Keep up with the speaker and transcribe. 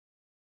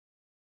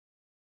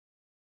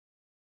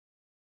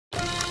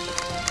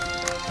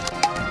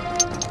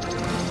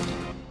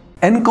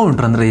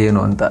Encounter ಅಂದರೆ ಏನು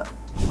ಅಂತ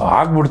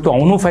ಆಗ್ಬಿಡ್ತು.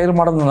 ಅವನು ಫೈರ್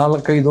ಮಾಡೋದು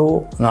 4-5,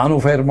 ನಾನು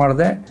ಫೈರ್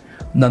ಮಾಡಿದೆ.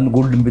 ನನ್ನ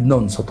ಗುಡ್ ಬಿದ್ದು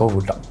ಅವ್ನು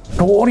ಸತ್ತೋಗ್ಬಿಟ್ಟ.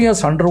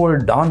 ಟೋರಿಯಸ್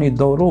ಅಂಡರ್ವರ್ಲ್ಡ್ ಡಾನ್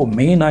ಇದ್ದವರು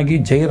ಮೇಯ್ನಾಗಿ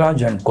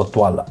ಜಯರಾಜ್ ಆ್ಯಂಡ್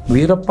ಕೊತ್ವಾಲ.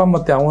 ವೀರಪ್ಪ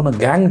ಮತ್ತು ಅವನ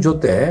ಗ್ಯಾಂಗ್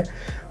ಜೊತೆ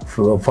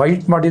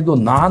ಫೈಟ್ ಮಾಡಿದ್ದು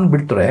ನಾನು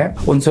ಬಿಟ್ಟರೆ,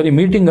 ಒಂದ್ಸರಿ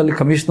ಮೀಟಿಂಗಲ್ಲಿ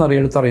ಕಮಿಷನರ್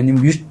ಹೇಳ್ತಾರೆ,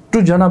 ನಿಮ್ಗೆ ಇಷ್ಟು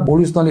ಜನ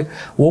ಪೊಲೀಸ್ನಲ್ಲಿ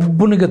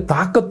ಒಬ್ಬನಿಗೆ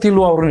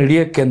ತಾಕತ್ತಿಲ್ವ ಅವ್ರನ್ನ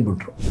ಹಿಡಿಯೋಕ್ಕೆ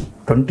ಅಂದ್ಬಿಟ್ರು.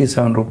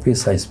 27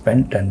 rupees I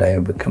spent and I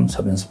become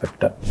sub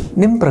inspector.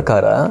 ನಿಮ್ಮ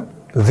ಪ್ರಕಾರ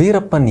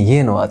ವೀರಪ್ಪನ್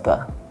ಏನು ಆತ?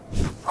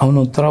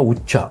 ಅವನೊಂಥರ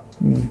ಹುಚ್ಚ.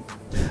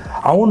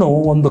 ಅವನು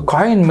ಒಂದು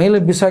ಕಾಯಿನ್ ಮೇಲೆ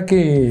ಬಿಸಾಕಿ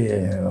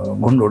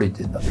ಗುಂಡು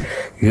ಹೊಡಿತಿದ್ದ.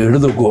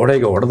 ಹಿಡಿದು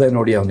ಗೋಡೆಗೆ ಹೊಡೆದೆ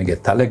ನೋಡಿ, ಅವನಿಗೆ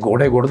ತಲೆ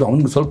ಗೋಡೆಗೆ ಹೊಡೆದು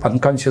ಅವ್ನಿಗೆ ಸ್ವಲ್ಪ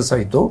ಅನ್ಕಾನ್ಷಿಯಸ್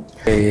ಆಯಿತು.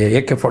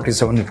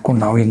 AK-47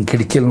 ಇಟ್ಕೊಂಡು ನಾವು ಹಿಂಗೆ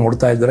ಕಿಟಕಿಯಲ್ಲಿ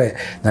ನೋಡ್ತಾ ಇದ್ದರೆ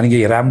ನನಗೆ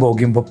ರ್ಯಾಂಬೋ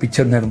ಗಿಂಬೋ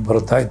ಪಿಕ್ಚರ್ ನೆನಪು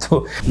ಬರ್ತಾ ಇತ್ತು.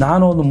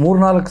 ನಾನು ಒಂದು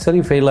 3-4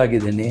 ಸರಿ ಫೇಲ್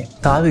ಆಗಿದ್ದೀನಿ.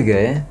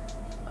 ತಾವಿಗೆ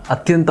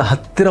ಅತ್ಯಂತ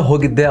ಹತ್ತಿರ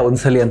ಹೋಗಿದ್ದೆ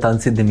ಒಂದ್ಸಲಿ ಅಂತ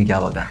ಅನ್ಸಿದ್ದು ನಿಮಗೆ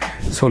ಯಾವಾಗ?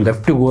 ಸೊ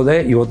ಲೆಫ್ಟಿಗೆ ಹೋದೆ.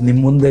 ಇವತ್ತು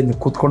ನಿಮ್ಮ ಮುಂದೆ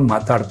ಕೂತ್ಕೊಂಡು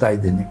ಮಾತಾಡ್ತಾ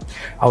ಇದ್ದೀನಿ.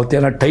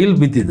 ಅವತ್ತೇನೋ ಟೈಲ್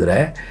ಬಿದ್ದಿದ್ರೆ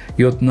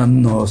ಇವತ್ತು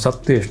ನನ್ನ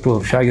ಸತ್ತು ಎಷ್ಟು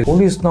ವರ್ಷ ಆಗಿದೆ.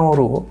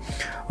 ಪೊಲೀಸ್ನವರು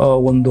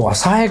ಒಂದು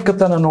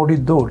ಅಸಹಾಯಕತನ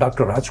ನೋಡಿದ್ದು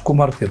ಡಾಕ್ಟರ್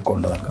ರಾಜ್ಕುಮಾರ್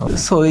ತೀರ್ಕೊಂಡಾಗ.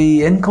 ಸೊ ಈ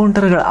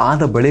ಎನ್ಕೌಂಟರ್ಗಳು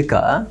ಆದ ಬಳಿಕ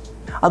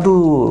ಅದು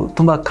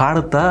ತುಂಬ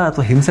ಕಾಡುತ್ತಾ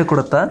ಅಥವಾ ಹಿಂಸೆ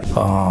ಕೊಡುತ್ತಾ?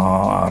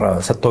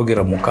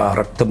 ಸತ್ತೋಗಿರೋ ಮುಖ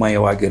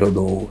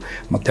ರಕ್ತಮಯವಾಗಿರೋದು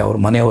ಮತ್ತು ಅವ್ರ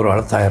ಮನೆಯವರು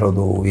ಅಳ್ತಾ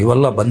ಇರೋದು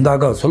ಇವೆಲ್ಲ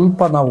ಬಂದಾಗ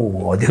ಸ್ವಲ್ಪ ನಾವು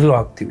ಅದಿರು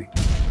ಆಗ್ತೀವಿ.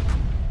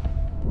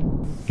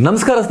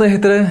 ನಮಸ್ಕಾರ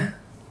ಸ್ನೇಹಿತರೆ,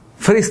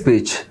 ಫ್ರೀ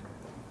ಸ್ಪೀಚ್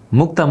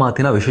ಮುಕ್ತ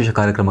ಮಾತಿನ ವಿಶೇಷ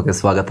ಕಾರ್ಯಕ್ರಮಕ್ಕೆ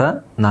ಸ್ವಾಗತ.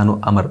 ನಾನು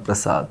ಅಮರ್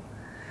ಪ್ರಸಾದ್.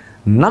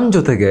 ನಮ್ಮ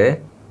ಜೊತೆಗೆ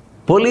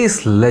police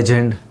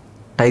legend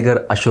tiger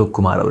Ashok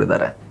Kumar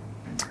ಅವರಿದ್ದಾರೆ.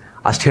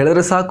 ಅಷ್ಟು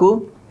ಹೇಳಿದ್ರೆ ಸಾಕು,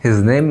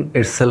 his name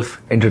it's self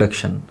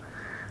introduction.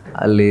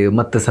 ಅಲ್ಲಿ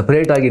ಮತ್ತೆ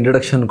ಸಪ್ರೇಟಾಗಿ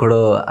ಇಂಟ್ರಡಕ್ಷನ್ ಕೊಡೋ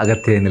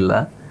ಅಗತ್ಯ ಏನಿಲ್ಲ.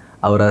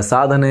 ಅವರ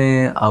ಸಾಧನೆ,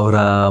 ಅವರ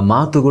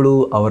ಮಾತುಗಳು,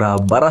 ಅವರ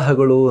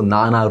ಬರಹಗಳು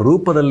ನಾನಾ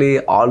ರೂಪದಲ್ಲಿ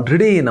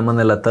ಆಲ್ರೆಡಿ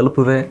ನಮ್ಮನ್ನೆಲ್ಲ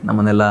ತಲುಪಿವೆ,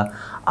 ನಮ್ಮನ್ನೆಲ್ಲ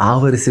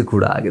ಆವರಿಸಿ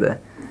ಕೂಡ ಆಗಿದೆ.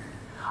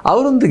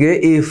 ಅವರೊಂದಿಗೆ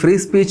ಈ ಫ್ರೀ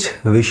ಸ್ಪೀಚ್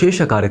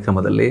ವಿಶೇಷ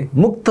ಕಾರ್ಯಕ್ರಮದಲ್ಲಿ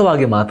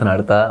ಮುಕ್ತವಾಗಿ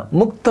ಮಾತನಾಡ್ತಾ,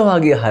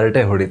 ಮುಕ್ತವಾಗಿ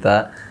ಹರಟೆ ಹೊಡಿತಾ,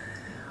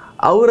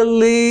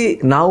 ಅವರಲ್ಲಿ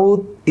ನಾವು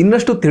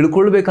ಇನ್ನಷ್ಟು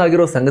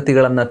ತಿಳ್ಕೊಳ್ಬೇಕಾಗಿರೋ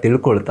ಸಂಗತಿಗಳನ್ನು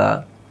ತಿಳ್ಕೊಳ್ತಾ,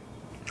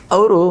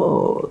 ಅವರು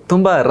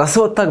ತುಂಬ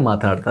ರಸವತ್ತಾಗಿ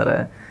ಮಾತನಾಡ್ತಾರೆ.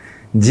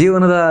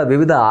 ಜೀವನದ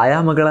ವಿವಿಧ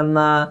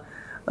ಆಯಾಮಗಳನ್ನು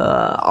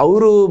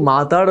ಅವರು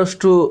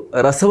ಮಾತಾಡೋಷ್ಟು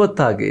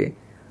ರಸವತ್ತಾಗಿ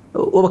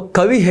ಒಬ್ಬ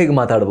ಕವಿ ಹೇಗೆ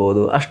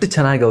ಮಾತಾಡ್ಬೋದು ಅಷ್ಟು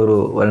ಚೆನ್ನಾಗಿ ಅವರು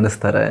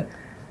ವರ್ಣಿಸ್ತಾರೆ.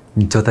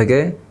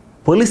 ಜೊತೆಗೆ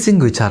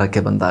ಪೊಲೀಸಿಂಗ್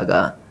ವಿಚಾರಕ್ಕೆ ಬಂದಾಗ,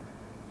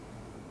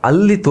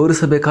 ಅಲ್ಲಿ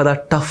ತೋರಿಸಬೇಕಾದ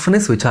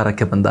ಟಫ್ನೆಸ್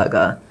ವಿಚಾರಕ್ಕೆ ಬಂದಾಗ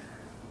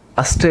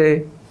ಅಷ್ಟೇ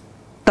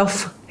ಟಫ್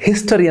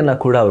ಹಿಸ್ಟರಿಯನ್ನು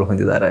ಕೂಡ ಅವರು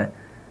ಹೊಂದಿದ್ದಾರೆ.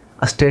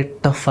 ಅಷ್ಟೇ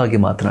ಟಫ್ ಆಗಿ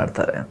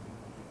ಮಾತನಾಡ್ತಾರೆ.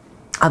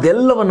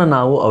 ಅದೆಲ್ಲವನ್ನು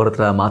ನಾವು ಅವ್ರ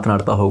ಹತ್ರ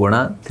ಮಾತನಾಡ್ತಾ ಹೋಗೋಣ,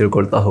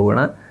 ತಿಳ್ಕೊಳ್ತಾ ಹೋಗೋಣ.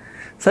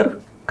 ಸರ್,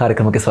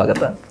 ಕಾರ್ಯಕ್ರಮಕ್ಕೆ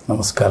ಸ್ವಾಗತ.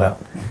 ನಮಸ್ಕಾರ.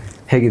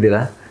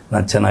 ಹೇಗಿದ್ದೀರಾ?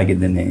 ನಾನು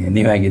ಚೆನ್ನಾಗಿದ್ದೀನಿ.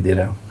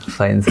 ನೀವಾಗಿದ್ದೀರಾ?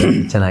 ಫೈನ್ ಸರ್,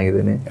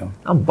 ಚೆನ್ನಾಗಿದ್ದೀನಿ.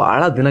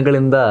 ಭಾಳ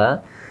ದಿನಗಳಿಂದ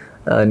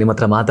ನಿಮ್ಮ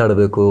ಹತ್ರ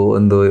ಮಾತಾಡಬೇಕು,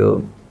 ಒಂದು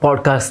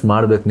ಪಾಡ್ಕಾಸ್ಟ್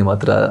ಮಾಡಬೇಕು ನಿಮ್ಮ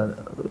ಹತ್ರ,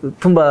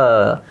 ತುಂಬ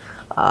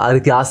ಆ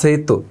ರೀತಿ ಆಸೆ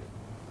ಇತ್ತು.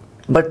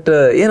 ಬಟ್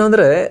ಏನು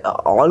ಅಂದರೆ,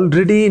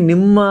 ಆಲ್ರೆಡಿ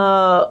ನಿಮ್ಮ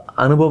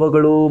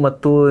ಅನುಭವಗಳು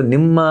ಮತ್ತು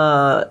ನಿಮ್ಮ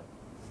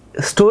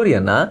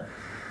ಸ್ಟೋರಿಯನ್ನು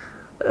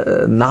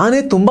ನಾನೇ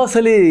ತುಂಬ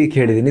ಸಲ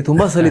ಕೇಳಿದ್ದೀನಿ,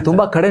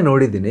 ತುಂಬ ಕಡೆ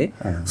ನೋಡಿದ್ದೀನಿ.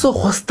 ಸೊ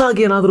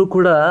ಹೊಸದಾಗಿ ಏನಾದರೂ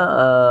ಕೂಡ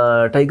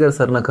ಟೈಗರ್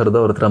ಸರ್ನ ಕರೆದು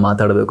ಅವ್ರ ಹತ್ರ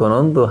ಮಾತಾಡಬೇಕು ಅನ್ನೋ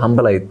ಒಂದು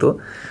ಹಂಬಲ ಇತ್ತು.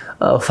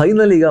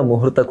 ಫೈನಲ್ ಈಗ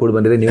ಮುಹೂರ್ತ ಕೂಡ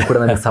ಬಂದಿದೆ. ನೀವು ಕೂಡ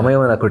ನನಗೆ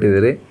ಸಮಯವನ್ನು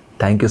ಕೊಟ್ಟಿದ್ದೀರಿ.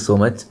 Thank you so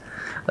much.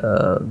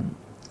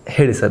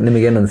 ಹೇಳಿ ಸರ್,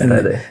 ನಿಮಗೇನು ಅನಿಸ್ತಾ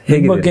ಇದೆ?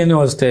 ಹೇಗೆ ಬಗ್ಗೆನೂ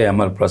ಅಷ್ಟೇ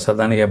ಅಮರ್ ಪ್ರಸಾದ್,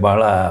 ನನಗೆ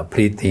ಭಾಳ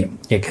ಪ್ರೀತಿ.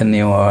 ಏಕೆಂದ್ರೆ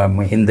ನೀವು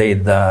ಹಿಂದೆ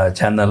ಇದ್ದ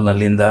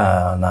ಚಾನಲ್ನಲ್ಲಿಂದ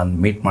ನಾನು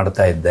ಮೀಟ್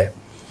ಮಾಡ್ತಾ ಇದ್ದೆ.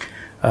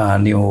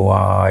 ನೀವು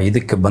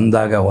ಇದಕ್ಕೆ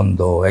ಬಂದಾಗ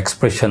ಒಂದು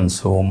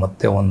ಎಕ್ಸ್ಪ್ರೆಷನ್ಸು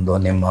ಮತ್ತು ಒಂದು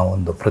ನಿಮ್ಮ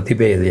ಒಂದು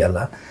ಪ್ರತಿಭೆ ಇದೆಯಲ್ಲ,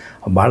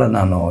 ಭಾಳ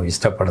ನಾನು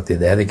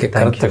ಇಷ್ಟಪಡ್ತಿದ್ದೆ. ಅದಕ್ಕೆ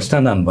ಕರೆದ ತಕ್ಷಣ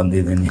ನಾನು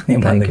ಬಂದಿದ್ದೀನಿ.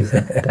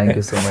 Thank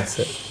you so much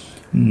sir.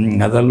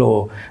 ಅದರಲ್ಲೂ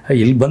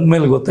ಇಲ್ಲಿ ಬಂದ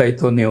ಮೇಲೆ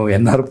ಗೊತ್ತಾಯಿತು ನೀವು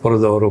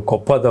NR-ಪುರದವರು,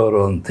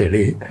 ಕೊಪ್ಪದವರು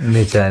ಅಂತೇಳಿ.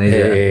 ನಿಜ.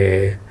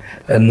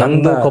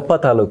 ನಂದು ಕೊಪ್ಪ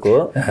ತಾಲೂಕು,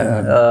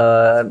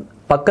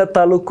 ಪಕ್ಕದ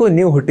ತಾಲೂಕು,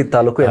 ನೀವು ಹುಟ್ಟಿದ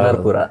ತಾಲೂಕು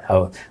NR-ಪುರ.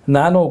 ಹೌದು.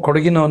 ನಾನು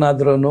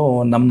ಕೊಡಗಿನವನಾದ್ರೂ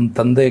ನಮ್ಮ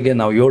ತಂದೆಗೆ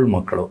ನಾವು 7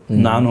 ಮಕ್ಕಳು,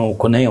 ನಾನು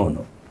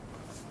ಕೊನೆಯವನು.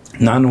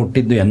 ನಾನು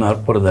ಹುಟ್ಟಿದ್ದು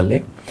NR-ಪುರದಲ್ಲಿ.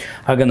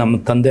 ಆಗ ನಮ್ಮ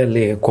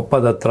ತಂದೆಯಲ್ಲಿ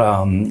ಕೊಪ್ಪದ ಹತ್ರ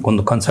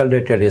ಒಂದು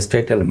ಕನ್ಸಲ್ಟೇಟೆಡ್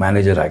ಎಸ್ಟೇಟಲ್ಲಿ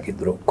ಮ್ಯಾನೇಜರ್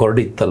ಆಗಿದ್ದರು,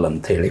 ಕೊರಡಿತ್ತಲ್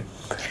ಅಂತೇಳಿ.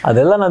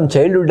 ಅದೆಲ್ಲ ನಮ್ಮ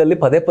ಚೈಲ್ಡ್ಹುಡ್ಡಲ್ಲಿ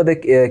ಪದೇ ಪದೇ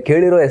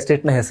ಕೇಳಿರೋ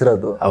ಎಸ್ಟೇಟ್ನ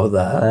ಹೆಸರದು.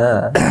 ಹೌದಾ?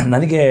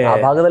 ನನಗೆ ಆ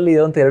ಭಾಗದಲ್ಲಿ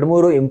ಇರುವಂಥ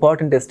 2-3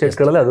 ಇಂಪಾರ್ಟೆಂಟ್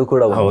ಎಸ್ಟೇಟ್ಗಳಲ್ಲಿ ಅದು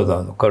ಕೂಡ.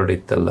 ಹೌದೌದು,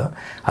 ಕೊರಡಿತ್ತಲ್ಲ.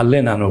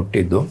 ಅಲ್ಲೇ ನಾನು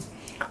ಹುಟ್ಟಿದ್ದು.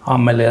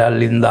 ಆಮೇಲೆ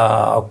ಅಲ್ಲಿಂದ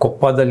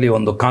ಕೊಪ್ಪದಲ್ಲಿ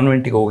ಒಂದು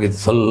ಕಾನ್ವೆಂಟಿಗೆ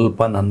ಹೋಗಿದ್ದು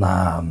ಸ್ವಲ್ಪ ನನ್ನ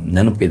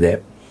ನೆನಪಿದೆ.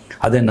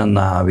 ಅದೇ ನನ್ನ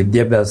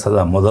ವಿದ್ಯಾಭ್ಯಾಸದ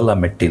ಮೊದಲ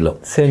ಮೆಟ್ಟಿಲು.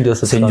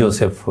 ಸೇಂಟ್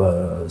ಜೋಸೆಫ್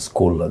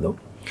ಸ್ಕೂಲ್ ಅದು.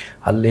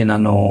 ಅಲ್ಲಿ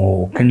ನಾನು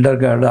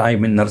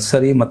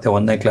ನರ್ಸರಿ ಮತ್ತು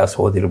 1ನೇ ಕ್ಲಾಸ್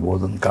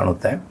ಓದಿರ್ಬೋದು ಅಂತ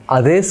ಕಾಣುತ್ತೆ.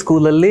 ಅದೇ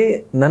ಸ್ಕೂಲಲ್ಲಿ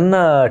ನನ್ನ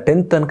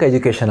 10th ತನಕ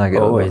ಎಜುಕೇಶನ್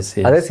ಆಗಿದೆ.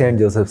 ಅದೇ ಸೇಂಟ್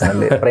ಜೋಸೆಫ್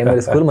ನಲ್ಲಿ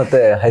ಪ್ರೈಮರಿ ಸ್ಕೂಲ್ ಮತ್ತೆ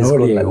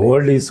high school.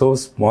 World is so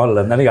small.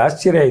 ನನಗೆ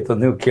ಆಶ್ಚರ್ಯ ಆಯಿತು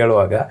ನೀವು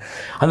ಕೇಳುವಾಗ.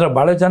 ಅಂದರೆ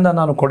ಭಾಳ ಜನ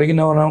ನಾನು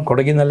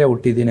ಕೊಡಗಿನಲ್ಲೇ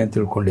ಹುಟ್ಟಿದ್ದೀನಿ ಅಂತ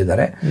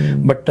ತಿಳ್ಕೊಂಡಿದ್ದಾರೆ.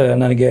 ಬಟ್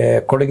ನನಗೆ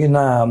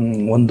ಕೊಡಗಿನ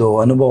ಒಂದು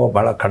ಅನುಭವ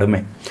ಭಾಳ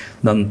ಕಡಿಮೆ.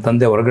 ನನ್ನ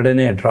ತಂದೆ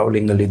ಹೊರಗಡೆನೇ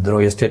ಟ್ರಾವೆಲಿಂಗಲ್ಲಿದ್ದರು,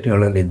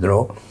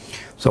 ಎಸ್ಟೇಟ್ಗಳಲ್ಲಿದ್ದರು.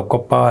 ಸೊ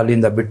ಕೊಪ್ಪ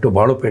ಅಲ್ಲಿಂದ ಬಿಟ್ಟು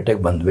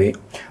ಬಾಳುಪೇಟೆಗೆ ಬಂದ್ವಿ.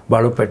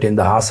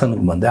 ಬಾಳುಪೇಟೆಯಿಂದ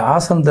ಹಾಸನಕ್ಕೆ ಬಂದೆ.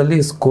 ಹಾಸನದಲ್ಲಿ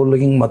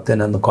ಸ್ಕೂಲಿಂಗ್ ಮತ್ತು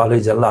ನನ್ನ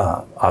ಕಾಲೇಜೆಲ್ಲ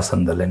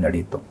ಹಾಸನದಲ್ಲೇ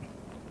ನಡೀತು.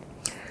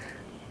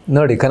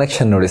 ನೋಡಿ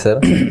ಕನೆಕ್ಷನ್ ನೋಡಿ ಸರ್.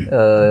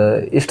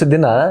 ಇಷ್ಟು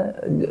ದಿನ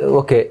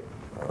ಓಕೆ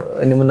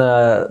ನಿಮ್ಮನ್ನ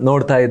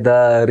ನೋಡ್ತಾ ಇದ್ದ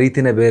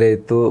ರೀತಿನೇ ಬೇರೆ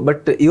ಇತ್ತು,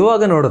 ಬಟ್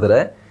ಇವಾಗ ನೋಡಿದ್ರೆ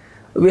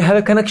ವಿ ಹ್ಯಾವ್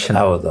ಎ ಕನೆಕ್ಷನ್.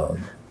 ಹೌದೌದು,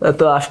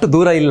 ಅಥವಾ ಅಷ್ಟು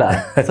ದೂರ ಇಲ್ಲ,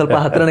 ಸ್ವಲ್ಪ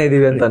ಹತ್ರನೇ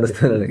ಇದ್ದೀವಿ ಅಂತ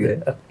ಅನಿಸ್ತದೆ ನನಗೆ.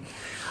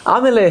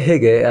 ಆಮೇಲೆ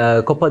ಹೇಗೆ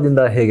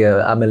ಕೊಪ್ಪದಿಂದ ಹೇಗೆ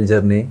ಆಮೇಲೆ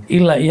ಜರ್ನಿ?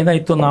 ಇಲ್ಲ,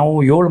 ಏನಾಯಿತು, ನಾವು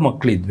 7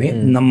 ಮಕ್ಕಳಿದ್ವಿ.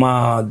 ನಮ್ಮ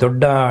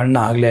ದೊಡ್ಡ ಅಣ್ಣ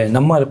ಆಗಲೇ,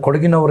 ನಮ್ಮ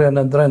ಕೊಡಗಿನವ್ರು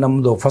ಏನಂದರೆ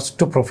ನಮ್ಮದು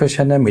ಫಸ್ಟ್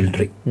ಪ್ರೊಫೆಷನ್ನೇ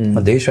ಮಿಲ್ಟ್ರಿ.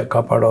 ದೇಶ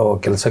ಕಾಪಾಡೋ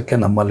ಕೆಲಸಕ್ಕೆ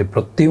ನಮ್ಮಲ್ಲಿ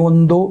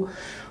ಪ್ರತಿಯೊಂದು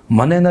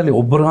ಮನೆಯಲ್ಲಿ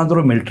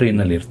ಒಬ್ಬರಾದರೂ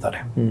ಮಿಲ್ಟ್ರಿನಲ್ಲಿ ಇರ್ತಾರೆ.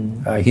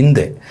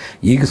 ಹಿಂದೆ,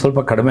 ಈಗ ಸ್ವಲ್ಪ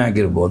ಕಡಿಮೆ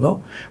ಆಗಿರ್ಬೋದು,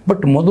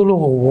 ಬಟ್ ಮೊದಲು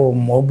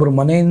ಒಬ್ಬರು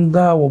ಮನೆಯಿಂದ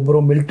ಒಬ್ಬರು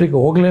ಮಿಲ್ಟ್ರಿಗೆ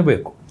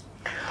ಹೋಗಲೇಬೇಕು.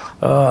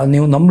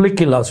 ನೀವು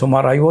ನಂಬಲಿಕ್ಕಿಲ್ಲ,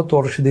 ಸುಮಾರು 50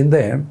 ವರ್ಷದಿಂದ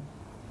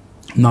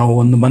ನಾವು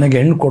ಒಂದು ಮನೆಗೆ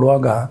ಹೆಣ್ಣು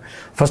ಕೊಡುವಾಗ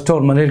ಫಸ್ಟ್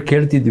ಅವ್ರ ಮನೇಲಿ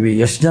ಕೇಳ್ತಿದ್ವಿ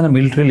ಎಷ್ಟು ಜನ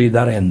ಮಿಲ್ಟ್ರಿಲಿ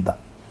ಇದ್ದಾರೆ ಅಂತ.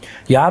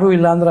 ಯಾರೂ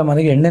ಇಲ್ಲ ಅಂದರೆ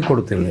ಮನೆಗೆ ಎಣ್ಣೆ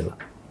ಕೊಡ್ತಿರ್ಲಿಲ್ಲ.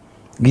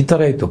 ಈ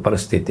ಥರ ಇತ್ತು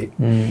ಪರಿಸ್ಥಿತಿ.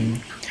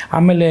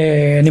 ಆಮೇಲೆ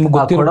ನಿಮ್ಗೆ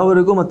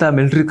ಗೊತ್ತಿರೋವರೆಗೂ ಮತ್ತು ಆ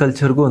ಮಿಲಿಟರಿ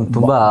ಕಲ್ಚರ್ಗೂ ಒಂದು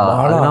ತುಂಬ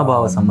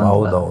ಅವಿನಾಭಾವ ಸಂಬಂಧ.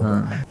 ಹೌದೌದು.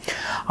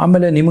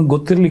 ಆಮೇಲೆ ನಿಮಗೆ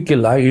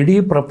ಗೊತ್ತಿರಲಿಕ್ಕಿಲ್ಲ, ಇಡೀ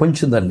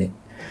ಪ್ರಪಂಚದಲ್ಲಿ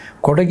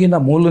ಕೊಡಗಿನ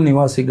ಮೂಲ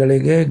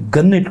ನಿವಾಸಿಗಳಿಗೆ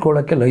ಗನ್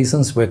ಇಟ್ಕೊಳ್ಳೋಕ್ಕೆ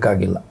ಲೈಸೆನ್ಸ್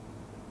ಬೇಕಾಗಿಲ್ಲ.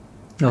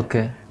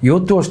 ಓಕೆ.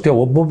 ಇವತ್ತು ಅಷ್ಟೇ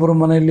ಒಬ್ಬೊಬ್ಬರ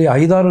ಮನೆಯಲ್ಲಿ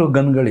 5-6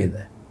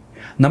 ಗನ್ಗಳಿದೆ.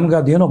 ನಮ್ಗೆ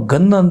ಅದೇನೋ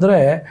ಗನ್ ಅಂದರೆ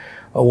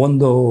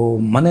ಒಂದು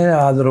ಮನೆ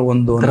ಅದರ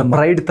ಒಂದು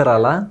ಪ್ರೈಡ್ ಥರ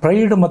ಅಲ್ಲ,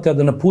 ಪ್ರೈಡ್. ಮತ್ತು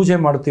ಅದನ್ನು ಪೂಜೆ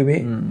ಮಾಡ್ತೀವಿ,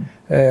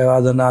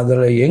 ಅದನ್ನು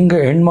ಅದರ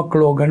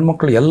ಹೆಣ್ಮಕ್ಳು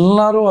ಗಂಡ್ಮಕ್ಳು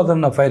ಎಲ್ಲರೂ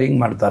ಅದನ್ನು ಫೈರಿಂಗ್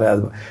ಮಾಡ್ತಾರೆ.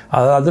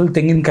 ಅದ್ರಲ್ಲಿ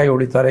ತೆಂಗಿನಕಾಯಿ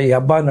ಹೊಡಿತಾರೆ. ಈ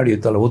ಹಬ್ಬ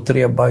ನಡೆಯುತ್ತಲ್ಲ,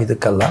 ಉತ್ತರಿ ಹಬ್ಬ,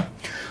 ಇದಕ್ಕೆಲ್ಲ.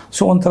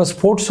 ಸೊ ಒಂಥರ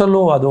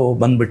ಸ್ಪೋರ್ಟ್ಸಲ್ಲೂ ಅದು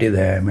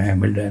ಬಂದುಬಿಟ್ಟಿದೆ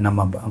ನಮ್ಮ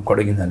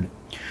ಕೊಡಗಿನಲ್ಲಿ.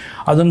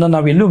 ಅದನ್ನು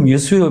ನಾವೆಲ್ಲೂ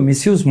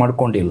ಮಿಸ್ಯೂಸ್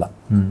ಮಾಡ್ಕೊಂಡಿಲ್ಲ.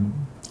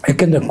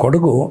 ಯಾಕೆಂದರೆ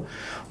ಕೊಡಗು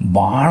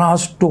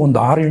ಭಾಳಷ್ಟು ಒಂದು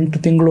 6-8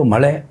 ತಿಂಗಳು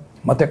ಮಳೆ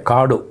ಮತ್ತು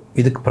ಕಾಡು,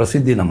 ಇದಕ್ಕೆ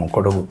ಪ್ರಸಿದ್ಧಿ ನಮ್ಮ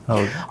ಕೊಡಗು.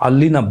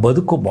 ಅಲ್ಲಿನ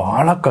ಬದುಕು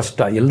ಭಾಳ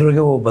ಕಷ್ಟ,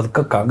 ಎಲ್ರಿಗೂ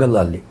ಬದುಕೋಕ್ಕಾಗಲ್ಲ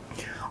ಅಲ್ಲಿ.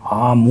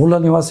 ಆ ಮೂಲ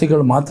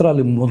ನಿವಾಸಿಗಳು ಮಾತ್ರ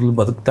ಅಲ್ಲಿ ಮೊದಲು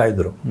ಬದುಕ್ತಾ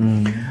ಇದ್ರು.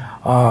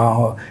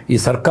 ಈ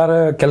ಸರ್ಕಾರ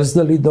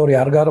ಕೆಲಸದಲ್ಲಿ ಇದ್ದವ್ರು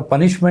ಯಾರಿಗಾರು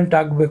ಪನಿಷ್ಮೆಂಟ್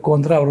ಆಗಬೇಕು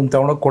ಅಂದರೆ ಅವ್ರನ್ನ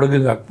ತಗೊಂಡೋಗಿ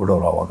ಕೊಡಗಿಗೆ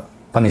ಹಾಕ್ಬಿಡೋರು ಅವಾಗ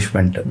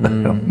ಪನಿಷ್ಮೆಂಟ್.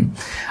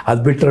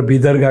 ಅದು ಬಿಟ್ಟರೆ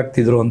ಬೀದರ್ಗೆ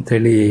ಹಾಕ್ತಿದ್ರು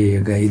ಅಂಥೇಳಿ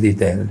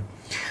ಇದಿದೆ.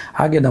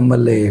 ಹಾಗೆ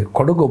ನಮ್ಮಲ್ಲಿ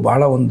ಕೊಡಗು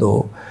ಭಾಳ ಒಂದು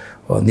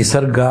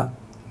ನಿಸರ್ಗ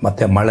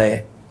ಮತ್ತು ಮಳೆ,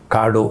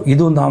 ಕಾಡು,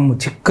 ಇದು ನಾವು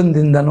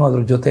ಚಿಕ್ಕಂದಿಂದನೂ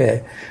ಅದ್ರ ಜೊತೆ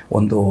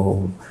ಒಂದು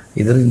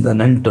ಇದರಿಂದ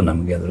ನಂಟು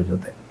ನಮಗೆ ಅದ್ರ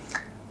ಜೊತೆ.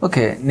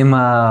 ಓಕೆ. ನಿಮ್ಮ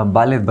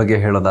ಬಾಲ್ಯದ ಬಗ್ಗೆ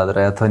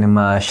ಹೇಳೋದಾದರೆ ಅಥವಾ ನಿಮ್ಮ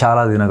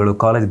ಶಾಲಾ ದಿನಗಳು,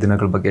 ಕಾಲೇಜ್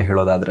ದಿನಗಳ ಬಗ್ಗೆ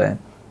ಹೇಳೋದಾದರೆ,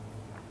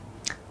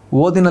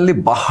 ಓದಿನಲ್ಲಿ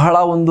ಬಹಳ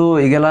ಒಂದು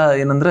ಈಗೆಲ್ಲ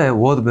ಏನಂದರೆ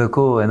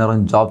ಓದಬೇಕು, ಏನಾದ್ರು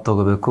ಒಂದು ಜಾಬ್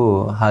ತೊಗೋಬೇಕು,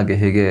 ಹಾಗೆ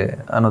ಹೀಗೆ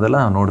ಅನ್ನೋದೆಲ್ಲ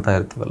ನಾವು ನೋಡ್ತಾ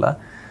ಇರ್ತೀವಲ್ಲ.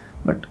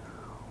 ಬಟ್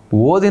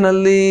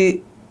ಓದಿನಲ್ಲಿ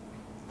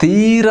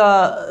ತೀರಾ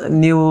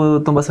ನೀವು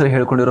ತುಂಬ ಸರಿ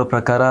ಹೇಳ್ಕೊಂಡಿರೋ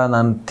ಪ್ರಕಾರ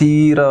ನಾನು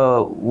ತೀರಾ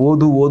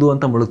ಓದು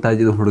ಅಂತ ಮುಳುಗ್ತಾ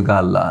ಇದ್ದಿದ್ದು ಹುಡುಗ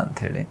ಅಲ್ಲ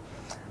ಅಂಥೇಳಿ.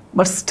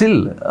 ಬಟ್ ಸ್ಟಿಲ್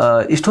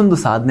ಇಷ್ಟೊಂದು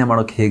ಸಾಧನೆ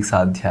ಮಾಡೋಕ್ಕೆ ಹೇಗೆ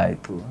ಸಾಧ್ಯ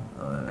ಆಯಿತು?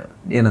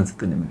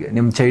 ಏನನ್ಸುತ್ತೆ ನಿಮಗೆ,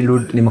 ನಿಮ್ಮ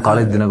ಚೈಲ್ಡ್ಹುಡ್, ನಿಮ್ಮ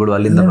ಕಾಲೇಜ್ ದಿನಗಳು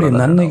ಅಲ್ಲಿಂದ? ನೋಡಿ,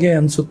 ನನಗೆ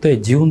ಅನಿಸುತ್ತೆ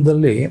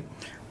ಜೀವನದಲ್ಲಿ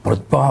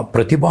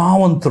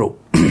ಪ್ರತಿಭಾವಂತರು,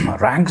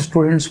 ರ್ಯಾಂಕ್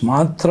ಸ್ಟೂಡೆಂಟ್ಸ್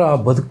ಮಾತ್ರ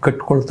ಬದುಕು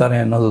ಕಟ್ಕೊಳ್ತಾರೆ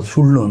ಅನ್ನೋದು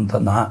ಸುಳ್ಳು ಅಂತ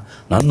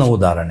ನನ್ನ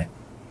ಉದಾಹರಣೆ.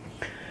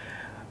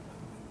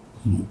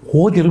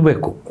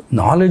 ಓದಿರಬೇಕು,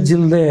 ನಾಲೆಡ್ಜ್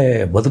ಇಲ್ಲದೆ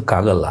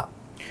ಬದುಕಾಗಲ್ಲ.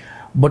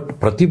 ಬಟ್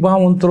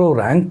ಪ್ರತಿಭಾವಂತರು,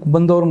 ರ್ಯಾಂಕ್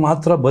ಬಂದವರು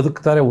ಮಾತ್ರ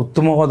ಬದುಕ್ತಾರೆ,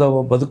 ಉತ್ತಮವಾದ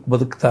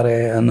ಬದುಕ್ತಾರೆ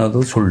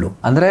ಅನ್ನೋದು ಸುಳ್ಳು.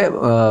 ಅಂದರೆ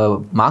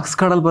ಮಾರ್ಕ್ಸ್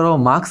ಕಾರ್ಡಲ್ಲಿ ಬರೋ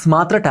ಮಾರ್ಕ್ಸ್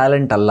ಮಾತ್ರ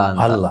ಟ್ಯಾಲೆಂಟ್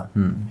ಅಲ್ಲ.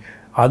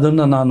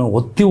 ಅದನ್ನು ನಾನು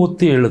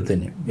ಒತ್ತಿ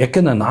ಹೇಳುತ್ತೇನೆ.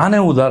 ಯಾಕೆಂದರೆ ನಾನೇ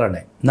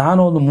ಉದಾಹರಣೆ. ನಾನು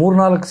ಒಂದು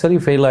 3-4 ಸರಿ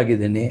ಫೇಲ್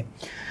ಆಗಿದ್ದೀನಿ.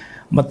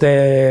 ಮತ್ತು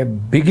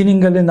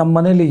ಬಿಗಿನಿಂಗಲ್ಲಿ ನಮ್ಮ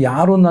ಮನೇಲಿ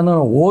ಯಾರೂ ನಾನು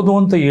ಓದು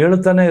ಅಂತ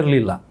ಹೇಳ್ತಾನೆ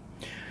ಇರಲಿಲ್ಲ.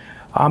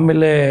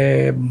 ಆಮೇಲೆ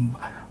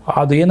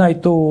ಅದು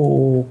ಏನಾಯಿತು,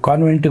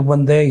 ಕಾನ್ವೆಂಟಿಗೆ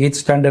ಬಂದೆ, 8th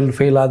ಸ್ಟ್ಯಾಂಡರ್ಡ್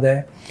ಫೇಲ್ ಆದೆ.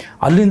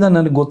 ಅಲ್ಲಿಂದ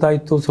ನನಗೆ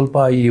ಗೊತ್ತಾಯಿತು ಸ್ವಲ್ಪ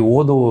ಈ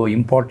ಓದು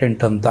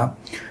ಇಂಪಾರ್ಟೆಂಟ್ ಅಂತ.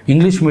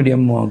 ಇಂಗ್ಲೀಷ್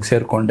ಮೀಡಿಯಮ್ಗೆ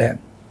ಸೇರಿಕೊಂಡೆ.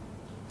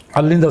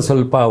 ಅಲ್ಲಿಂದ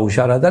ಸ್ವಲ್ಪ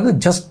ಹುಷಾರಾದ. ಅದು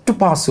ಜಸ್ಟ್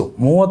ಪಾಸು,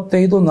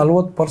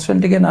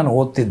 35-40% ನಾನು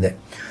ಓದ್ತಿದ್ದೆ.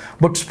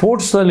 ಬಟ್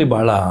ಸ್ಪೋರ್ಟ್ಸಲ್ಲಿ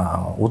ಭಾಳ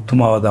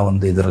ಉತ್ತಮವಾದ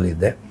ಒಂದು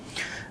ಇದರಲ್ಲಿದ್ದೆ.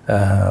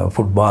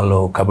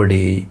 ಫುಟ್ಬಾಲು,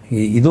 ಕಬಡ್ಡಿ,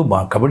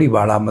 ಕಬಡ್ಡಿ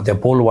ಭಾಳ, ಮತ್ತು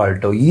ಪೋಲ್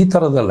ವಾಲ್ಟು ಈ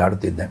ಥರದಲ್ಲಿ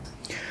ಆಡ್ತಿದ್ದೆ.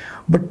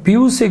 ಬಟ್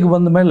PUCಗೆ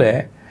ಬಂದ ಮೇಲೆ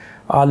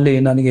ಅಲ್ಲಿ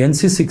ನನಗೆ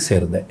NCCಗೆ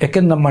ಸೇರಿದೆ.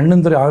 ಯಾಕೆಂದ್ರೆ ನಮ್ಮ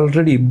ಅಣ್ಣಂದ್ರೆ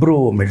ಆಲ್ರೆಡಿ 2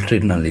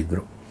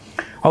 ಮಿಲ್ಟ್ರಿನಲ್ಲಿದ್ದರು.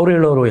 ಅವ್ರು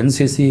ಹೇಳೋರು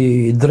NCC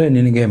ಇದ್ದರೆ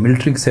ನಿನಗೆ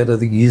ಮಿಲ್ಟ್ರಿಗೆ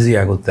ಸೇರೋದಕ್ಕೆ ಈಸಿ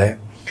ಆಗುತ್ತೆ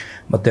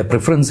ಮತ್ತು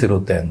ಪ್ರಿಫರೆನ್ಸ್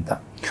ಇರುತ್ತೆ ಅಂತ.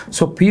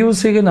 ಸೊ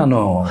PUCಗೆ ನಾನು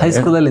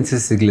ಹೈಸ್ಕೂಲಲ್ಲಿ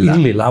NCC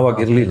ಇರಲಿಲ್ಲ, ಆವಾಗ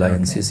ಇರಲಿಲ್ಲ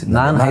NCC.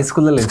 ನಾನು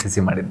ಹೈಸ್ಕೂಲಲ್ಲಿ NCC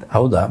ಮಾಡಿದ್ದೆ.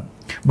 ಹೌದಾ?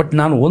 ಬಟ್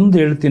ನಾನು ಒಂದು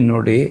ಹೇಳ್ತೀನಿ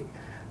ನೋಡಿ,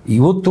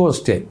 ಇವತ್ತು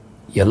ಅಷ್ಟೇ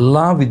ಎಲ್ಲ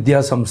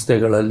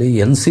ವಿದ್ಯಾಸಂಸ್ಥೆಗಳಲ್ಲಿ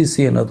NCC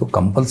ಅನ್ನೋದು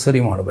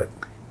ಕಂಪಲ್ಸರಿ ಮಾಡಬೇಕು.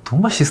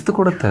 ತುಂಬ ಶಿಸ್ತು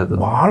ಕೊಡುತ್ತೆ, ಅದು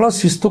ಭಾಳ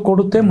ಶಿಸ್ತು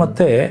ಕೊಡುತ್ತೆ.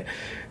 ಮತ್ತು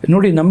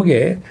ನೋಡಿ, ನಮಗೆ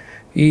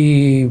ಈ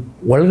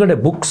ಒಳಗಡೆ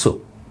ಬುಕ್ಸು,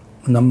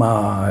 ನಮ್ಮ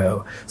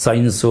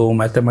ಸೈನ್ಸು,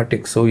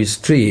 ಮ್ಯಾಥಮೆಟಿಕ್ಸು,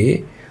 ಹಿಸ್ಟ್ರಿ,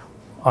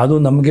 ಅದು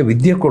ನಮಗೆ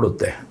ವಿದ್ಯೆ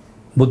ಕೊಡುತ್ತೆ,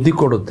 ಬುದ್ಧಿ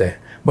ಕೊಡುತ್ತೆ.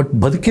 ಬಟ್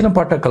ಬದುಕಿನ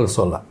ಪಾಠ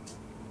ಕಲಿಸೋಲ್ಲ.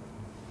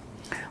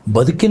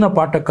 ಬದುಕಿನ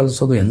ಪಾಠ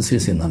ಕಲಿಸೋದು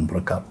NCC ನನ್ನ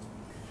ಪ್ರಕಾರ.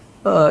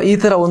 ಈ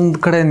ಥರ ಒಂದು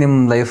ಕಡೆ ನಿಮ್ಮ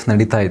ಲೈಫ್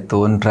ನಡೀತಾ ಇತ್ತು,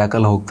 ಒಂದು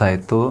ಟ್ರ್ಯಾಕಲ್ಲಿ ಹೋಗ್ತಾ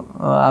ಇತ್ತು.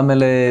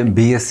 ಆಮೇಲೆ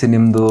BSc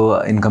ನಿಮ್ಮದು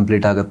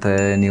ಇನ್ಕಂಪ್ಲೀಟ್ ಆಗುತ್ತೆ,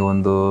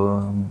 ನೀವೊಂದು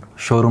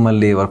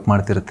ಶೋರೂಮಲ್ಲಿ ವರ್ಕ್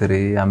ಮಾಡ್ತಿರ್ತೀರಿ.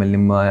 ಆಮೇಲೆ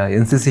ನಿಮ್ಮ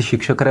NCC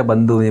ಶಿಕ್ಷಕರೇ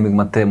ಬಂದು ನಿಮಗೆ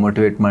ಮತ್ತೆ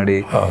ಮೋಟಿವೇಟ್ ಮಾಡಿ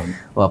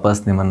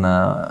ವಾಪಸ್ ನಿಮ್ಮನ್ನು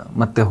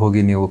ಮತ್ತೆ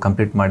ಹೋಗಿ ನೀವು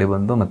ಕಂಪ್ಲೀಟ್ ಮಾಡಿ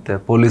ಬಂದು ಮತ್ತೆ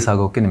ಪೊಲೀಸ್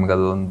ಆಗೋಕ್ಕೆ ನಿಮ್ಗೆ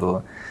ಅದು ಒಂದು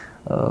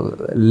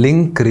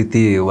ಲಿಂಕ್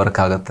ರೀತಿ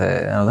ವರ್ಕ್ ಆಗುತ್ತೆ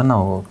ಅನ್ನೋದನ್ನು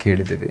ನಾವು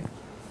ಕೇಳಿದ್ದೀವಿ.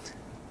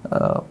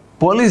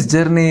 ಪೊಲೀಸ್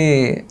ಜರ್ನಿ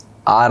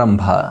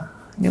ಆರಂಭ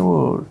ನೀವು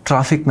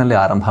ಟ್ರಾಫಿಕ್ನಲ್ಲಿ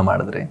ಆರಂಭ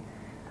ಮಾಡಿದ್ರಿ.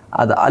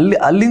 ಅದು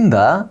ಅಲ್ಲಿಂದ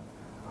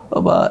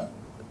ಒಬ್ಬ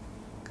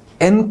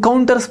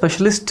ಎನ್ಕೌಂಟರ್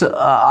ಸ್ಪೆಷಲಿಸ್ಟ್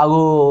ಆಗೋ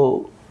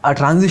ಆ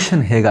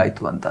ಟ್ರಾನ್ಸಿಷನ್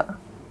ಹೇಗಾಯಿತು ಅಂತ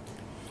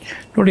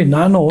ನೋಡಿ.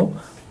 ನಾನು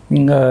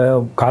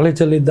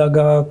ಕಾಲೇಜಲ್ಲಿದ್ದಾಗ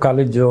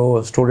ಕಾಲೇಜು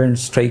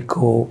ಸ್ಟೂಡೆಂಟ್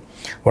ಸ್ಟ್ರೈಕು,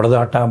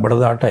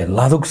 ಬಡದಾಟ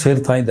ಎಲ್ಲದಕ್ಕೂ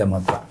ಸೇರ್ತಾ ಇದ್ದೆ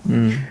ಮಾತ್ರ.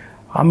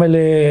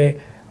 ಆಮೇಲೆ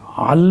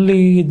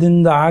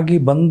ಅಲ್ಲಿದಿಂದ ಆಗಿ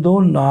ಬಂದು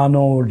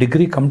ನಾನು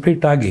ಡಿಗ್ರಿ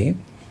ಕಂಪ್ಲೀಟ್ ಆಗಿ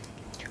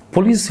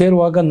ಪೊಲೀಸ್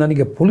ಸೇರುವಾಗ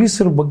ನನಗೆ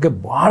ಪೊಲೀಸರ ಬಗ್ಗೆ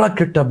ಭಾಳ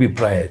ಕೆಟ್ಟ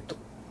ಅಭಿಪ್ರಾಯ ಇತ್ತು.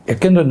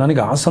 ಯಾಕೆಂದರೆ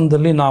ನನಗೆ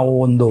ಹಾಸನದಲ್ಲಿ ನಾವು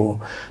ಒಂದು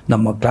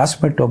ನಮ್ಮ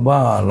ಕ್ಲಾಸ್ಮೇಟ್ ಒಬ್ಬ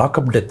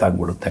ಲಾಕಪ್ ಡೆತ್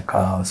ಆಗಿಬಿಡುತ್ತೆ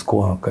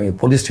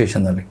ಪೊಲೀಸ್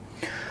ಸ್ಟೇಷನಲ್ಲಿ.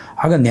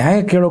 ಆಗ ನ್ಯಾಯ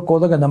ಕೇಳೋಕೆ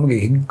ಹೋದಾಗ ನಮಗೆ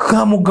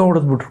ಹಿಗ್ಗಾಮುಗ್ಗ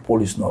ಹೊಡೆದ್ಬಿಟ್ರು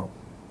ಪೊಲೀಸ್ನವರು.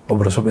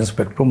 ಒಬ್ಬರು ಸಬ್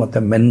ಇನ್ಸ್ಪೆಕ್ಟ್ರು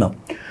ಮತ್ತು ಮೆನ್ನು.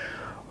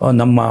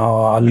 ನಮ್ಮ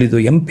ಅಲ್ಲಿದು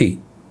MP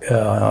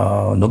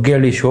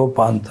ನುಗ್ಗೇಹಳ್ಳಿ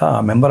ಶಿವಪ್ಪ ಅಂತ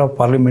ಮೆಂಬರ್ ಆಫ್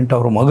ಪಾರ್ಲಿಮೆಂಟ್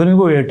ಅವ್ರ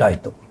ಮಗನಿಗೂ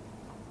ಏಟಾಯಿತು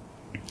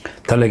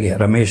ತಲೆಗೆ,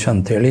 ರಮೇಶ್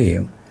ಅಂಥೇಳಿ.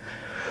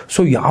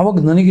 ಸೊ ಯಾವಾಗ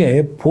ನನಗೆ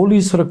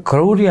ಪೊಲೀಸರ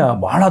ಕ್ರೌರ್ಯ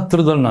ಭಾಳ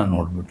ಹತ್ರದಲ್ಲಿ ನಾನು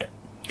ನೋಡಿಬಿಟ್ಟೆ.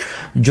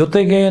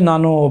 ಜೊತೆಗೆ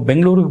ನಾನು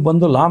ಬೆಂಗಳೂರಿಗೆ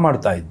ಬಂದು ಲಾ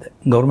ಮಾಡ್ತಾಯಿದ್ದೆ,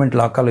 ಗೌರ್ಮೆಂಟ್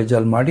ಲಾ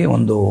ಕಾಲೇಜಲ್ಲಿ ಮಾಡಿ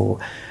ಒಂದು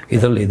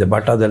ಇದರಲ್ಲಿದ್ದೆ,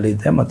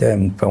 ಬಾಟಾದಲ್ಲಿದ್ದೆ,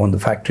 ಮತ್ತು ಒಂದು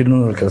ಫ್ಯಾಕ್ಟ್ರಿನೂ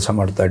ಕೆಲಸ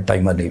ಮಾಡ್ತಾಯಿದ್ದ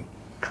ಟೈಮಲ್ಲಿ.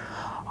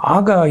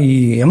 ಆಗ ಈ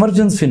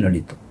ಎಮರ್ಜೆನ್ಸಿ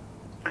ನಡೀತು.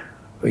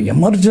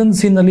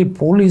 ಎಮರ್ಜೆನ್ಸಿನಲ್ಲಿ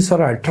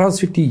ಪೊಲೀಸರ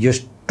ಅಟ್ರಾಸಿಟಿ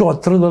ಎಷ್ಟು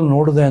ಹತ್ರದಲ್ಲಿ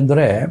ನೋಡಿದೆ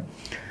ಅಂದರೆ,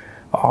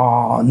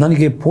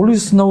 ನನಗೆ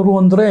ಪೊಲೀಸ್ನವರು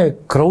ಅಂದರೆ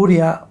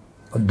ಕ್ರೌರ್ಯ,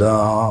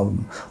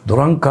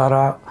 ದುರಂಕಾರ,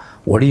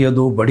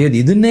 ಹೊಡೆಯೋದು ಬಡಿಯೋದು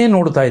ಇದನ್ನೇ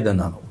ನೋಡ್ತಾ ಇದ್ದೆ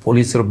ನಾನು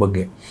ಪೊಲೀಸರ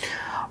ಬಗ್ಗೆ.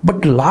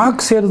 ಬಟ್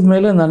ಲಾಗೆ ಸೇರಿದ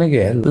ಮೇಲೆ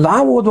ನನಗೆ ಲಾ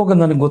ಓದುವಾಗ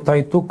ನನಗೆ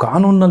ಗೊತ್ತಾಯಿತು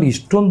ಕಾನೂನಲ್ಲಿ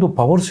ಇಷ್ಟೊಂದು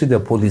ಪವರ್ಸ್ ಇದೆ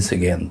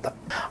ಪೊಲೀಸಿಗೆ ಅಂತ.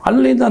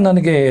 ಅಲ್ಲಿಂದ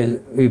ನನಗೆ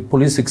ಈ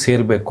ಪೊಲೀಸಿಗೆ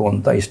ಸೇರಬೇಕು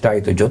ಅಂತ ಇಷ್ಟ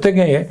ಆಯಿತು.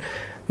 ಜೊತೆಗೆ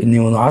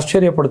ನೀವು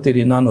ಆಶ್ಚರ್ಯ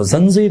ಪಡ್ತೀರಿ, ನಾನು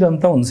ಜಂಜೀರ್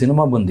ಅಂತ ಒಂದು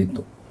ಸಿನಿಮಾ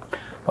ಬಂದಿತ್ತು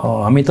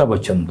ಅಮಿತಾಬ್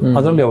ಬಚ್ಚನ್ದು,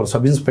 ಅದರಲ್ಲಿ ಅವರು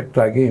ಸಬ್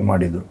ಇನ್ಸ್ಪೆಕ್ಟರ್ ಆಗಿ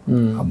ಮಾಡಿದರು.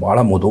 ಭಾಳ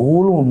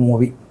ಮೊದಲು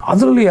ಮೂವಿ.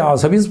 ಅದರಲ್ಲಿ ಆ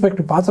ಸಬ್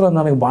ಇನ್ಸ್ಪೆಕ್ಟರ್ ಪಾತ್ರ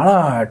ನನಗೆ ಭಾಳ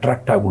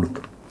ಅಟ್ರಾಕ್ಟ್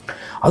ಆಗಿಬಿಡ್ತು.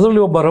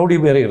 ಅದರಲ್ಲಿ ಒಬ್ಬ ರೌಡಿ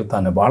ಬೇರೆ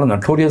ಇರ್ತಾನೆ, ಭಾಳ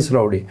ನಟೋರಿಯಸ್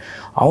ರೌಡಿ.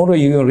 ಅವರು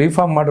ಈಗ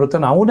ರಿಫಾರ್ಮ್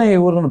ಮಾಡಿರ್ತಾನೆ, ಅವನೇ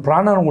ಇವ್ರನ್ನ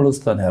ಪ್ರಾಣ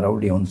ಉಳಿಸ್ತಾನೆ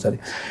ರೌಡಿ ಒಂದು ಸರಿ.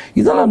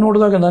 ಇದೆಲ್ಲ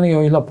ನೋಡಿದಾಗ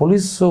ನನಗೆ ಇಲ್ಲ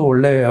ಪೊಲೀಸು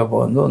ಒಳ್ಳೆಯ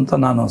ಒಂದು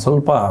ಅಂತ ನಾನು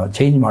ಸ್ವಲ್ಪ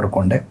ಚೇಂಜ್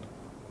ಮಾಡಿಕೊಂಡೆ.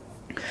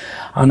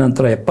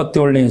 ಆನಂತರ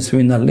 77ನೇ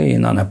ಇಸ್ವಿನಲ್ಲಿ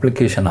ನಾನು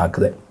ಅಪ್ಲಿಕೇಶನ್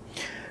ಹಾಕಿದೆ.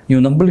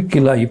 ನೀವು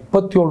ನಂಬಲಿಕ್ಕಿಲ್ಲ,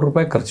 27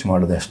 ರೂಪಾಯಿ ಖರ್ಚು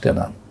ಮಾಡಿದೆ ಅಷ್ಟೇ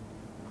ನಾನು.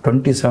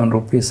 27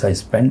 rupees I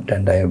spent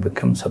and I have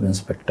become sub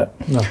inspector.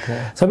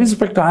 Sub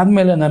inspector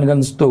ಆದಮೇಲೆ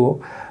ನನಗನ್ನಿಸ್ತು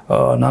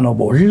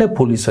ನಾನೊಬ್ಬ ಒಳ್ಳೆ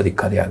ಪೊಲೀಸ್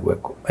ಅಧಿಕಾರಿ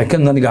ಆಗಬೇಕು.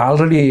 ಯಾಕೆಂದ್ರೆ ನನಗೆ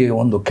ಆಲ್ರೆಡಿ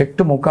ಒಂದು ಕೆಟ್ಟ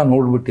ಮುಖ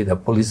ನೋಡಿಬಿಟ್ಟಿದೆ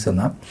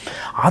ಪೊಲೀಸನ್ನು,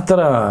 ಆ ಥರ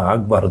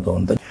ಆಗಬಾರ್ದು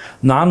ಅಂತ.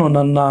 ನಾನು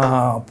ನನ್ನ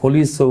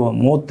ಪೊಲೀಸು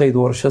 35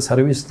 ವರ್ಷ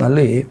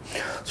ಸರ್ವಿಸ್ನಲ್ಲಿ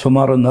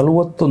ಸುಮಾರು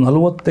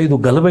 40-45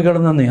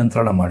 ಗಲಭೆಗಳನ್ನು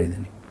ನಿಯಂತ್ರಣ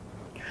ಮಾಡಿದ್ದೀನಿ.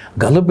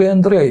 ಗಲಭೆ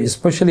ಅಂದರೆ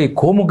ಎಸ್ಪೆಷಲಿ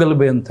ಕೋಮು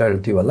ಗಲಭೆ ಅಂತ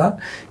ಹೇಳ್ತೀವಲ್ಲ,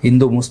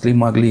 ಹಿಂದೂ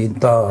ಮುಸ್ಲಿಂ ಆಗಲಿ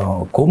ಇಂಥ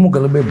ಕೋಮು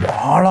ಗಲಭೆ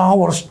ಭಾಳ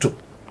ವರ್ಸ್ಟು.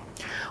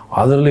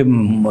 ಅದರಲ್ಲಿ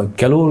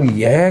ಕೆಲವರು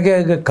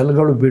ಹೇಗೆ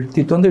ಕಲ್ಲುಗಳು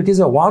ಬಿಡ್ತಿತ್ತು ಅಂದರೆ it is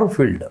a war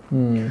field.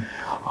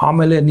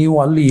 ಆಮೇಲೆ ನೀವು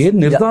ಅಲ್ಲಿ ಏನು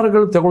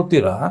ನಿರ್ಧಾರಗಳು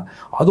ತಗೊಳ್ತೀರಾ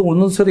ಅದು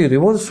ಒಂದೊಂದು ಸರಿ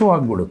ರಿವರ್ಸು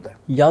ಆಗಿಬಿಡುತ್ತೆ.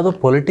 ಯಾವುದೋ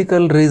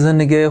ಪೊಲಿಟಿಕಲ್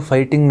ರೀಸನ್ಗೆ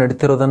ಫೈಟಿಂಗ್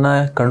ನಡೀತಿರೋದನ್ನ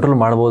ಕಂಟ್ರೋಲ್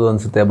ಮಾಡ್ಬೋದು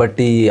ಅನ್ಸುತ್ತೆ. ಬಟ್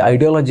ಈ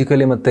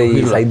ಐಡಿಯಾಲಜಿಕಲಿ ಮತ್ತೆ ಈ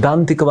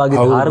ಸೈದ್ಧಾಂತಿಕವಾಗಿ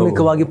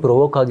ಧಾರ್ಮಿಕವಾಗಿ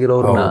ಪ್ರೊವೋಕ್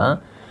ಆಗಿರೋರನ್ನ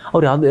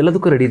ಅವ್ರು ಯಾವ್ದು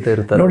ಎಲ್ಲದಕ್ಕೂ ರೆಡಿ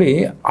ಇರ್ತಾರೆ. ನೋಡಿ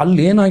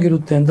ಅಲ್ಲಿ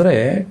ಏನಾಗಿರುತ್ತೆ ಅಂದರೆ,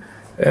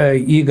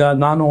 ಈಗ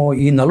ನಾನು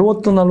ಈ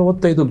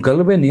 40-45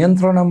 ಗಲಭೆ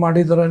ನಿಯಂತ್ರಣ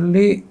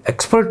ಮಾಡಿದರಲ್ಲಿ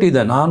ಎಕ್ಸ್ಪರ್ಟ್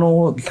ಇದೆ. ನಾನು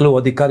ಕೆಲವು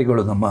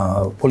ಅಧಿಕಾರಿಗಳು ನಮ್ಮ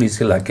ಪೊಲೀಸ್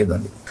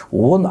ಇಲಾಖೆಯಲ್ಲಿ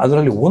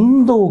ಅದರಲ್ಲಿ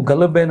ಒಂದು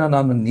ಗಲಭೆನ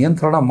ನಾನು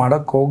ನಿಯಂತ್ರಣ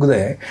ಮಾಡೋಕ್ಕೆ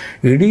ಹೋಗದೆ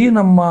ಇಡೀ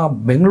ನಮ್ಮ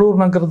ಬೆಂಗಳೂರು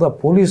ನಗರದ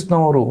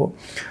ಪೊಲೀಸ್ನವರು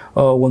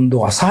ಒಂದು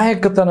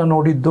ಅಸಹಾಯಕತನ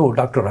ನೋಡಿದ್ದು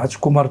ಡಾಕ್ಟರ್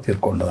ರಾಜ್ಕುಮಾರ್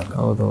ತೀರ್ಕೊಂಡಾಗ.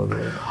 ಹೌದೌದು.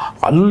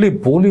 ಅಲ್ಲಿ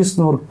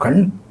ಪೊಲೀಸ್ನವರು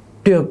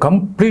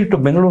ಕಂಪ್ಲೀಟ್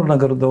ಬೆಂಗಳೂರು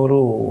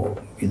ನಗರದವರು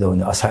ಇದು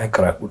ಒಂದು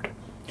ಅಸಹಾಯಕರಾಗ್ಬಿಟ್ರು.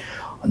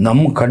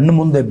 ನಮ್ಮ ಕಣ್ಣು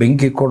ಮುಂದೆ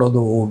ಬೆಂಕಿ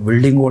ಕೊಡೋದು,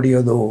 ಬಿಲ್ಡಿಂಗ್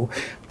ಹೊಡೆಯೋದು,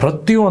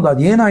 ಪ್ರತಿಯೊಂದು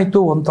ಅದೇನಾಯಿತು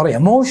ಒಂಥರ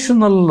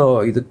ಎಮೋಷನಲ್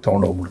ಇದಕ್ಕೆ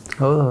ತೊಗೊಂಡೋಗ್ಬಿಡ್ತು.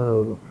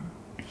 ಹೌದು.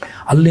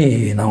 ಅಲ್ಲಿ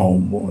ನಾವು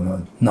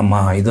ನಮ್ಮ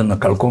ಇದನ್ನು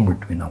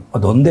ಕಳ್ಕೊಂಡ್ಬಿಟ್ವಿ ನಾವು.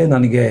 ಅದೊಂದೇ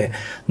ನನಗೆ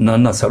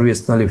ನನ್ನ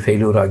ಸರ್ವಿಸ್ನಲ್ಲಿ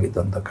ಫೇಲ್ಯೂರ್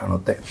ಆಗಿದ್ದಂತ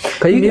ಕಾಣುತ್ತೆ.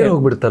 ಕೈ ಮೀರಿ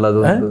ಹೋಗ್ಬಿಡ್ತಲ್ಲ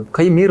ಅದು,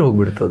 ಕೈ ಮೀರಿ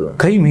ಹೋಗ್ಬಿಡ್ತದು.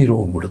 ಕೈ ಮೀರಿ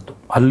ಹೋಗ್ಬಿಡ್ತು.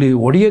 ಅಲ್ಲಿ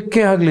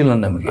ಹೊಡಿಯೋಕ್ಕೆ ಆಗಲಿಲ್ಲ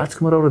ನಮಗೆ.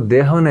 ರಾಜ್ಕುಮಾರ್ ಅವರು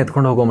ದೇಹವನ್ನು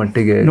ಎತ್ಕೊಂಡು ಹೋಗೋ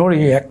ಮಟ್ಟಿಗೆ ನೋಡಿ.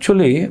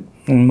 ಆ್ಯಕ್ಚುಲಿ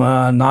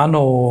ನಾನು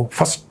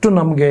ಫಸ್ಟ್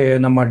ನಮಗೆ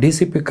ನಮ್ಮ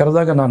DCP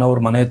ಕರೆದಾಗ ನಾನು ಅವ್ರ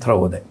ಮನೆ ಹತ್ರ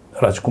ಹೋದೆ,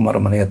 ರಾಜ್ಕುಮಾರ್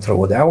ಮನೆ ಹತ್ರ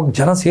ಹೋದೆ. ಆವಾಗ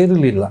ಜನ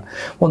ಸೇರಿರಲಿಲ್ಲ,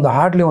 ಒಂದು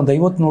ಹಾರ್ಡ್ಲಿ ಒಂದು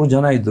 50-100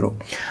 ಜನ ಇದ್ದರು.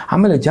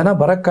 ಆಮೇಲೆ ಜನ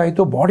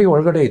ಬರೋಕ್ಕಾಯಿತು, ಬಾಡಿ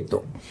ಒಳಗಡೆ ಇತ್ತು.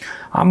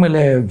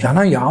 ಆಮೇಲೆ ಜನ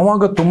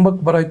ಯಾವಾಗ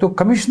ತುಂಬಕ್ಕೆ ಬರಾಯಿತು,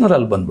 ಕಮಿಷನರ್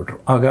ಅಲ್ಲಿ ಬಂದುಬಿಟ್ರು.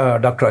 ಆಗ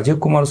ಡಾಕ್ಟರ್ ಅಜಯ್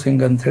ಕುಮಾರ್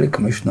ಸಿಂಗ್ ಅಂಥೇಳಿ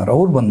ಕಮಿಷನರ್,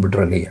 ಅವ್ರು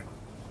ಬಂದುಬಿಟ್ರು ಅಲ್ಲಿಗೆ.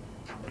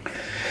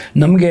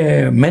 ನಮಗೆ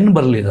ಮೆನ್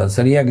ಬರಲಿಲ್ಲ,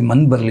 ಸರಿಯಾಗಿ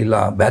ಮನ್ ಬರಲಿಲ್ಲ,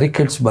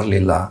 ಬ್ಯಾರಿಕೇಡ್ಸ್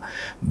ಬರಲಿಲ್ಲ.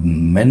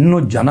 ಮೆನ್ನು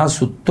ಜನ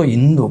ಸುತ್ತ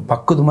ಹಿಂದು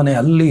ಪಕ್ಕದ ಮನೆ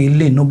ಅಲ್ಲಿ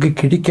ಇಲ್ಲಿ ನುಗ್ಗಿ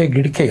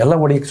ಕಿಡಿಕೆ ಎಲ್ಲ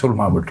ಹೊಡೆಯಕ್ಕೆ ಶುರು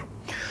ಮಾಡಿಬಿಟ್ರು.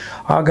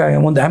 ಆಗ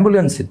ಒಂದು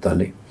ಆ್ಯಂಬುಲೆನ್ಸ್ ಇತ್ತು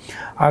ಅಲ್ಲಿ.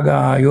 ಆಗ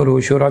ಇವರು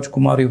ಶಿವರಾಜ್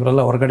ಕುಮಾರ್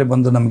ಇವರೆಲ್ಲ ಹೊರಗಡೆ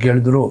ಬಂದು ನಮ್ಗೆ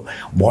ಹೇಳಿದ್ರು,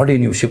 ಬಾಡಿ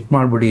ನೀವು ಶಿಫ್ಟ್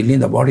ಮಾಡಿಬಿಡಿ,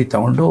 ಇಲ್ಲಿಂದ ಬಾಡಿ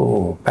ತೊಗೊಂಡು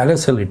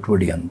ಪ್ಯಾಲೇಸಲ್ಲಿ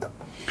ಇಟ್ಬಿಡಿ ಅಂತ.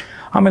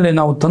 ಆಮೇಲೆ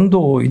ನಾವು ತಂದು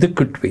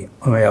ಇದಕ್ಕೆ ಇಟ್ವಿ,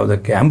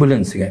 ಯಾವುದಕ್ಕೆ,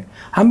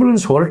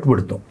 ಆ್ಯಂಬುಲೆನ್ಸ್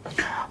ಹೊರಟುಬಿಡ್ತು.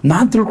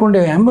 ನಾನು ತಿಳ್ಕೊಂಡೆ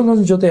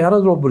ಆ್ಯಂಬುಲೆನ್ಸ್ ಜೊತೆ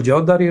ಯಾರಾದರೂ ಒಬ್ಬರು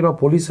ಜವಾಬ್ದಾರಿ ಇರೋ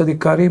ಪೊಲೀಸ್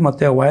ಅಧಿಕಾರಿ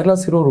ಮತ್ತು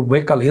ವೈರ್ಲೆಸ್ ಇರೋರು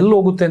ಬೇಕಲ್ಲ, ಎಲ್ಲಿ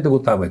ಹೋಗುತ್ತೆ ಅಂತ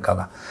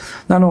ಗೊತ್ತಾಗಬೇಕಲ್ಲ.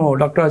 ನಾನು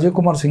ಡಾಕ್ಟರ್ ಅಜಯ್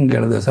ಕುಮಾರ್ ಸಿಂಗ್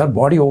ಹೇಳಿದೆ, ಸರ್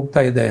ಬಾಡಿ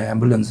ಹೋಗ್ತಾ ಇದೆ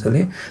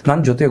ಆ್ಯಂಬುಲೆನ್ಸಲ್ಲಿ,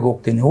 ನಾನು ಜೊತೆಗೆ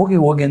ಹೋಗ್ತೀನಿ,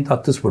 ಹೋಗಿ ಅಂತ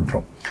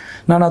ಹತ್ತಿಸ್ಬಿಟ್ರು.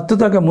 ನಾನು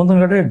ಹತ್ತಿದಾಗ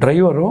ಮುಂದುಗಡೆ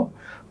ಡ್ರೈವರು,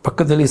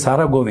 ಪಕ್ಕದಲ್ಲಿ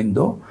ಸಾರಾ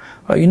ಗೋವಿಂದು,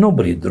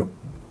 ಇನ್ನೊಬ್ಬರು ಇದ್ದರು.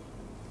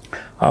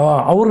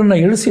 ಅವರನ್ನು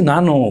ಇಳಿಸಿ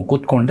ನಾನು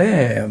ಕೂತ್ಕೊಂಡೆ.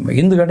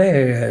 ಹಿಂದ್ಗಡೆ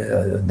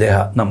ದೇಹ,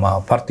 ನಮ್ಮ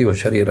ಪಾರ್ಥಿವ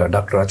ಶರೀರ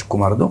ಡಾಕ್ಟರ್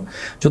ರಾಜ್ಕುಮಾರ್ದು,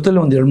 ಜೊತೆಲಿ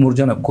ಒಂದು 2-3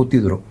 ಜನ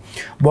ಕೂತಿದ್ರು.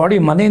 ಬಾಡಿ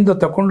ಮನೆಯಿಂದ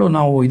ತಗೊಂಡು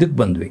ನಾವು ಇದಕ್ಕೆ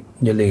ಬಂದ್ವಿ,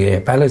 ಇಲ್ಲಿಗೆ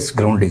ಪ್ಯಾಲೇಸ್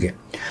ಗ್ರೌಂಡಿಗೆ.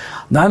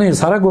 ನಾನು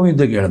ಸಾರಾ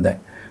ಗೋವಿಂದಿಗೆ ಹೇಳಿದೆ,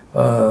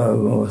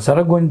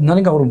 ಸರಗೋವಿಂದ್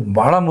ನನಗೆ ಅವರು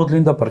ಭಾಳ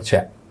ಮೊದಲಿಂದ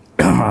ಪರಿಚಯ.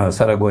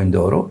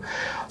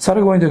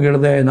 ಸರಗೋವಿಂದಿಗೆ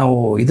ಹೇಳಿದೆ, ನಾವು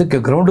ಇದಕ್ಕೆ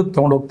ಗ್ರೌಂಡಿಗೆ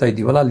ತೊಗೊಂಡೋಗ್ತಾ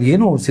ಇದ್ದೀವಲ್ಲ, ಅಲ್ಲಿ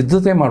ಏನೂ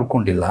ಸಿದ್ಧತೆ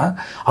ಮಾಡ್ಕೊಂಡಿಲ್ಲ,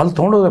 ಅಲ್ಲಿ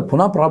ತೊಗೊಂಡೋದ್ರೆ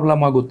ಪುನಃ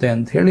ಪ್ರಾಬ್ಲಮ್ ಆಗುತ್ತೆ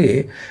ಅಂಥೇಳಿ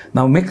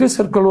ನಾವು ಮೇಕ್ರಿ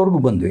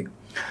ಸರ್ಕಲ್ವರೆಗೂ ಬಂದ್ವಿ.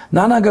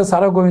 ನಾನಾಗ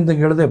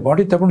ಸರಗೋವಿಂದಿಗೆ ಹೇಳಿದೆ,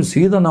 ಬಾಡಿ ತಗೊಂಡು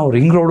ಸೀದಾ ನಾವು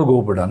ರಿಂಗ್ ರೋಡ್ಗೆ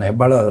ಹೋಗ್ಬಿಡೋಣ,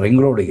 ಹೆಬ್ಬಾಳ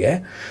ರಿಂಗ್ ರೋಡಿಗೆ.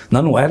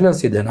 ನಾನು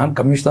ವೈರ್ಲೆಸ್ ಇದೆ, ನಾನು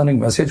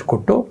ಕಮಿಷನರ್ಗೆ ಮೆಸೇಜ್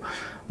ಕೊಟ್ಟು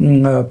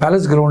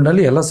ಪ್ಯಾಲೇಸ್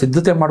ಗ್ರೌಂಡಲ್ಲಿ ಎಲ್ಲ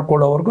ಸಿದ್ಧತೆ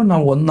ಮಾಡ್ಕೊಳ್ಳೋವರೆಗೂ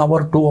ನಾವು 1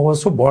 hour 2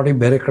 hours ಬಾಡಿ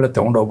ಬೇರೆ ಕಡೆ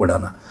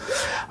ತೊಗೊಂಡೋಗ್ಬಿಡೋಣ.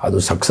 ಅದು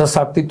ಸಕ್ಸಸ್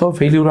ಆಗ್ತಿತ್ತೋ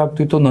ಫೇಲ್ಯೂರ್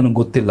ಆಗ್ತಿತ್ತೋ ನನಗೆ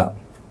ಗೊತ್ತಿಲ್ಲ.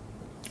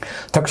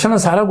 ತಕ್ಷಣ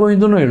ಸಾರಾ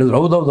ಗೋವಿಂದನೂ ಹೇಳಿದ್ರು,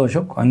 ಹೌದೌದು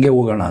ಅಶೋಕ್, ಹಂಗೆ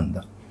ಹೋಗೋಣ ಅಂತ.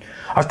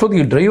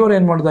 ಅಷ್ಟೊತ್ತಿಗೆ ಡ್ರೈವರ್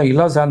ಏನು ಮಾಡ್ದ,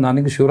 ಇಲ್ಲ ಸರ್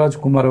ನನಗೆ ಶಿವರಾಜ್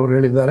ಕುಮಾರ್ ಅವರು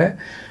ಹೇಳಿದ್ದಾರೆ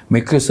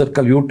ಮೇಕ್ರಿ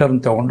ಸರ್ಕಲ್ ಯೂ ಟರ್ನ್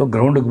ತೊಗೊಂಡು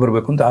ಗ್ರೌಂಡಿಗೆ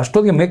ಬರಬೇಕು ಅಂತ.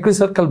 ಅಷ್ಟೊತ್ತಿಗೆ ಮೇಕ್ರಿ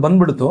ಸರ್ಕಲ್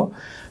ಬಂದುಬಿಡ್ತು,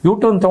 ಯೂ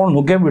ಟರ್ನ್ ತೊಗೊಂಡು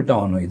ನುಗ್ಗೇಬಿಟ್ಟ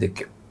ಅವನು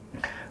ಇದಕ್ಕೆ,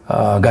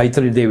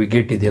 ಗಾಯತ್ರಿ ದೇವಿ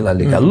ಗೇಟ್ ಇದೆಯಲ್ಲ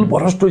ಅಲ್ಲಿಗೆ. ಅಲ್ಲಿ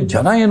ಬರೋಷ್ಟು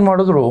ಜನ ಏನು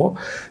ಮಾಡಿದ್ರು,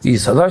 ಈ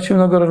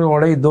ಸದಾಶಿವನಗರ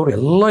ಒಡೆ ಇದ್ದವ್ರು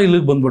ಎಲ್ಲ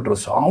ಇಲ್ಲಿಗೆ ಬಂದುಬಿಟ್ರು.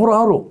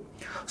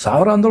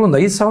 ಸಾವಿರ ಅಂದ್ರೆ ಒಂದು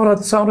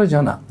 5,000-10,000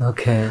 ಜನ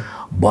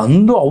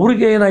ಬಂದು,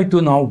 ಅವ್ರಿಗೆ ಏನಾಯಿತು,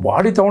 ನಾವು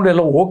ಬಾಡಿ ತೊಗೊಂಡು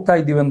ಎಲ್ಲ ಹೋಗ್ತಾ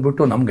ಇದ್ದೀವಿ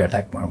ಅಂದ್ಬಿಟ್ಟು ನಮ್ಗೆ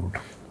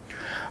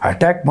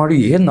ಅಟ್ಯಾಕ್ ಮಾಡಿ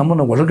ಏನು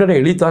ನಮ್ಮನ್ನು ಒಳಗಡೆ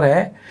ಎಳಿತಾರೆ.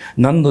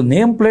 ನಂದು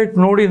ನೇಮ್ ಪ್ಲೇಟ್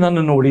ನೋಡಿ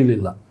ನನ್ನನ್ನು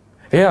ಹೊಡಿಲಿಲ್ಲ,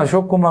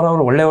 ಅಶೋಕ್ ಕುಮಾರ್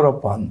ಅವರು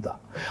ಒಳ್ಳೆಯವರಪ್ಪ ಅಂತ.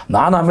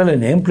 ನಾನು ಆಮೇಲೆ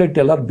ನೇಮ್ ಪ್ಲೇಟ್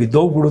ಎಲ್ಲರೂ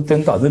ಬಿದ್ದೋಗ್ಬಿಡುತ್ತೆ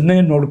ಅಂತ ಅದನ್ನೇ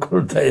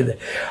ನೋಡ್ಕೊಳ್ತಾ ಇದೆ.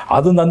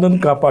 ಅದು ನನ್ನನ್ನು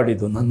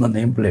ಕಾಪಾಡಿದ್ದು, ನನ್ನ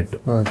ನೇಮ್ ಪ್ಲೇಟು.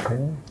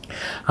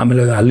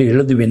 ಆಮೇಲೆ ಅಲ್ಲಿ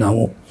ಇಳಿದ್ವಿ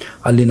ನಾವು.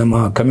 ಅಲ್ಲಿ ನಮ್ಮ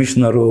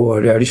ಕಮಿಷನರು,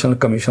 ಅಡಿಷನಲ್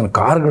ಕಮಿಷನರ್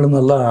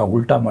ಕಾರ್ಗಳನ್ನೆಲ್ಲ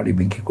ಉಲ್ಟಾ ಮಾಡಿ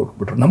ಬೆಂಕಿ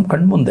ಕೊಟ್ಬಿಟ್ರು ನಮ್ಮ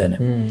ಕಣ್ಮುಂದೇನೆ.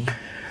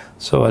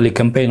 ಸೊ ಅಲ್ಲಿ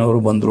ಕೆಂಪೇನವರು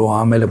ಬಂದರು.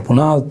 ಆಮೇಲೆ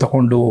ಪುನಃ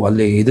ತಗೊಂಡು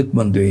ಅಲ್ಲಿ ಇದಕ್ಕೆ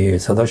ಬಂದ್ವಿ,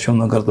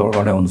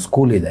 ಸದಾಶಿವನಗರದೊಳಗಡೆ ಒಂದು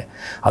ಸ್ಕೂಲ್ ಇದೆ,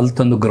 ಅಲ್ಲಿ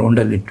ತಂದು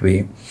ಗ್ರೌಂಡಲ್ಲಿ ಇಟ್ವಿ.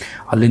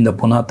 ಅಲ್ಲಿಂದ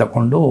ಪುನಃ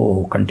ತಗೊಂಡು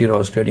ಕಂಠೀರವ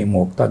ಸ್ಟೇಡಿಯಂ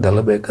ಹೋಗ್ತಾ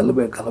ಗಲಭೆ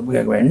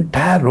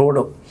ಎಂಟೈರ್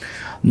ರೋಡು.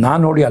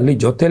 ನಾನು ನೋಡಿ ಅಲ್ಲಿ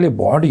ಜೊತೆಯಲ್ಲಿ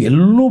ಬಾಡಿ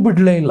ಎಲ್ಲೂ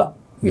ಬಿಡಲೇ ಇಲ್ಲ,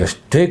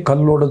 ಎಷ್ಟೇ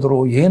ಕಲ್ಲು ಹೊಡೆದ್ರು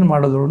ಏನು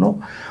ಮಾಡಿದ್ರು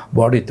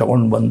ಬಾಡಿ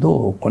ತೊಗೊಂಡು ಬಂದು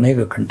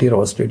ಕೊನೆಗೆ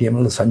ಕಂಠೀರವ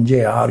ಸ್ಟೇಡಿಯಮಲ್ಲಿ ಸಂಜೆ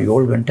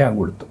 6-7 ಗಂಟೆ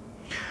ಆಗಿಬಿಡ್ತು.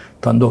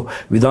 ತಂದು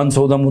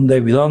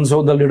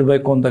ವಿಧಾನಸೌಧದಲ್ಲಿ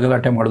ಇಡಬೇಕು ಅಂತ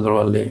ಗಲಾಟೆ ಮಾಡಿದ್ರು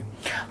ಅಲ್ಲಿ.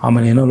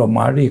 ಆಮೇಲೆ ಏನೋ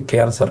ಮಾಡಿ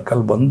KR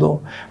ಸರ್ಕಲ್ ಬಂದು,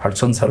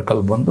 ಹಡ್ಸನ್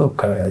ಸರ್ಕಲ್ ಬಂದು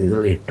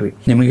ಇದರಲ್ಲಿ ಇಟ್ವಿ.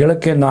 ನಿಮಗೆ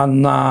ಹೇಳೋಕ್ಕೆ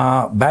ನನ್ನ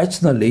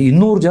ಬ್ಯಾಚ್ನಲ್ಲಿ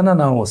 200 ಜನ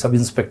ನಾವು ಸಬ್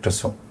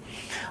ಇನ್ಸ್ಪೆಕ್ಟರ್ಸು.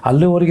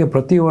 ಅಲ್ಲಿವರೆಗೆ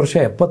ಪ್ರತಿ ವರ್ಷ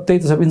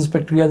 75 ಸಬ್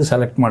ಇನ್ಸ್ಪೆಕ್ಟ್ರಿಗೆ ಅದು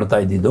ಸೆಲೆಕ್ಟ್ ಮಾಡ್ತಾ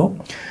ಇದ್ದಿದ್ದು.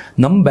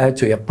 ನಮ್ಮ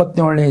ಬ್ಯಾಚು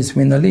 77ನೇ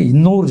ಇಸ್ವಿನಲ್ಲಿ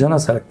 200 ಜನ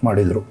ಸೆಲೆಕ್ಟ್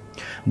ಮಾಡಿದರು.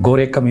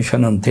 ಗೋರೆ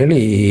ಕಮಿಷನ್ ಅಂಥೇಳಿ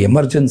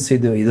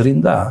ಎಮರ್ಜೆನ್ಸಿದು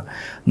ಇದರಿಂದ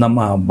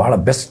ನಮ್ಮ ಭಾಳ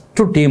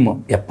ಬೆಸ್ಟ್ ಟೀಮು.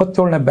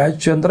 77ನೇ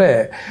ಬ್ಯಾಚ್ ಅಂದರೆ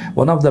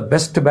one of the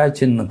best batch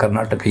ಇನ್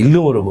ಕರ್ನಾಟಕ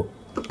ಇಲ್ಲಿವರೆಗೂ.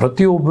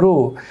 ಪ್ರತಿಯೊಬ್ಬರು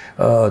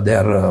they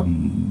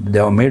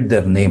have made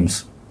there names.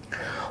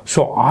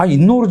 So ಆ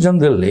 200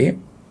 ಜನದಲ್ಲಿ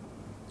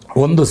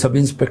ಒಂದು ಸಬ್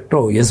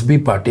ಇನ್ಸ್ಪೆಕ್ಟ್ರು SB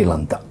ಪಾಟೀಲ್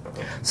ಅಂತ,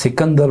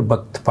 ಸಿಕಂದರ್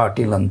ಭಕ್ತ್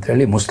ಪಾಟೀಲ್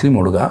ಅಂಥೇಳಿ ಮುಸ್ಲಿಂ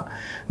ಹುಡುಗ,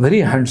 ವೆರಿ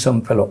ಹ್ಯಾಂಡ್ಸಮ್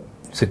ಫೆಲೋ,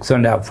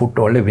 6.5 feet,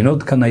 ಒಳ್ಳೆ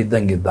ವಿನೋದ್ ಖನ್ನಾ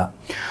ಇದ್ದಂಗಿದ್ದ.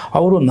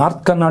 ಅವರು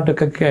ನಾರ್ತ್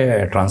ಕರ್ನಾಟಕಕ್ಕೆ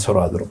ಟ್ರಾನ್ಸ್ಫರ್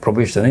ಆದರು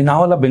ಪ್ರೊಫೆಷನ್.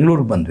 ನಾವೆಲ್ಲ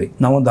ಬೆಂಗಳೂರಿಗೆ ಬಂದ್ವಿ.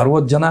 ನಾವೊಂದು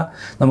 60 ಜನ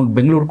ನಮಗೆ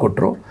ಬೆಂಗಳೂರು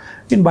ಕೊಟ್ಟರು,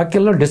 ಇನ್ನು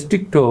ಬಾಕಿಯೆಲ್ಲ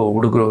ಡಿಸ್ಟ್ರಿಕ್ಟ್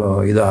ಹುಡುಗರು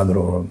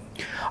ಇದಾದರು.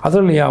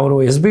 ಅದರಲ್ಲಿ ಅವರು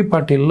SB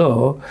ಪಾಟೀಲು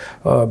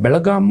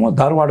ಬೆಳಗಾಮು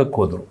ಧಾರವಾಡಕ್ಕೆ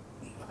ಹೋದರು.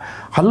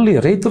 ಅಲ್ಲಿ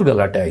ರೈತರ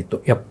ಗಲಾಟೆ ಆಯಿತು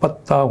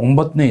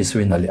 79ನೇ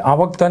ಇಸ್ವಿನಲ್ಲಿ.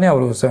 ಆವಾಗ ತಾನೇ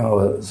ಅವರು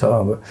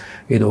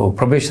ಇದು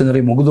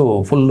ಪ್ರೊಬೇಷನರಿ ಮುಗಿದು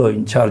ಫುಲ್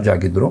ಇನ್ಚಾರ್ಜ್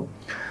ಆಗಿದ್ದರು.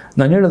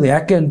 ನಾನು ಹೇಳೋದು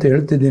ಯಾಕೆ ಅಂತ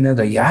ಹೇಳ್ತಿದ್ದೀನಿ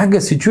ಅಂದರೆ, ಹೇಗೆ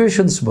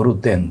ಸಿಚುವೇಶನ್ಸ್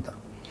ಬರುತ್ತೆ ಅಂತ.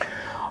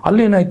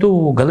 ಅಲ್ಲೇನಾಯಿತು,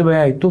 ಗಲಭೆ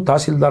ಆಯಿತು.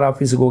 ತಹಸೀಲ್ದಾರ್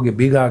ಆಫೀಸ್ಗೆ ಹೋಗಿ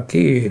ಬೀಗ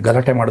ಹಾಕಿ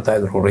ಗಲಾಟೆ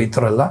ಮಾಡ್ತಾಯಿದ್ರು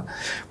ರೈತರೆಲ್ಲ.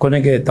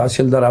 ಕೊನೆಗೆ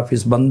ತಹಸೀಲ್ದಾರ್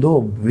ಆಫೀಸ್ ಬಂದು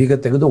ಬೀಗ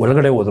ತೆಗೆದು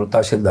ಒಳಗಡೆ ಹೋದರು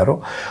ತಹಸೀಲ್ದಾರು.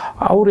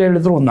 ಅವ್ರು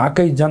ಹೇಳಿದ್ರು,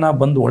 4-5 ಜನ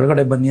ಬಂದು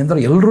ಒಳಗಡೆ ಬನ್ನಿ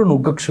ಅಂದರೆ ಎಲ್ಲರೂ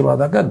ನುಗ್ಗಕ್ಕೆ ಶುರು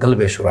ಆದಾಗ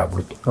ಗಲಭೆ ಶುರು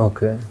ಆಗ್ಬಿಡ್ತು.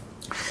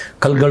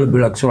 ಕಲ್ಗಳು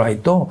ಬೀಳಕ್ಕೆ ಶುರು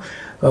ಆಯಿತು.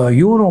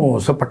 ಇವನು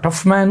ಸ್ವಲ್ಪ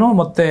ಟಫ್ ಮ್ಯಾನು,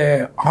 ಮತ್ತು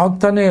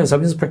ಆಗ್ತಾನೆ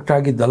ಸಬ್ ಇನ್ಸ್ಪೆಕ್ಟರ್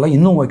ಆಗಿದ್ದಲ್ಲ,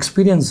 ಇನ್ನೂ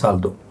ಎಕ್ಸ್ಪೀರಿಯನ್ಸ್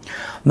ಸಾಲದು.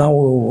 ನಾವು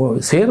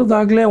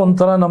ಸೇರಿದಾಗಲೇ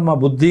ಒಂಥರ ನಮ್ಮ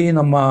ಬುದ್ಧಿ,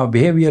 ನಮ್ಮ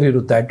ಬಿಹೇವಿಯರ್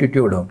ಇರುತ್ತೆ,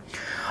 ಆ್ಯಟಿಟ್ಯೂಡು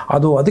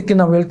ಅದು. ಅದಕ್ಕೆ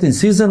ನಾವು ಹೇಳ್ತೀನಿ,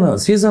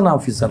 ಸೀಸನ್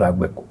ಆಫೀಸರ್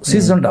ಆಗಬೇಕು.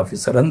 ಸೀಸನ್ಡ್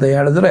ಆಫೀಸರ್ ಅಂತ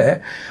ಹೇಳಿದ್ರೆ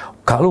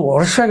ಕೆಲವು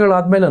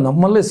ವರ್ಷಗಳಾದಮೇಲೆ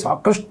ನಮ್ಮಲ್ಲಿ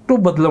ಸಾಕಷ್ಟು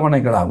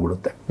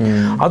ಬದಲಾವಣೆಗಳಾಗ್ಬಿಡುತ್ತೆ.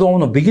 ಅದು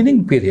ಅವನ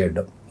ಬಿಗಿನಿಂಗ್ ಪೀರಿಯಡ್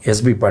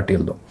SB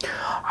ಪಾಟೀಲ್ದು.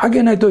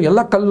 ಹಾಗೇನಾಯಿತು, ಎಲ್ಲ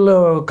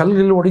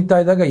ಕಲ್ಲಿಲ್ಲಿ ಹೊಡಿತಾ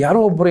ಇದ್ದಾಗ ಯಾರೋ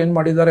ಒಬ್ಬರು ಏನು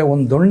ಮಾಡಿದ್ದಾರೆ,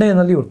 ಒಂದು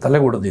ದೊಣ್ಣೆನಲ್ಲಿ ಇವ್ರು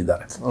ತಲೆಗೆ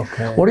ಹೊಡೆದಿದ್ದಾರೆ.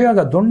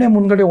 ಹೊಡೆಯುವಾಗ ದೊಣ್ಣೆ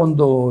ಮುಂದ್ಗಡೆ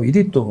ಒಂದು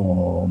ಇದಿತ್ತು,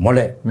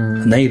 ಮೊಳೆ,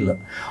 ನೈಲ್,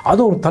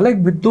 ಅದು ಅವ್ರ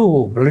ತಲೆಗೆ ಬಿದ್ದು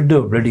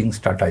ಬ್ಲಡಿಂಗ್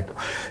ಸ್ಟಾರ್ಟ್ ಆಯಿತು.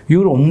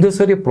 ಇವರು ಒಂದೇ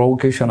ಸರಿ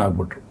ಪ್ರೊವೊಕೇಶನ್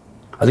ಆಗಿಬಿಟ್ರು.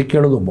 ಅದಕ್ಕೆ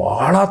ಹೇಳೋದು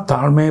ಭಾಳ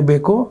ತಾಳ್ಮೆ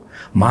ಬೇಕು,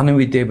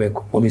 ಮಾನವೀಯತೆ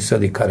ಬೇಕು ಪೊಲೀಸ್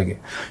ಅಧಿಕಾರಿಗೆ.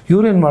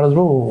 ಇವ್ರೇನು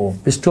ಮಾಡಿದ್ರು,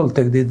 ಪಿಸ್ಟೋಲ್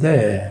ತೆಗೆದಿದ್ದೆ,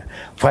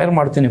 ಫೈರ್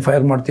ಮಾಡ್ತೀನಿ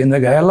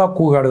ಅಂದಾಗ ಎಲ್ಲ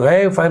ಕೂಗಾಡಿದ್ರು,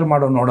 ಫೈರ್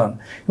ಮಾಡೋ ನೋಡೋಣ.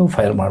 ಇವ್ನು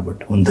ಫೈರ್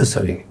ಮಾಡಿಬಿಟ್ಟು ಒಂದೇ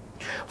ಸರಿಗೆ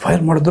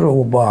ಫೈರ್ ಮಾಡಿದ್ರು.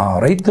 ಒಬ್ಬ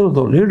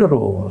ರೈತರದ್ದು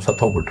ಲೀಡರು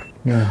ಸತ್ತೋಗ್ಬಿಟ್ರು.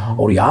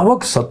 ಅವ್ರು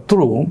ಯಾವಾಗ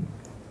ಸತ್ತರು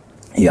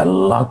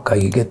ಎಲ್ಲ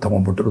ಕೈಗೆ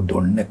ತೊಗೊಂಡ್ಬಿಟ್ರು,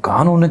 ದೊಣ್ಣೆ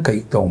ಕಾನೂನೇ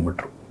ಕೈಗೆ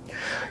ತೊಗೊಂಡ್ಬಿಟ್ರು.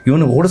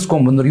 ಇವನಿಗೆ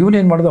ಓಡಿಸ್ಕೊಂಡ್ಬಂದ್ರು.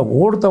 ಇವನೇನು ಮಾಡ್ದ,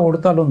 ಓಡ್ತಾ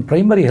ಅಲ್ಲೊಂದು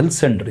ಪ್ರೈಮರಿ ಹೆಲ್ತ್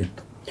ಸೆಂಟರ್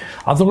ಇತ್ತು,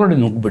 ಅದರೊಳಗಡೆ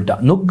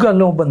ನುಗ್ಗ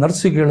ಅಲ್ಲಿ ಒಬ್ಬ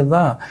ನರ್ಸಿಗೆ ಹೇಳ್ದ,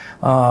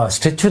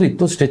 ಸ್ಟ್ರೆಚರ್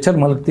ಇತ್ತು, ಸ್ಟ್ರೆಚರ್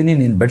ಮಲಗ್ತೀನಿ,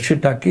 ನೀನು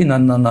ಬೆಡ್ಶೀಟ್ ಹಾಕಿ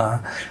ನನ್ನನ್ನು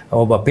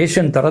ಒಬ್ಬ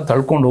ಪೇಷಂಟ್ ಥರ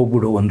ತಳ್ಕೊಂಡು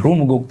ಹೋಗ್ಬಿಡು, ಒಂದು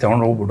ರೂಮ್ಗೆ ಹೋಗಿ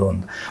ತಗೊಂಡು ಹೋಗ್ಬಿಡು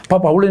ಅಂತ.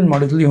 ಪಾಪ ಅವಳೇನು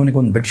ಮಾಡಿದ್ಲು, ಇವನಿಗೆ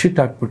ಒಂದು ಬೆಡ್ಶೀಟ್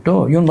ಹಾಕ್ಬಿಟ್ಟು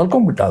ಇವನು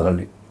ಮಲ್ಕೊಂಡ್ಬಿಟ್ಟ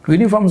ಅದರಲ್ಲಿ,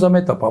 ಯೂನಿಫಾರ್ಮ್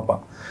ಸಮೇತ. ಪಾಪ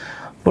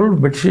ಫುಲ್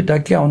ಬೆಡ್ಶೀಟ್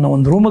ಹಾಕಿ ಅವನ್ನ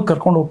ಒಂದು ರೂಮಿಗೆ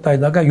ಕರ್ಕೊಂಡು ಹೋಗ್ತಾ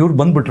ಇದ್ದಾಗ ಇವ್ರು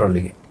ಬಂದುಬಿಟ್ರು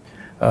ಅಲ್ಲಿಗೆ,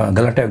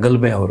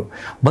 ಗಲ್ಬೆ ಅವರು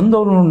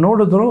ಬಂದವರು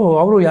ನೋಡಿದ್ರು.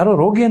 ಅವರು ಯಾರೋ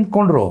ರೋಗಿ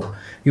ಅಂದ್ಕೊಂಡ್ರು.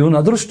 ಇವನ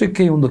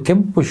ಅದೃಷ್ಟಕ್ಕೆ ಒಂದು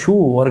ಕೆಂಪು ಶೂ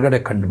ಹೊರಗಡೆ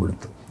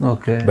ಕಂಡುಬಿಡ್ತು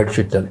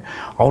ಬೆಡ್ಶೀಟಲ್ಲಿ.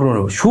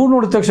 ಅವರು ಶೂ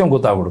ನೋಡಿದ ತಕ್ಷಣ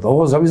ಗೊತ್ತಾಗ್ಬಿಡ್ತು,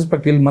 ಸಬ್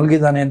ಇನ್ಸ್ಪೆಕ್ಟರ್ ಇಲ್ಲಿ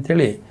ಮಲಗಿದ್ದಾನೆ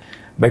ಅಂಥೇಳಿ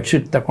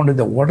ಬೆಡ್ಶೀಟ್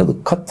ತಗೊಂಡಿದ್ದೆ, ಒಡೆದು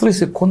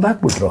ಕತ್ತರಿಸಿ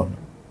ಕೊಂದಾಕ್ಬಿಟ್ರು ಅವನು.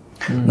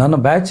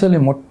 ನನ್ನ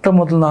ಬ್ಯಾಚಲ್ಲಿ ಮೊಟ್ಟ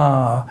ಮೊದಲನ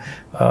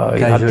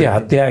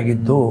ಹತ್ಯೆ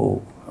ಆಗಿದ್ದು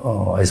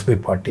SP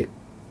ಪಾಟೀಲ್.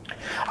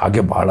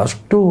 ಹಾಗೆ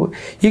ಭಾಳಷ್ಟು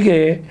ಹೀಗೆ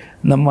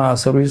ನಮ್ಮ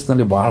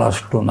ಸರ್ವಿಸ್ನಲ್ಲಿ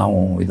ಭಾಳಷ್ಟು ನಾವು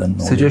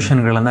ಇದನ್ನು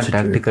ಸಿಚುವೇಶನ್ಗಳನ್ನು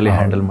ಟ್ಯಾಕ್ಟಿಕಲಿ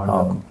ಹ್ಯಾಂಡಲ್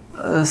ಮಾಡಬೇಕು.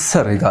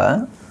 ಸರ್, ಈಗ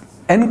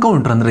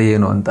ಎನ್ಕೌಂಟರ್ ಅಂದರೆ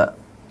ಏನು ಅಂತ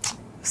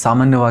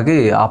ಸಾಮಾನ್ಯವಾಗಿ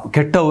ಆ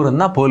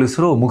ಕೆಟ್ಟವರನ್ನು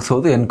ಪೊಲೀಸರು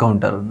ಮುಗಿಸೋದು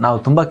ಎನ್ಕೌಂಟರ್. ನಾವು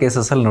ತುಂಬ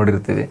ಕೇಸಸಲ್ಲಿ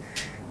ನೋಡಿರ್ತೀವಿ.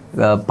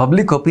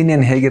 ಪಬ್ಲಿಕ್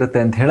ಒಪಿನಿಯನ್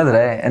ಹೇಗಿರುತ್ತೆ ಅಂತ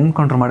ಹೇಳಿದ್ರೆ,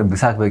 ಎನ್ಕೌಂಟರ್ ಮಾಡಿ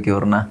ಬಿಸಾಕ್ಬೇಕು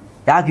ಇವ್ರನ್ನ,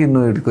 ಯಾಕೆ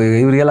ಇನ್ನು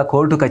ಇವರಿಗೆಲ್ಲ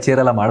ಕೋರ್ಟು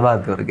ಕಚೇರಿಯೆಲ್ಲ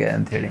ಮಾಡಬಾರ್ದು ಇವ್ರಿಗೆ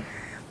ಅಂಥೇಳಿ.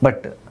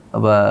 ಬಟ್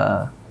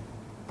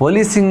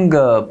ಪೊಲೀಸಿಂಗ್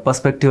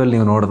ಪರ್ಸ್ಪೆಕ್ಟಿವಲ್ಲಿ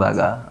ನೀವು ನೋಡಿದಾಗ,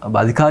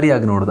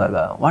 ಅಧಿಕಾರಿಯಾಗಿ ನೋಡಿದಾಗ,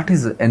 ವಾಟ್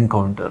ಈಸ್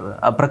ಎನ್ಕೌಂಟರ್,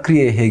 ಆ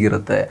ಪ್ರಕ್ರಿಯೆ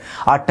ಹೇಗಿರುತ್ತೆ?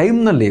 ಆ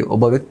ಟೈಮ್ನಲ್ಲಿ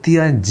ಒಬ್ಬ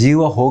ವ್ಯಕ್ತಿಯ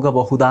ಜೀವ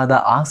ಹೋಗಬಹುದಾದ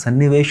ಆ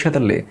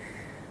ಸನ್ನಿವೇಶದಲ್ಲಿ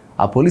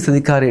ಆ ಪೊಲೀಸ್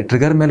ಅಧಿಕಾರಿ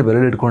ಟ್ರಿಗರ್ ಮೇಲೆ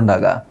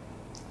ಬೆರಳಿಟ್ಕೊಂಡಾಗ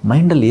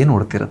ಮೈಂಡಲ್ಲಿ ಏನು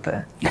ಓಡ್ತಿರುತ್ತೆ?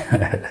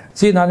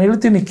 ನಾನು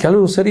ಹೇಳ್ತೀನಿ,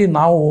 ಕೆಲವು ಸರಿ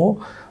ನಾವು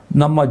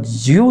ನಮ್ಮ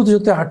ಜೀವದ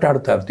ಜೊತೆ ಆಟ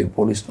ಆಡ್ತಾ ಇರ್ತೀವಿ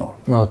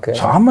ಪೊಲೀಸ್ನವರು.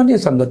 ಸಾಮಾನ್ಯ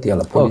ಸಂಗತಿ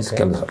ಅಲ್ಲ ಪೊಲೀಸ್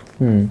ಕೆಲಸ.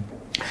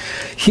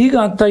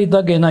 ಹೀಗಾಗ್ತಾ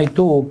ಇದ್ದಾಗ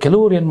ಏನಾಯಿತು,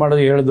 ಕೆಲವರು ಏನು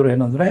ಮಾಡೋದು ಹೇಳಿದ್ರು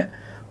ಏನಂದರೆ,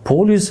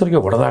 ಪೊಲೀಸರಿಗೆ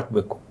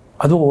ಹೊಡೆದಾಕಬೇಕು.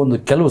 ಅದು ಒಂದು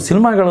ಕೆಲವು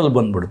ಸಿನಿಮಾಗಳಲ್ಲಿ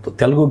ಬಂದುಬಿಡ್ತು,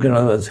 ತೆಲುಗು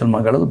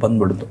ಸಿನಿಮಾಗಳಲ್ಲಿ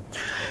ಬಂದುಬಿಡ್ತು.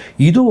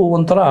 ಇದು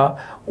ಒಂಥರ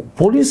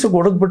ಪೊಲೀಸಿಗೆ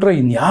ಹೊಡೆದ್ಬಿಟ್ರೆ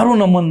ಇನ್ಯಾರೂ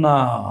ನಮ್ಮನ್ನು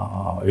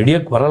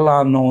ಹಿಡಿಯೋಕ್ಕೆ ಬರಲ್ಲ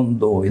ಅನ್ನೋ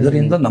ಒಂದು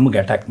ಇದರಿಂದ ನಮಗೆ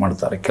ಅಟ್ಯಾಕ್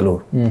ಮಾಡ್ತಾರೆ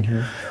ಕೆಲವರು.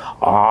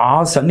 ಆ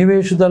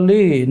ಸನ್ನಿವೇಶದಲ್ಲಿ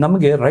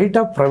ನಮಗೆ ರೈಟ್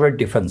ಆಫ್ ಪ್ರೈವೇಟ್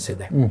ಡಿಫೆನ್ಸ್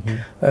ಇದೆ.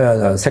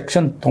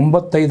 Section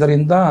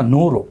 95ರಿಂದ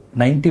 100,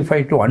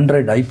 95 to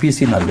 100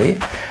 IPCನಲ್ಲಿ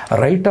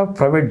right of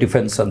private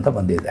defence ಅಂತ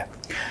ಬಂದಿದೆ.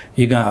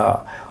 ಈಗ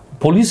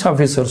ಪೊಲೀಸ್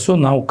ಆಫೀಸರ್ಸು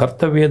ನಾವು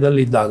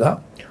ಕರ್ತವ್ಯದಲ್ಲಿದ್ದಾಗ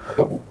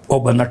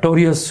ಒಬ್ಬ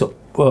ನಟೋರಿಯಸ್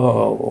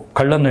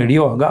ಕಳ್ಳನ್ನು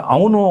ಹಿಡಿಯುವಾಗ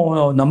ಅವನು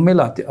ನಮ್ಮ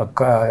ಮೇಲೆ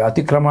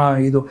ಅತಿಕ್ರಮ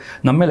ಇದು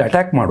ನಮ್ಮ ಮೇಲೆ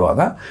ಅಟ್ಯಾಕ್ ಮಾಡುವಾಗ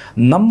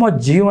ನಮ್ಮ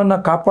ಜೀವನ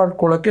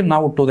ಕಾಪಾಡ್ಕೊಳ್ಳೋಕ್ಕೆ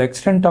ನಾವು to the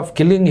extent of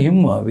killing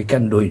him we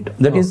can do it.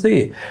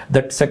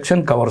 That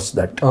section covers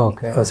that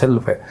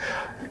self.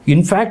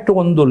 In fact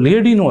ಒಂದು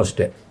ಲೇಡಿನೂ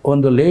ಅಷ್ಟೇ,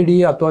 ಒಂದು ಲೇಡಿ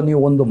ಅಥವಾ ನೀವು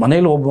ಒಂದು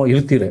ಮನೇಲಿ ಒಬ್ಬ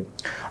ಇರ್ತೀರಿ,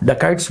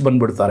 ಡಕೈಟ್ಸ್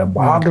ಬಂದುಬಿಡ್ತಾರೆ,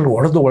 ಬಾಗಿಲು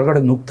ಹೊಡೆದು ಒಳಗಡೆ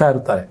ನುಗ್ತಾ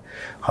ಇರ್ತಾರೆ,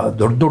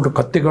 ದೊಡ್ಡ ದೊಡ್ಡ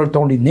ಕತ್ತಿಗಳು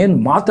ತೊಗೊಂಡು ಇನ್ನೇನು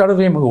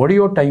ಮಾತಾಡಿದ್ರೆ ನಿಮಗೆ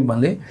ಹೊಡೆಯೋ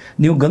ಟೈಮಲ್ಲಿ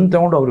ನೀವು ಗನ್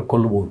ತೊಗೊಂಡು ಅವ್ರಿಗೆ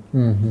ಕೊಲ್ಬೋದು.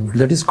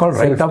 That is called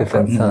right of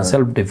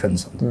self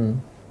defence ಅಂತ.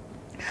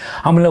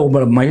 ಆಮೇಲೆ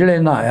ಒಬ್ಬ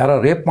ಮಹಿಳೆಯನ್ನ ಯಾರು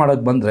ರೇಪ್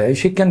ಮಾಡೋಕ್ಕೆ ಬಂದರೆ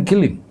she can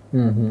kill him.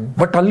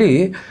 But ಅಲ್ಲಿ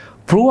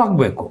ಪ್ರೂವ್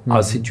ಆಗಬೇಕು ಆ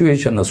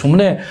ಸಿಚುವೇಶನ್.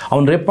 ಸುಮ್ಮನೆ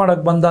ಅವ್ನು ರೇಪ್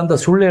ಮಾಡೋಕ್ಕೆ ಬಂದ ಅಂತ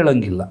ಸುಳ್ಳು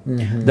ಹೇಳಂಗಿಲ್ಲ.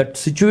 That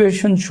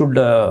situation should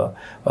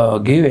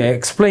give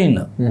explain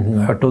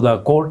to the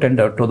court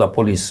and to the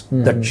police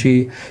that she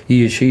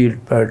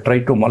try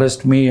to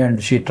ಮೊಲೆಸ್ಟ್ me and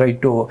she try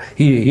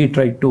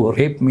to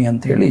rape me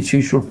ಅಂತ ಹೇಳಿ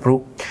she should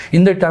prove.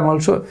 In the time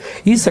also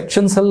ಈ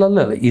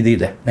ಸೆಕ್ಷನ್ಸಲ್ಲ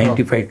ಇದಿದೆ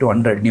 95 to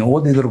 100. ನೀವು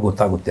ಓದಿದ್ರೆ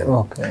ಗೊತ್ತಾಗುತ್ತೆ.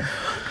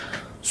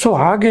 So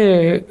ಹಾಗೆ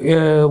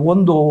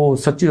ಒಂದು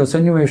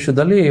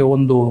ಸನ್ನಿವೇಶದಲ್ಲಿ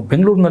ಒಂದು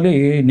ಬೆಂಗಳೂರಿನಲ್ಲಿ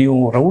ನೀವು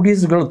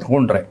ರೌಡೀಸ್ಗಳು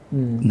ತಗೊಂಡ್ರೆ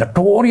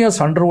ನಟೋರಿಯಸ್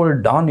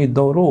ಅಂಡರ್ವರ್ಲ್ಡ್ ಡಾನ್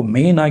ಇದ್ದವರು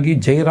ಮೇನ್ ಆಗಿ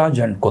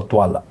ಜಯರಾಜ್ ಅಂಡ್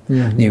ಕೊತ್ವಾಲ್.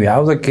 ನೀವು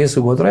ಯಾವುದೇ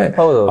ಕೇಸಿಗೆ ಹೋದ್ರೆ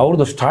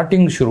ಅವ್ರದ್ದು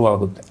ಸ್ಟಾರ್ಟಿಂಗ್ ಶುರು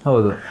ಆಗುತ್ತೆ.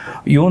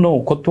 ಇವನು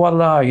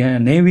ಕೊತ್ವಾಲ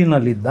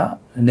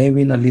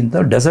ನೇವಿನಲ್ಲಿಂದ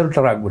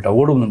ಡೆಸರ್ಟರ್ ಆಗಿಬಿಟ್ಟ,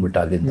 ಓಡೋಗ್ಬಿಟ್ಟ.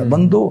 ಅಲ್ಲಿಂದ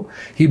ಬಂದು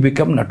ಹಿ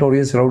ಬಿಕಮ್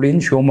ನಟೋರಿಯಸ್ ರೌಡಿ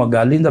ಇನ್ ಶಿವಮೊಗ್ಗ.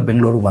 ಅಲ್ಲಿಂದ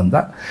ಬೆಂಗಳೂರಿಗೆ ಬಂದ,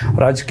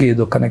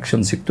 ರಾಜಕೀಯದ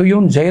ಕನೆಕ್ಷನ್ ಸಿಕ್ತು.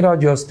 ಇವನು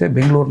ಜಯರಾಜು ಅಷ್ಟೇ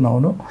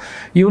ಬೆಂಗಳೂರಿನವನು,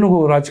 ಇವನಿಗೂ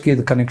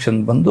ರಾಜಕೀಯದ ಕನೆಕ್ಷನ್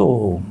ಬಂದು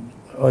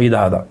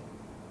ಇದಾದ.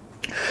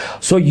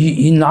 ಸೊ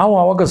ನಾವು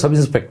ಆವಾಗ ಸಬ್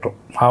ಇನ್ಸ್ಪೆಕ್ಟ್ರು,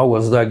 ನಾವು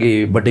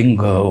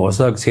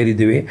ಹೊಸದಾಗಿ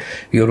ಸೇರಿದ್ದೀವಿ.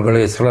 ಇವ್ರುಗಳ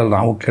ಹೆಸರಲ್ಲಿ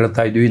ನಾವು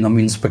ಕೇಳ್ತಾ ಇದ್ವಿ. ನಮ್ಮ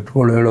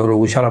ಇನ್ಸ್ಪೆಕ್ಟ್ರುಗಳು ಹೇಳೋರು,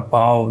 ಹುಷಾರಪ್ಪ,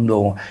 ಒಂದು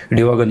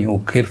ಹಿಡಿಯುವಾಗ ನೀವು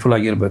ಕೇರ್ಫುಲ್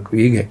ಆಗಿರಬೇಕು.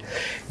 ಹೀಗೆ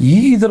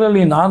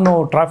ಇದರಲ್ಲಿ ನಾನು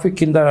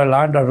ಟ್ರಾಫಿಕ್ಕಿಂದ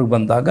ಲ್ಯಾಂಡ್ ಆರ್ಡರ್ಗೆ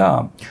ಬಂದಾಗ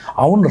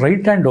ಅವನು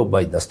ರೈಟ್ ಹ್ಯಾಂಡ್ ಒಬ್ಬ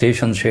ಇದ್ದ,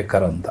 ಸ್ಟೇಷನ್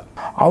ಶೇಖರ್ ಅಂತ.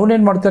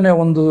 ಅವನೇನು ಮಾಡ್ತಾನೆ,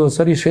 ಒಂದು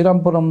ಸರಿ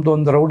ಶ್ರೀರಾಮ್ಪುರಮ್ದು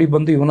ಒಂದು ರೌಡಿ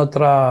ಬಂದು ಇವನ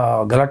ಹತ್ರ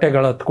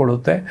ಗಲಾಟೆಗಳು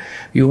ಹತ್ಕೊಳ್ಳುತ್ತೆ.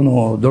 ಇವನು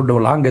ದೊಡ್ಡ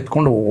ಲಾಂಗ್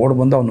ಎತ್ಕೊಂಡು ಓಡ್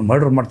ಬಂದು ಅವನು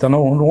ಮರ್ಡರ್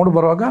ಮಾಡ್ತಾನೆ. ಅವನು ಓಡ್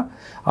ಬರುವಾಗ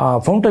ಆ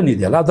ಫೌಂಟನ್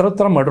ಇದೆಯಲ್ಲ ಅದರ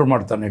ಹತ್ರ ಮರ್ಡರ್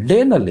ಮಾಡ್ತಾನೆ.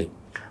 ಡೇನಲ್ಲಿ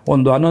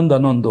ಒಂದು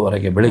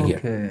 11:11 ಬೆಳಿಗ್ಗೆ.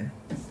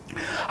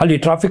 ಅಲ್ಲಿ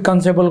ಟ್ರಾಫಿಕ್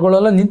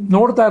ಕಾನ್ಸ್ಟೇಬಲ್ಗಳೆಲ್ಲ ನಿಂತು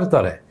ನೋಡ್ತಾ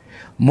ಇರ್ತಾರೆ.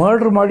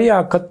 ಮರ್ಡ್ರ್ ಮಾಡಿ ಆ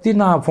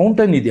ಕತ್ತಿನ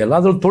ಫೌಂಟೇನ್ ಇದೆಯಲ್ಲ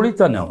ಅದ್ರಲ್ಲಿ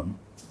ತೊಳಿತಾನೆ ಅವನು.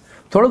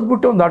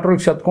 ತೊಳೆದ್ಬಿಟ್ಟು ಒಂದು ಆಟೋ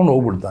ರಿಕ್ಷಾ ಹತ್ಕೊಂಡು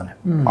ಹೋಗ್ಬಿಡ್ತಾನೆ.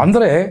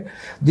 ಅಂದರೆ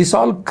this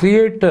all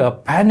create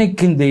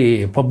panic in the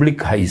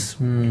public ice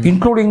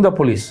including the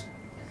police.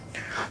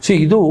 So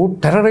ಇದು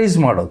ಟೆರರೈಸ್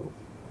ಮಾಡೋದು,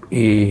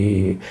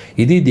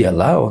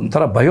 ಇದೆಯಲ್ಲ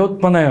ಒಂಥರ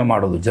ಭಯೋತ್ಪಾದನೆ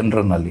ಮಾಡೋದು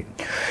ಜನರನ್ನಲ್ಲಿ.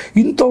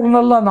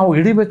 ಇಂಥವ್ರನ್ನೆಲ್ಲ ನಾವು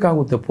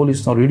ಹಿಡಿಬೇಕಾಗುತ್ತೆ.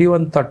 ಪೊಲೀಸ್ನವ್ರು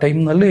ಹಿಡಿಯುವಂಥ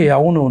ಟೈಮ್ನಲ್ಲಿ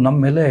ಅವನು ನಮ್ಮ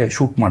ಮೇಲೆ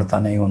ಶೂಟ್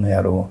ಮಾಡ್ತಾನೆ. ಇವನು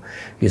ಯಾರು,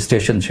 ಈ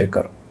ಸ್ಟೇಷನ್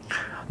ಶೇಖರ್.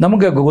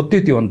 ನಮಗೆ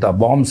ಗೊತ್ತಿತ್ತು ಅಂತ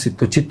ಬಾಂಬ್ಸ್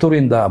ಇತ್ತು,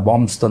 ಚಿತ್ತೂರಿಂದ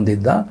ಬಾಂಬ್ಸ್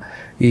ತಂದಿದ್ದ.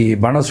 ಈ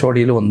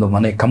ಬಾಣಸವಾಡಿಯಲ್ಲಿ ಒಂದು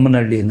ಮನೆ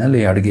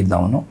ಕಮ್ಮನಹಳ್ಳಿನಲ್ಲಿ ಅಡಗಿದ್ದ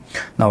ಅವನು.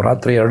 ನಾವು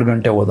ರಾತ್ರಿ 2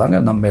 ಗಂಟೆ ಹೋದಾಗ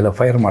ನಮ್ಮ ಮೇಲೆ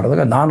ಫೈರ್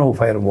ಮಾಡಿದಾಗ ನಾನು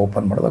ಫೈರ್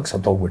ಓಪನ್ ಮಾಡಿದಾಗ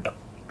ಸತ್ತೋಗ್ಬಿಟ್ಟ.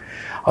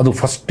 ಅದು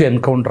first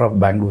encounter of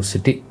Bangalore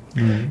city.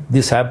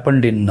 This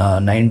happened in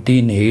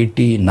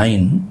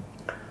 1989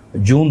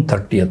 June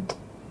 30th.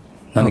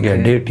 ನನಗೆ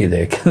ಡೇಟ್ ಇದೆ,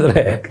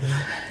 ಯಾಕೆಂದರೆ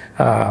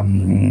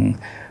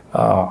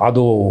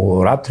ಅದು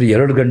ರಾತ್ರಿ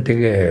 2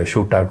 ಗಂಟೆಗೆ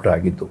ಶೂಟೌಟ್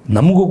ಆಗಿತ್ತು.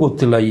 ನಮಗೂ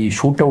ಗೊತ್ತಿಲ್ಲ ಈ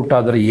ಶೂಟೌಟ್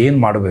ಆದರೆ ಏನು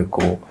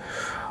ಮಾಡಬೇಕು.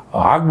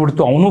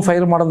 ಆಗ್ಬಿಡ್ತು. ಅವನು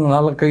ಫೈರ್ ಮಾಡೋದು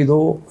 4-5,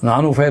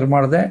 ನಾನು ಫೈರ್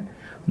ಮಾಡಿದೆ.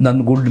 ನನ್ನ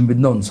ಗುಡ್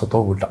ಬಿದ್ದು ಅವ್ನು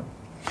ಸತ್ತೋಗ್ಬಿಟ್ಟ.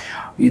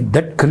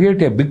 That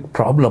create A big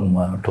problem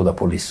to the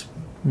police.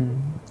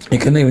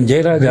 ಯಾಕೆಂದರೆ ಇವನು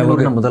ಜಯರಾಜ್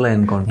ಮೊಟ್ಟ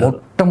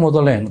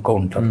ಮೊದಲ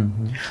ಎನ್ಕೌಂಟರ್.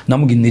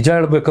 ನಮಗೆ ನಿಜ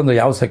ಹೇಳ್ಬೇಕಂದ್ರೆ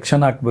ಯಾವ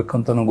ಸೆಕ್ಷನ್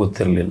ಹಾಕಬೇಕಂತ ನನಗೆ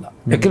ಗೊತ್ತಿರಲಿಲ್ಲ.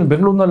 ಯಾಕೆಂದರೆ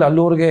ಬೆಂಗಳೂರಿನಲ್ಲಿ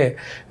ಅಲ್ಲಿವರೆಗೆ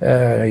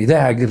ಇದೇ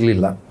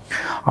ಆಗಿರಲಿಲ್ಲ.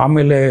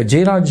 ಆಮೇಲೆ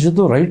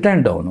ಜಯರಾಜ್ದು ರೈಟ್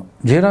ಹ್ಯಾಂಡ್ ಅವನು.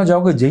 ಜಯರಾಜ್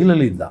ಆವಾಗ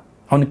ಜೈಲಲ್ಲಿ ಇದ್ದ,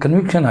 ಅವನಿಗೆ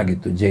ಕನ್ವಿಕ್ಷನ್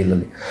ಆಗಿತ್ತು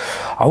ಜೈಲಲ್ಲಿ.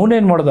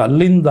 ಅವನೇನು ಮಾಡ್ದ,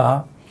 ಅಲ್ಲಿಂದ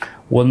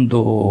ಒಂದು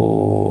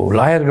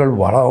ಲಾಯರ್ಗಳು,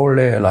 ಭಾಳ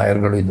ಒಳ್ಳೆ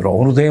ಲಾಯರ್ಗಳಿದ್ದರು.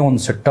 ಅವ್ರದ್ದೇ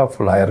ಒಂದು ಸೆಟ್ ಆಫ್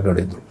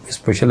ಲಾಯರ್ಗಳಿದ್ದರು,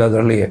 ಎಸ್ಪೆಷಲಿ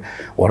ಅದರಲ್ಲಿ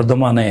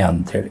ವರ್ಧಮಾನಯ್ಯ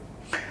ಅಂಥೇಳಿ.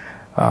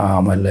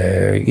 ಆಮೇಲೆ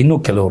ಇನ್ನೂ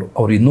ಕೆಲವರು,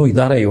 ಅವ್ರು ಇನ್ನೂ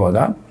ಇದ್ದಾರೆ ಇವಾಗ.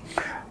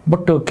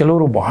 ಬಟ್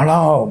ಕೆಲವರು ಬಹಳ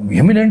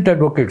ಎಮಿನೆಂಟ್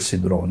ಅಡ್ವೊಕೇಟ್ಸ್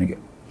ಇದ್ದರು ಅವನಿಗೆ.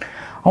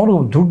 ಅವನು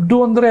ದುಡ್ಡು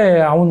ಅಂದರೆ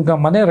ಅವನಿಗೆ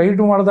ಮನೆ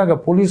ರೈಡ್ ಮಾಡಿದಾಗ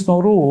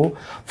ಪೊಲೀಸ್ನವರು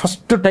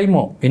ಫಸ್ಟ್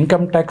ಟೈಮು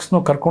ಇನ್ಕಮ್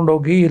ಟ್ಯಾಕ್ಸ್ನು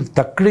ಕರ್ಕೊಂಡೋಗಿ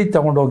ತಕ್ಕಡಿ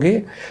ತೊಗೊಂಡೋಗಿ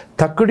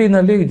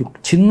ತಕ್ಕಡಿನಲ್ಲಿ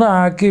ಚಿನ್ನ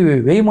ಹಾಕಿ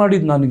ವೇಯ್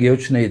ಮಾಡಿದ್ದು ನನಗೆ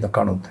ಯೋಚನೆ ಇದೆ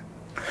ಕಾಣುತ್ತೆ.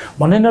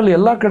 ಮನೆಯಲ್ಲಿ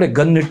ಎಲ್ಲ ಕಡೆ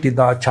ಗನ್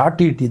ಇಟ್ಟಿದ್ದ,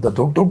 ಚಾಟಿ ಇಟ್ಟಿದ್ದ,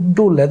 ದೊಡ್ಡ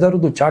ದೊಡ್ಡ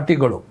ಲೆದರ್ದು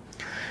ಚಾಟಿಗಳು.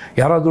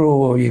 ಯಾರಾದರೂ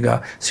ಈಗ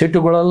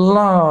ಸೆಟುಗಳೆಲ್ಲ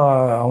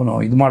ಅವನು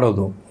ಇದು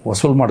ಮಾಡೋದು,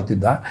 ವಸೂಲು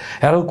ಮಾಡ್ತಿದ್ದ.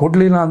 ಯಾರಾದ್ರು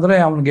ಕೊಡಲಿಲ್ಲ ಅಂದರೆ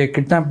ಅವನಿಗೆ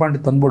ಕಿಡ್ನ್ಯಾಪ್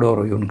ಮಾಡಿ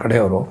ತಂದುಬಿಡೋರು ಇವನ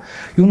ಕಡೆಯವರು.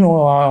 ಇವನು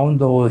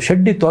ಒಂದು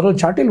ಶೆಡ್ಡಿತ್ತು, ಅದರ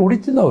ಚಾಟಿಲಿ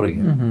ಹೊಡಿತಿದ್ದ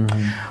ಅವರಿಗೆ.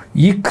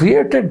 ಈ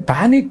created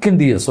panic in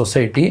the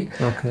society.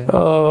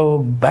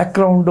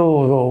 Background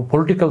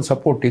political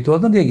support ಇತ್ತು,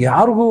 ಅದನ್ನು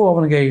ಯಾರಿಗೂ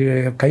ಅವನಿಗೆ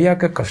ಕೈ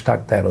ಹಾಕಕ್ಕೆ ಕಷ್ಟ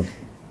ಆಗ್ತಾ ಇರೋದು.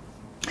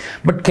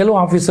 ಬಟ್ ಕೆಲವು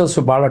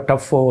ಆಫೀಸರ್ಸು ಭಾಳ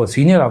tough,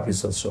 senior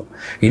officers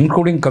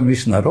including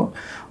commissioner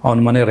ಅವನ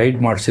ಮನೆ ರೈಡ್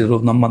ಮಾಡಿಸಿದ್ರು.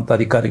 ನಮ್ಮಂಥ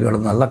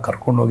ಅಧಿಕಾರಿಗಳನ್ನೆಲ್ಲ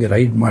ಕರ್ಕೊಂಡೋಗಿ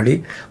ರೈಡ್ ಮಾಡಿ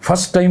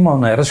ಫಸ್ಟ್ ಟೈಮ್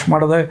ಅವನ್ನ ಅರೆಸ್ಟ್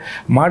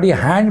ಮಾಡಿ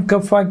ಹ್ಯಾಂಡ್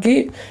ಕಫ್ ಹಾಕಿ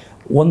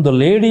ಒಂದು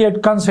ಲೇಡಿ ಹೆಡ್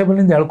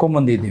ಕಾನ್ಸ್ಟೇಬಲಿಂದ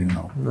ಎಳ್ಕೊಂಬಂದಿದ್ದೀವಿ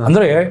ನಾವು.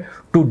 ಅಂದರೆ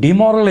ಟು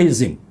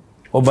ಡಿಮಾರಲೈಸಿಂಗ್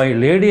ಒಬ್ಬ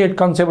ಲೇಡಿ ಹೆಡ್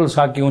ಕಾನ್ಸ್ಟೇಬಲ್ಸ್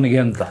ಹಾಕಿ ಇವನಿಗೆ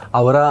ಅಂತ.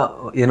 ಅವರ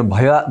ಏನು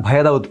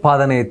ಭಯದ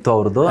ಉತ್ಪಾದನೆ ಇತ್ತು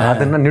ಅವ್ರದ್ದು,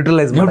 ಅದನ್ನ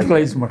ನ್ಯೂಟ್ರಲೈಸ್ ಮಾಡಿ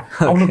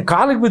ಅವನು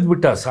ಕಾಲಿಗೆ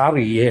ಬಿದ್ದುಬಿಟ್ಟ. ಸಾರ್,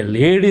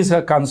 ಲೇಡೀಸ್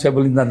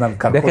ಕಾನ್ಸ್ಟೇಬಲ್ ಇಂದ ನಾನು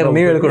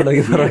ನೀವು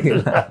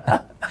ಹೇಳ್ಕೊಂಡೋಗಿಲ್ಲ.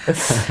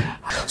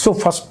 ಸೊ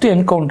ಫಸ್ಟ್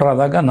ಎನ್ಕೌಂಟರ್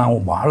ಆದಾಗ ನಾವು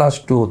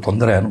ಬಹಳಷ್ಟು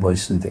ತೊಂದರೆ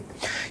ಅನುಭವಿಸಿದ್ವಿ.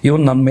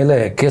 ಇವನು ನನ್ನ ಮೇಲೆ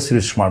ಕೇಸ್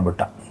ರಿಜಿಸ್ಟರ್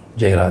ಮಾಡಿಬಿಟ್ಟ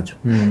ಜಯರಾಜ್.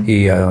 ಈ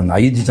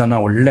 5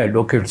 ಜನ ಒಳ್ಳೆ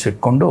ಅಡ್ವೊಕೇಟ್ಸ್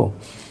ಇಟ್ಕೊಂಡು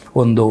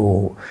ಒಂದು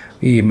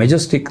ಈ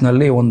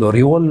ಮೆಜೆಸ್ಟಿಕ್ನಲ್ಲಿ ಒಂದು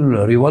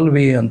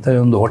ರಿವಲ್ವಿ ಅಂತ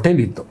ಒಂದು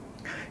ಹೋಟೆಲ್ ಇತ್ತು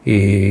ಈ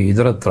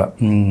ಇದರ ಹತ್ರ,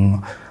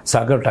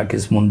 ಸಾಗರ್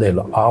ಟಾಕೀಸ್ ಮುಂದೆ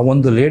ಇಲ್ಲ. ಆ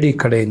ಒಂದು ಲೇಡಿ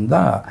ಕಡೆಯಿಂದ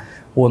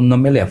ಒಂದು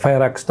ಮೇಲೆ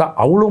FIR ಹಾಕಿಸ್ತಾ,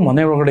 ಅವಳು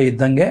ಮನೆ ಒಳಗಡೆ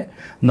ಇದ್ದಂಗೆ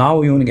ನಾವು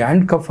ಇವನಿಗೆ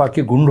ಹ್ಯಾಂಡ್ ಕಫ್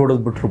ಹಾಕಿ ಗುಂಡು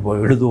ಹೊಡೆದ್ಬಿಟ್ರು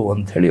ಹಿಡಿದು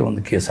ಅಂಥೇಳಿ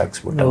ಒಂದು ಕೇಸ್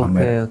ಹಾಕ್ಸ್ಬಿಟ್ಟ.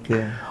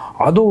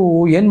 ಅದು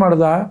ಏನು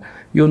ಮಾಡ್ದ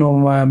ಇವನು,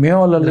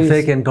 ಮೇವಾಲಲ್ಲಿ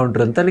ಫೇಕ್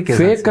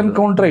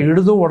ಎನ್ಕೌಂಟರ್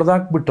ಹಿಡಿದು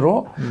ಹೊಡೆದಾಕ್ಬಿಟ್ರು.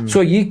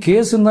 ಸೊ ಈ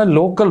ಕೇಸನ್ನ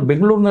ಲೋಕಲ್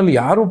ಬೆಂಗಳೂರಿನಲ್ಲಿ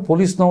ಯಾರು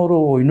ಪೊಲೀಸ್ನವರು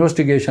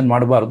ಇನ್ವೆಸ್ಟಿಗೇಷನ್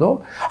ಮಾಡಬಾರ್ದು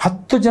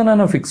 10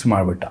 ಜನನ ಫಿಕ್ಸ್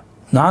ಮಾಡಿಬಿಟ್ಟ.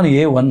 ನಾನು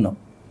A1,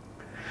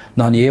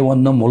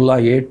 Mulla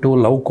A2,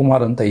 love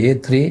Kumar ಅಂತ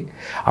A3,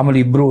 ಆಮೇಲೆ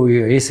ಇಬ್ಬರು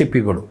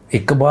ACPಗಳು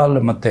ಇಕ್ಬಾಲ್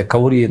ಮತ್ತು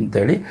ಕೌರಿ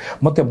ಅಂತೇಳಿ,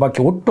 ಮತ್ತು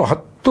ಬಾಕಿ ಒಟ್ಟು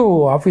 10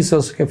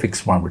 ಆಫೀಸರ್ಸ್ಗೆ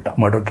ಫಿಕ್ಸ್ ಮಾಡಿಬಿಟ್ಟ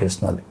ಮರ್ಡರ್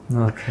ಕೇಸ್ನಲ್ಲಿ.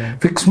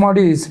 ಫಿಕ್ಸ್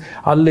ಮಾಡಿ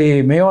ಅಲ್ಲಿ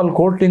ಮೇವಾಲ್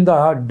ಕೋರ್ಟಿಂದ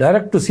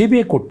ಡೈರೆಕ್ಟ್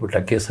CBI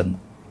ಕೊಟ್ಬಿಟ್ಟ ಕೇಸನ್ನು.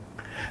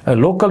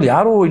 ಲೋಕಲ್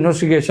ಯಾರೂ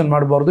ಇನ್ವೆಸ್ಟಿಗೇಷನ್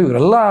ಮಾಡಬಾರ್ದು,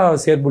 ಇವರೆಲ್ಲ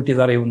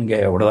ಸೇರಿಬಿಟ್ಟಿದ್ದಾರೆ ಇವನಿಗೆ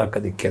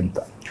ಹೊಡೆದಾಕೋದಕ್ಕೆ ಅಂತ.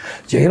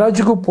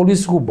 ಜಯರಾಜ್ಗೂ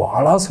ಪೊಲೀಸ್ಗೂ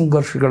ಭಾಳ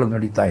ಸಂಘರ್ಷಗಳು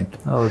ನಡೀತಾ ಇತ್ತು.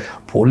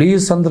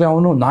 ಪೊಲೀಸ್ ಅಂದರೆ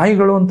ಅವನು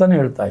ನಾಯಿಗಳು ಅಂತಲೇ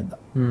ಹೇಳ್ತಾ ಇದ್ದ.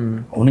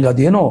 ಅವನಿಗೆ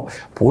ಅದೇನೋ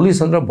ಪೊಲೀಸ್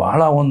ಅಂದರೆ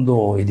ಭಾಳ ಒಂದು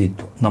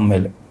ಇದಿತ್ತು ನಮ್ಮ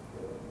ಮೇಲೆ.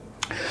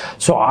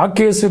 ಸೊ ಆ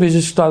ಕೇಸ್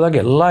ರಿಜಿಸ್ಟರ್ ಆದಾಗ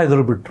ಎಲ್ಲ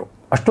ಎದುರು ಬಿಟ್ಟರು.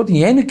 ಅಷ್ಟೊತ್ತು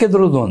ಏನಕ್ಕೆ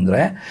ಎದುರೋದು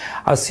ಅಂದರೆ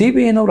ಆ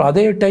CBIನವರು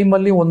ಅದೇ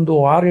ಟೈಮಲ್ಲಿ ಒಂದು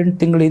 6-8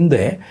 ತಿಂಗಳ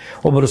ಹಿಂದೆ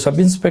ಒಬ್ಬರು ಸಬ್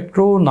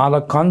ಇನ್ಸ್ಪೆಕ್ಟ್ರು, 4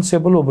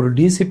 ಕಾನ್ಸ್ಟೇಬಲ್, ಒಬ್ಬರು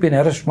DCPನ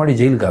ಅರೆಸ್ಟ್ ಮಾಡಿ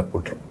ಜೈಲಿಗೆ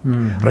ಹಾಕ್ಬಿಟ್ರು.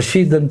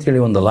 ರಶೀದ್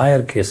ಅಂತೇಳಿ ಒಂದು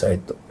ಲಾಯರ್ ಕೇಸ್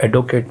ಆಯಿತು,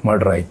 ಅಡ್ವೊಕೇಟ್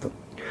ಮರ್ಡರ್ ಆಯಿತು.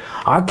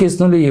 ಆ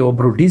ಕೇಸ್ನಲ್ಲಿ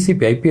ಒಬ್ಬರು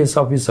DCP IPS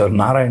ಆಫೀಸರ್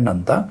ನಾರಾಯಣ್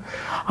ಅಂತ,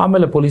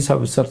 ಆಮೇಲೆ ಪೊಲೀಸ್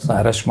ಆಫೀಸರ್ಸ್ನ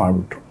ಅರೆಸ್ಟ್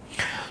ಮಾಡಿಬಿಟ್ರು.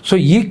 ಸೊ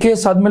ಈ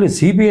ಕೇಸ್ ಆದಮೇಲೆ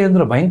CBI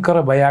ಅಂದರೆ ಭಯಂಕರ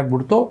ಭಯ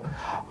ಆಗ್ಬಿಡ್ತು.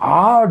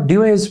 ಆ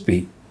DYSP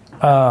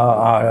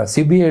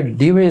CBI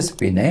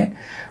DYSPನೇ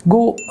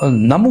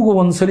ನಮಗೂ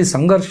ಒಂದ್ಸಲಿ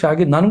ಸಂಘರ್ಷ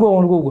ಆಗಿ ನನಗೂ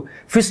ಅವನಿಗೂ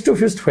ಫಿಸ್ಟ್ ಟು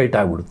ಫಿಸ್ಟ್ ಫೈಟ್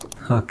ಆಗಿಬಿಡ್ತು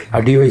ಆ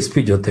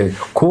DYSP ಜೊತೆ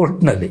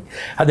ಕೋರ್ಟ್ನಲ್ಲಿ.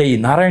 ಅದೇ ಈ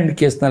ನಾರಾಯಣ್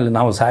ಕೇಸ್ನಲ್ಲಿ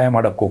ನಾವು ಸಹಾಯ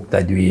ಮಾಡೋಕ್ಕೆ ಹೋಗ್ತಾ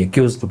ಇದ್ವಿ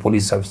ಅಕ್ಯೂಸ್ಡ್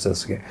ಪೊಲೀಸ್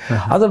ಆಫೀಸರ್ಸ್ಗೆ.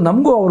 ಅದ್ರ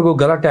ನಮಗೂ ಅವ್ರಿಗೂ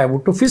ಗಲಾಟೆ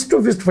ಆಗ್ಬಿಟ್ಟು ಫಿಸ್ಟ್ ಟು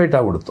ಫಿಸ್ಟ್ ಫೈಟ್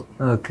ಆಗ್ಬಿಡ್ತು.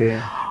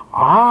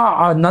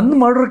 ನನ್ನ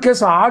ಮರ್ಡರ್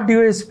ಕೇಸ್ ಆ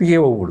DYSPಗೆ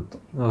ಹೋಗ್ಬಿಡ್ತು.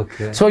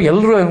 ಓಕೆ. ಸೊ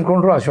ಎಲ್ಲರೂ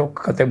ಅಂದ್ಕೊಂಡ್ರು ಅಶೋಕ್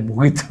ಕತೆ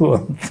ಮುಗೀತು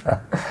ಅಂತ.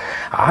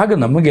 ಆಗ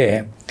ನಮಗೆ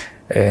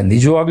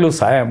ನಿಜವಾಗ್ಲೂ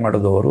ಸಹಾಯ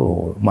ಮಾಡಿದವರು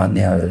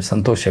ಮಾನ್ಯ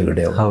ಸಂತೋಷ್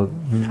ಹೆಗಡೆ ಅವರು.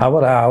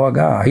 ಆವಾಗ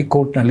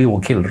ಹೈಕೋರ್ಟ್ನಲ್ಲಿ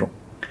ವಕೀಲರು.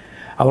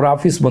 ಅವರ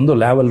ಆಫೀಸ್ ಬಂದು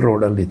ಲ್ಯಾವೆಲ್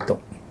ರೋಡಲ್ಲಿತ್ತು.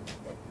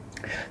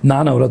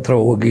 ನಾನು ಅವ್ರ ಹತ್ರ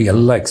ಹೋಗಿ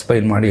ಎಲ್ಲ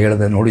ಎಕ್ಸ್ಪ್ಲೈನ್ ಮಾಡಿ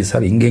ಹೇಳಿದೆ, ನೋಡಿ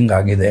ಸರ್ ಹಿಂಗೆ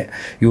ಆಗಿದೆ,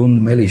 ಇವನ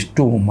ಮೇಲೆ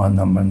ಇಷ್ಟು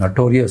ನಮ್ಮ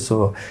ನಟೋರಿಯಸ್ಸು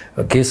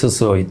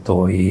ಕೇಸಸ್ಸು ಇತ್ತು,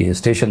 ಈ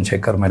ಸ್ಟೇಷನ್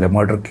ಶೇಖರ್ ಮೇಲೆ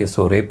ಮರ್ಡರ್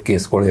ಕೇಸು, ರೇಪ್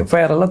ಕೇಸ್ಗಳು,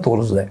 FIR ಎಲ್ಲ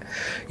ತೋರಿಸಿದೆ.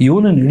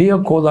 ಇವನು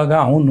ಹಿಡಿಯೋಕ್ಕೆ ಹೋದಾಗ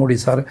ಅವ್ನು ನೋಡಿ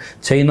sir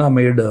China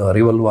made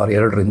revolver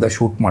 2ರಿಂದ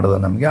shoot ಮಾಡಿದೆ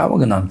ನಮಗೆ.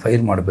 ಆವಾಗ ನಾನು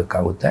ಫೈರ್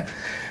ಮಾಡಬೇಕಾಗುತ್ತೆ.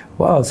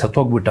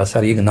 ಸತ್ತೋಗ್ಬಿಟ್ಟ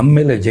ಸರ್. ಈಗ ನಮ್ಮ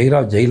ಮೇಲೆ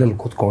ಜಯರಾಜ್ ಜೈಲಲ್ಲಿ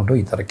ಕೂತ್ಕೊಂಡು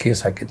ಈ ಥರ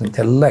ಕೇಸ್ ಹಾಕಿದ್ದು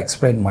ಅಂತೆಲ್ಲ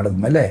ಎಕ್ಸ್ಪ್ಲೈನ್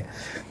ಮಾಡಿದ್ಮೇಲೆ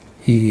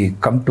ಈ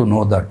come to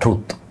know the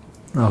truth.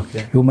 Okay.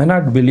 You may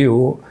not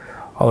believe,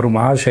 ಅವರು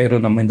ಮಹಾಶಯರು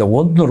ನಮ್ಮಿಂದ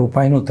 1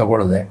 ರೂಪಾಯಿನೂ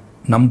ತಗೊಳ್ಳದೆ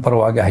ನಮ್ಮ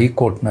ಪರವಾಗಿ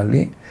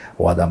ಹೈಕೋರ್ಟ್ನಲ್ಲಿ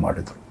ವಾದ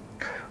ಮಾಡಿದರು.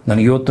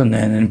 ನನಗೆ ಇವತ್ತು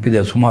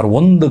ನೆನಪಿದೆ, ಸುಮಾರು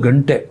 1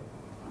 ಗಂಟೆ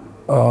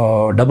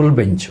ಡಬಲ್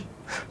ಬೆಂಚು,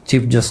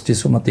 ಚೀಫ್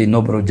ಜಸ್ಟಿಸು ಮತ್ತು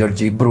ಇನ್ನೊಬ್ಬರು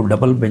ಜಡ್ಜ್ ಇಬ್ಬರು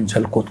ಡಬಲ್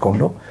ಬೆಂಚಲ್ಲಿ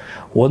ಕೂತ್ಕೊಂಡು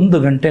 1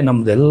 ಗಂಟೆ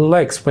ನಮ್ಮದೆಲ್ಲ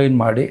ಎಕ್ಸ್ಪ್ಲೈನ್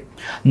ಮಾಡಿ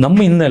ನಮ್ಮ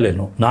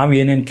ಹಿನ್ನೆಲೆನೂ, ನಾವು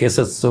ಏನೇನು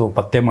ಕೇಸಸ್ಸು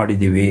ಪತ್ತೆ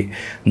ಮಾಡಿದ್ದೀವಿ,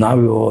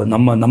 ನಾವು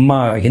ನಮ್ಮ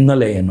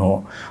ಹಿನ್ನೆಲೆ ಏನು,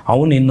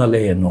 ಅವನ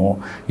ಹಿನ್ನೆಲೆ ಏನು,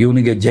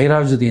 ಇವನಿಗೆ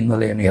ಜಯರಾಜದ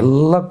ಹಿನ್ನೆಲೆ ಏನು,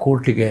 ಎಲ್ಲ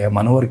ಕೋರ್ಟಿಗೆ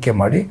ಮನವರಿಕೆ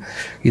ಮಾಡಿ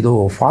ಇದು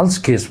ಫಾಲ್ಸ್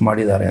ಕೇಸ್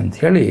ಮಾಡಿದ್ದಾರೆ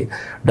ಅಂಥೇಳಿ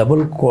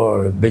ಡಬಲ್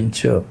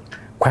ಬೆಂಚ್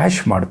ಕ್ವ್ಯಾಶ್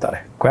ಮಾಡ್ತಾರೆ.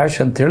 ಕ್ವ್ಯಾಶ್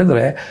ಅಂತ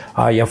ಹೇಳಿದ್ರೆ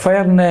ಆ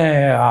FIRನೇ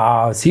ಆ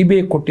CBI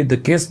ಕೊಟ್ಟಿದ್ದ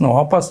ಕೇಸನ್ನ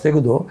ವಾಪಸ್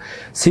ತೆಗೆದು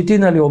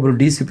ಸಿಟಿನಲ್ಲಿ ಒಬ್ಬರು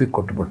DCP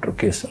ಕೊಟ್ಟುಬಿಟ್ರು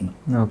ಕೇಸನ್ನು.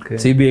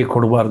 CBI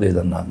ಕೊಡಬಾರ್ದು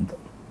ಇದನ್ನು ಅಂತ.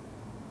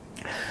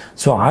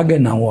 ಸೊ ಹಾಗೆ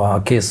ನಾವು ಆ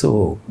ಕೇಸು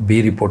ಬಿ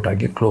ರಿಪೋರ್ಟ್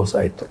ಆಗಿ ಕ್ಲೋಸ್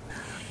ಆಯಿತು.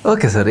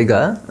 ಓಕೆ ಸರ್, ಈಗ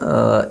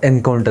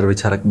ಎನ್ಕೌಂಟರ್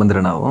ವಿಚಾರಕ್ಕೆ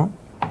ಬಂದರೆ ನಾವು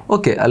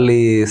ಓಕೆ, ಅಲ್ಲಿ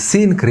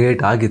ಸೀನ್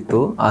ಕ್ರಿಯೇಟ್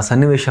ಆಗಿತ್ತು, ಆ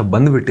ಸನ್ನಿವೇಶ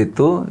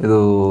ಬಂದುಬಿಟ್ಟಿತ್ತು.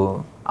 ಇದು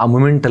ಆ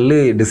ಮೂಮೆಂಟಲ್ಲಿ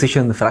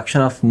ಡಿಸಿಷನ್,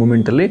 ಫ್ರ್ಯಾಕ್ಷನ್ ಆಫ್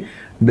ಮೂಮೆಂಟಲ್ಲಿ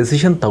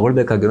ಡಿಸಿಷನ್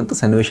ತಗೊಳ್ಬೇಕಾಗಿರೋಂಥ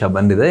ಸನ್ನಿವೇಶ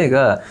ಬಂದಿದೆ. ಈಗ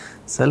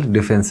ಸೆಲ್ಫ್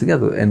ಡಿಫೆನ್ಸ್ಗೆ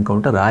ಅದು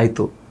ಎನ್ಕೌಂಟರ್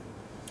ಆಯಿತು.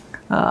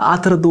 ಆ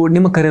ಥರದ್ದು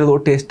ನಿಮ್ಮ ಕರಿಯರ್ದು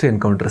ಒಟ್ಟು ಎಷ್ಟು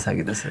ಎನ್ಕೌಂಟರ್ಸ್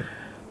ಆಗಿದೆ ಸರ್?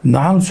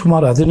 ನಾನು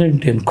ಸುಮಾರು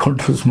 18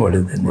 ಎನ್ಕೌಂಟರ್ಸ್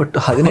ಮಾಡಿದ್ದೇನೆ. ಒಟ್ಟು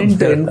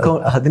 18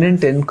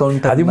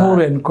 ಎನ್ಕೌಂಟರ್,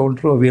 13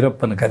 ಎನ್ಕೌಂಟ್ರು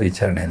ವೀರಪ್ಪನ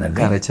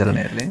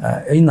ಕಾರ್ಯಾಚರಣೆಯಲ್ಲಿ,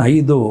 ಇನ್ನು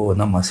 5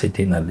 ನಮ್ಮ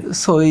ಸಿಟಿನಲ್ಲಿ.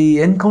 ಸೊ ಈ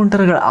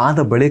ಎನ್ಕೌಂಟರ್ಗಳು ಆದ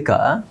ಬಳಿಕ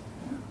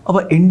ಒಬ್ಬ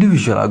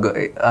ಇಂಡಿವಿಜುವಲ್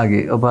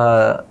ಆಗಿ, ಒಬ್ಬ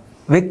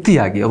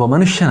ವ್ಯಕ್ತಿಯಾಗಿ, ಒಬ್ಬ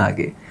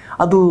ಮನುಷ್ಯನಾಗಿ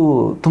ಅದು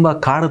ತುಂಬ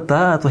ಕಾಡುತ್ತಾ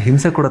ಅಥವಾ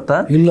ಹಿಂಸೆ ಕೊಡುತ್ತಾ?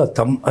 ಇಲ್ಲ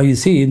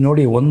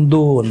ನೋಡಿ,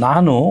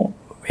 ನಾನು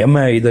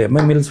MM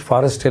Mills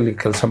ಫಾರೆಸ್ಟಲ್ಲಿ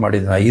ಕೆಲಸ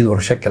ಮಾಡಿದ್ದೀನಿ. 5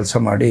 ವರ್ಷ ಕೆಲಸ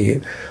ಮಾಡಿ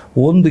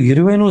ಒಂದು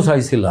ಇರುವೆನೂ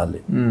ಸಾಯಿಸಿಲ್ಲ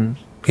ಅಲ್ಲಿ,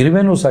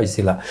 ಇರುವೆನೂ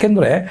ಸಾಯಿಸಿಲ್ಲ.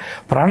 ಯಾಕೆಂದರೆ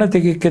ಪ್ರಾಣ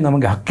ತೆಗೆಯೋಕ್ಕೆ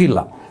ನಮಗೆ ಹಕ್ಕಿಲ್ಲ.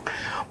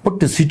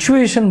 ಬಟ್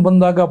ಸಿಚುವೇಶನ್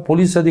ಬಂದಾಗ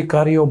ಪೊಲೀಸ್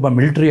ಅಧಿಕಾರಿ, ಒಬ್ಬ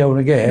ಮಿಲಿಟ್ರಿ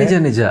ಅವನಿಗೆ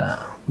ನಿಜ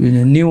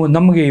ನೀವು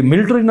ನಮಗೆ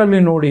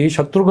ಮಿಲಿಟ್ರಿನಲ್ಲಿ ನೋಡಿ,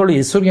 ಶತ್ರುಗಳು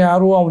ಹೆಸರು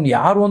ಯಾರು, ಅವನು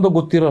ಯಾರು ಅಂತ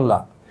ಗೊತ್ತಿರಲ್ಲ.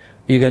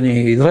 ಈಗ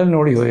ಇದರಲ್ಲಿ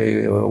ನೋಡಿ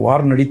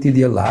ವಾರ್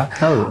ನಡೀತಿದೆಯಲ್ಲ,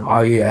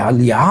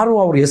 ಅಲ್ಲಿ ಯಾರು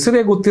ಅವ್ರ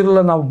ಹೆಸರೇ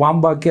ಗೊತ್ತಿರಲ್ಲ, ನಾವು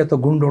ಬಾಂಬ್ ಹಾಕಿ ಅಥವಾ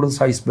ಗುಂಡು ಹೊಡೆದು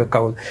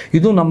ಸಾಯಿಸ್ಬೇಕಾಗುತ್ತೆ.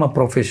 ಇದು ನಮ್ಮ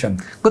ಪ್ರೊಫೆಷನ್.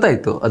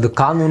 ಗೊತ್ತಾಯ್ತು, ಅದು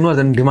ಕಾನೂನು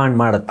ಅದನ್ನು ಡಿಮಾಂಡ್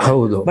ಮಾಡುತ್ತೆ.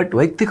 ಹೌದು. ಬಟ್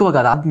ವೈಯಕ್ತಿಕವಾಗಿ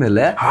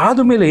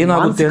ಆದ್ಮೇಲೆ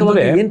ಏನಾಗುತ್ತೆ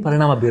ಅಂದ್ರೆ ಏನು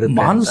ಪರಿಣಾಮ ಬೀರುತ್ತೆ?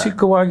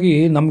 ಮಾನಸಿಕವಾಗಿ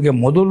ನಮಗೆ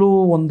ಮೊದಲು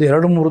ಒಂದು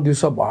 2-3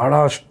 ದಿವಸ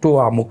ಬಹಳಷ್ಟು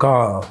ಆ ಮುಖ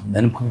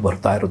ನೆನಪಿಗೆ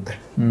ಬರ್ತಾ ಇರುತ್ತೆ.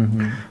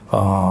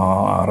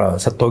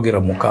 ಸತ್ತೋಗಿರೋ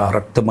ಮುಖ,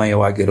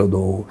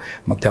 ರಕ್ತಮಯವಾಗಿರೋದು,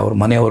 ಮತ್ತು ಅವ್ರ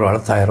ಮನೆಯವರು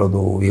ಅಳ್ತಾ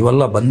ಇರೋದು,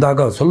 ಇವೆಲ್ಲ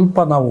ಬಂದಾಗ ಸ್ವಲ್ಪ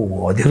ನಾವು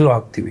ಅದಿರು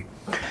ಆಗ್ತೀವಿ.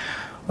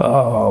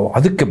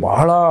 ಅದಕ್ಕೆ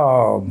ಬಹಳ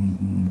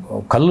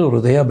ಕಲ್ಲು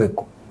ಹೃದಯ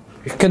ಬೇಕು.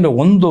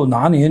 ಏಕೆಂದರೆ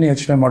ನಾನು ಏನು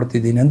ಯೋಚನೆ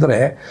ಮಾಡ್ತಿದ್ದೀನಿ ಅಂದರೆ,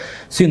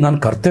 ನಾನು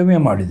ಕರ್ತವ್ಯ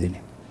ಮಾಡಿದ್ದೀನಿ.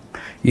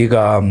 ಈಗ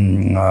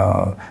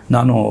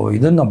ನಾನು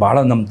ಇದನ್ನು ಭಾಳ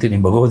ನಂಬ್ತೀನಿ,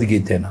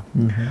 ಭಗವದ್ಗೀತೆನ.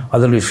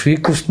 ಅದರಲ್ಲಿ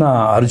ಶ್ರೀಕೃಷ್ಣ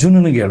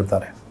ಅರ್ಜುನನಿಗೆ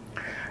ಹೇಳ್ತಾರೆ,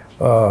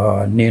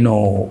 ನೀನು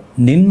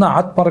ನಿನ್ನ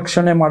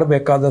ಆತ್ಮರಕ್ಷಣೆ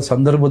ಮಾಡಬೇಕಾದ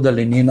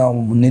ಸಂದರ್ಭದಲ್ಲಿ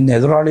ನಿನ್ನ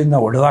ಎದುರಾಳಿನ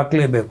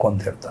ಹೊಡೆದಾಕ್ಲೇಬೇಕು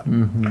ಅಂತ ಹೇಳ್ತಾರೆ.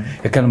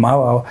 ಯಾಕಂದ್ರೆ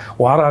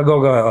ವಾರ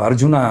ಆಗೋಗ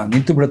ಅರ್ಜುನ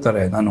ನಿಂತು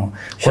ಬಿಡ್ತಾರೆ, ನಾನು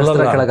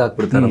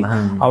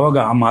ಅವಾಗ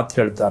ಆ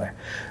ಮಾತು ಹೇಳ್ತಾರೆ.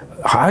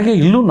 ಹಾಗೆ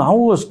ಇಲ್ಲೂ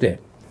ನಾವು ಅಷ್ಟೇ,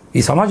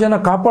 ಈ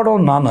ಸಮಾಜನ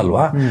ಕಾಪಾಡೋನು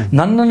ನಾನಲ್ವಾ,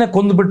 ನನ್ನನ್ನೇ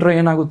ಕೊಂದುಬಿಟ್ರೆ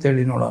ಏನಾಗುತ್ತೆ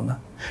ಹೇಳಿ ನೋಡೋಣ.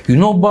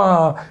 ಇನ್ನೊಬ್ಬ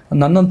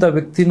ನನ್ನಂಥ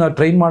ವ್ಯಕ್ತಿನ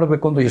ಟ್ರೈನ್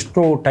ಮಾಡಬೇಕು ಅಂತ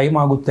ಎಷ್ಟೋ ಟೈಮ್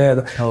ಆಗುತ್ತೆ,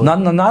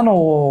 ನಾನು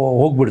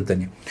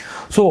ಹೋಗ್ಬಿಡ್ತೇನೆ.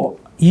 ಸೊ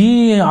ಈ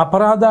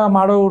ಅಪರಾಧ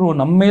ಮಾಡೋರು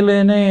ನಮ್ಮ ಮೇಲೇ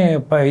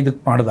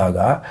ಇದಕ್ಕೆ ಮಾಡಿದಾಗ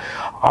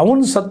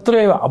ಅವನು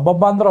ಸತ್ತರೆ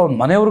ಹಬ್ಬಬ್ಬ ಅಂದ್ರೆ ಅವ್ನ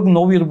ಮನೆಯವ್ರಿಗೆ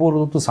ನೋವು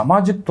ಇರ್ಬೋದು,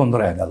 ಸಮಾಜಕ್ಕೆ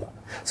ತೊಂದರೆ ಆಗಲ್ಲ.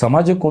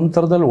 ಸಮಾಜಕ್ಕೆ ಒಂದು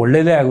ಥರದಲ್ಲಿ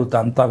ಒಳ್ಳೆಯದೇ ಆಗುತ್ತೆ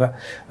ಅಂತಾಗ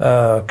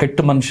ಕೆಟ್ಟ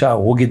ಮನುಷ್ಯ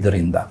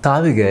ಹೋಗಿದ್ದರಿಂದ.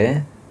 ತಾವಿಗೆ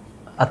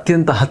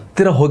ಅತ್ಯಂತ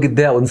ಹತ್ತಿರ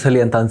ಹೋಗಿದ್ದೆ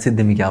ಒಂದ್ಸಲಿ ಅಂತ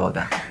ಅನ್ಸಿದ್ದು ನಿಮಗೆ ಯಾವಾಗ?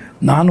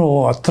 ನಾನು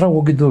ಹತ್ರ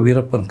ಹೋಗಿದ್ದು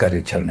ವೀರಪ್ಪನ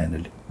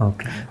ಕಾರ್ಯಾಚರಣೆಯಲ್ಲಿ.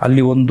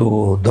 ಅಲ್ಲಿ ಒಂದು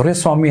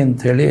ದೊರೆಸ್ವಾಮಿ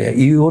ಅಂಥೇಳಿ,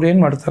 ಇವ್ರು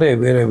ಏನು ಮಾಡ್ತಾರೆ,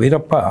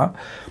 ವೀರಪ್ಪ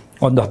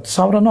ಒಂದು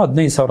 10,000ನೋ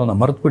 15,000ನೋ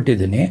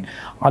ಮರೆತುಬಿಟ್ಟಿದ್ದೀನಿ,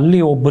 ಅಲ್ಲಿ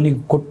ಒಬ್ಬನಿಗೆ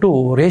ಕೊಟ್ಟು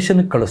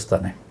ರೇಷನ್ಗೆ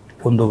ಕಳಿಸ್ತಾನೆ.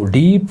 ಒಂದು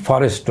ಡೀಪ್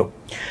ಫಾರೆಸ್ಟು.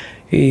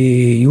 ಈ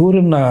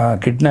ಇವರನ್ನ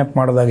ಕಿಡ್ನ್ಯಾಪ್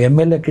ಮಾಡಿದಾಗ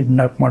MLA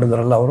ಕಿಡ್ನ್ಯಾಪ್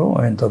ಮಾಡಿದ್ರಲ್ಲ ಅವರು,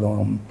 ಎಂಥದ್ದು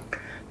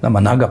ನಮ್ಮ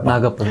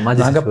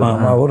ನಾಗಪ್ಪ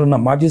ಅವರನ್ನ,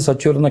 ಮಾಜಿ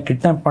ಸಚಿವರನ್ನ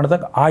ಕಿಡ್ನ್ಯಾಪ್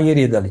ಮಾಡಿದಾಗ ಆ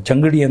ಏರಿಯಾದಲ್ಲಿ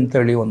ಚಂಗಡಿ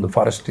ಅಂತೇಳಿ ಒಂದು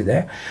ಫಾರೆಸ್ಟ್ ಇದೆ,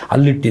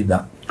 ಅಲ್ಲಿಟ್ಟಿದ್ದ.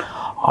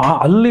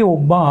 ಅಲ್ಲಿ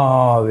ಒಬ್ಬ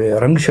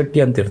ರಂಗಶೆಟ್ಟಿ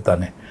ಅಂತ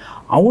ಇರ್ತಾನೆ.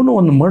 ಅವನು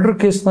ಒಂದು ಮರ್ಡರ್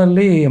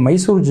ಕೇಸ್ನಲ್ಲಿ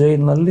ಮೈಸೂರು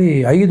ಜೈಲಿನಲ್ಲಿ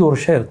 5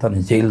 ವರ್ಷ ಇರ್ತಾನೆ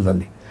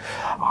ಜೈಲಿನಲ್ಲಿ.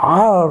 ಆ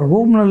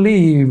ರೂಮ್ನಲ್ಲಿ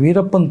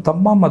ವೀರಪ್ಪನ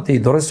ತಮ್ಮ ಮತ್ತು ಈ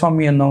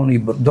ದೊರೆಸ್ವಾಮಿ ಅನ್ನೋನು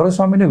ಇಬ್ಬರು,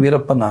 ದೊರೆಸ್ವಾಮಿನೇ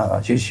ವೀರಪ್ಪನ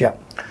ಶಿಷ್ಯ,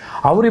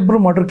 ಅವರಿಬ್ಬರು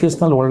ಮರ್ಡರ್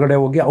ಕೇಸ್ನಲ್ಲಿ ಒಳಗಡೆ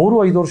ಹೋಗಿ ಅವರು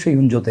 5 ವರ್ಷ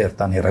ಇವನ ಜೊತೆ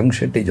ಇರ್ತಾನೆ, ರಂಗ್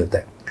ಶೆಟ್ಟಿ ಜೊತೆ.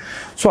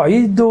 ಸೊ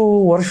 5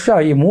 ವರ್ಷ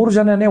ಈ 3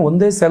 ಜನನೇ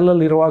ಒಂದೇ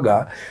ಸೆಲ್ಲಲ್ಲಿರುವಾಗ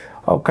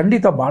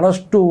ಖಂಡಿತ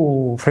ಭಾಳಷ್ಟು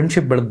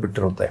ಫ್ರೆಂಡ್ಶಿಪ್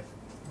ಬೆಳೆದ್ಬಿಟ್ಟಿರುತ್ತೆ.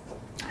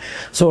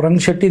 ಸೊ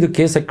ರಂಗ್ ಶೆಟ್ಟಿದು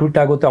ಕೇಸ್ ಎಕ್ವಿಟ್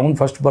ಆಗುತ್ತೆ, ಅವ್ನು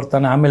ಫಸ್ಟ್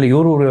ಬರ್ತಾನೆ, ಆಮೇಲೆ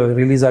ಇವರು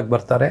ರಿಲೀಸ್ ಆಗಿ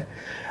ಬರ್ತಾರೆ,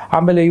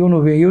 ಆಮೇಲೆ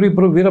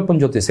ಇವರಿಬ್ಬರು ವೀರಪ್ಪನ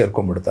ಜೊತೆ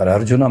ಸೇರ್ಕೊಂಡ್ಬಿಡ್ತಾರೆ,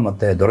 ಅರ್ಜುನ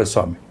ಮತ್ತು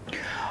ದೊರೆಸ್ವಾಮಿ.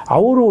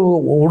 ಅವರು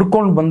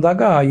ಹುಡ್ಕೊಂಡು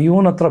ಬಂದಾಗ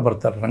ಇವನ ಹತ್ರ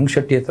ಬರ್ತಾರೆ, ರಂಗ್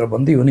ಶೆಟ್ಟಿ ಹತ್ರ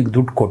ಬಂದು ಇವನಿಗೆ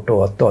ದುಡ್ಡು ಕೊಟ್ಟು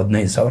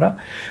 10-15 ಸಾವಿರ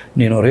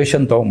ನೀನು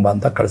ರೇಷನ್ ತೊಗೊಂಬ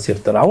ಅಂತ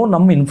ಕಳಿಸಿರ್ತಾರೆ. ಅವನು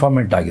ನಮ್ಮ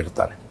ಇನ್ಫಾರ್ಮೆಂಟ್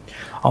ಆಗಿರ್ತಾನೆ.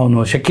 ಅವನು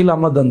ಶಕೀಲ್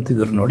ಅಹಮದ್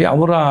ಅಂತಿದ್ರು ನೋಡಿ,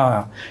 ಅವರ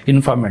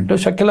ಇನ್ಫಾರ್ಮೆಂಟು.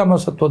 ಶಕೀಲ್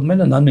ಅಹಮದ್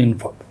ಸತ್ತೋದ್ಮೇಲೆ ನನ್ನ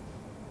ಇನ್ಫಾರ್ಮೆಂಟ್.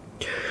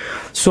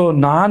 ಸೊ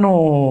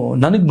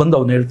ನನಗೆ ಬಂದು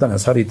ಅವ್ನು ಹೇಳ್ತಾನೆ,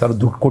 ಸರ್ ಈ ಥರ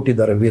ದುಡ್ಡು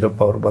ಕೊಟ್ಟಿದ್ದಾರೆ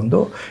ವೀರಪ್ಪ ಅವರು, ಬಂದು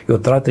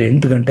ಇವತ್ತು ರಾತ್ರಿ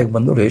 8 ಗಂಟೆಗೆ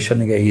ಬಂದು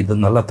ರೇಷನ್ಗೆ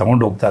ಇದನ್ನೆಲ್ಲ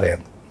ತೊಗೊಂಡು ಹೋಗ್ತಾರೆ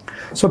ಅಂತ.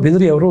 ಸೊ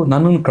ಬಿದ್ರಿ ಅವರು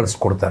ನನ್ನನ್ನು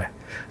ಕಳಿಸ್ಕೊಡ್ತಾರೆ.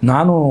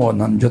 ನಾನು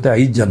ನನ್ನ ಜೊತೆ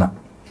 5 ಜನ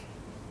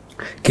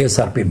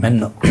KSRP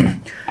ಮೆನ್ನು,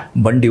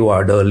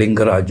 ಬಂಡಿವಾಡ್,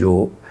 ಲಿಂಗರಾಜು,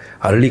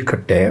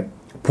 ಅರಳಿಕಟ್ಟೆ,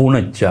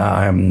 ಪೂಣಚ್ಚ,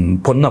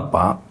 ಪೊನ್ನಪ್ಪ,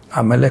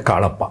 ಆಮೇಲೆ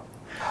ಕಾಳಪ್ಪ.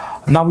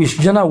 ನಾವು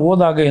ಇಷ್ಟು ಜನ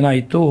ಹೋದಾಗ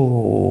ಏನಾಯಿತು,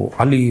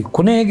 ಅಲ್ಲಿ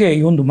ಕೊನೆಗೆ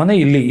ಈ ಒಂದು ಮನೆ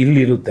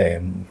ಇಲ್ಲಿರುತ್ತೆ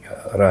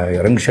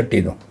ರಂಗ್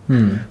ಶೆಟ್ಟಿದು,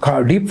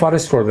 ಡೀಪ್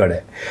ಫಾರೆಸ್ಟ್ ಒಳಗಡೆ.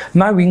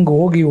 ನಾವು ಹಿಂಗೆ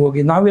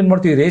ಹೋಗಿ ನಾವೇನು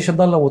ಮಾಡ್ತೀವಿ,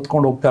 ರೇಷನ್ನೆಲ್ಲ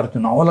ಹೊತ್ಕೊಂಡು ಹೋಗ್ತಾ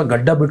ಇರ್ತೀವಿ. ನಾವೆಲ್ಲ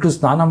ಗಡ್ಡ ಬಿಟ್ಟು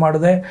ಸ್ನಾನ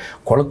ಮಾಡದೆ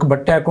ಕೊಳಕು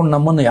ಬಟ್ಟೆ ಹಾಕೊಂಡು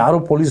ನಮ್ಮನ್ನು ಯಾರೂ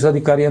ಪೊಲೀಸ್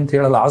ಅಧಿಕಾರಿ ಅಂತ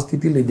ಹೇಳಲ್ಲ, ಆ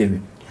ಸ್ಥಿತಿಲಿ ಇದ್ದೀವಿ.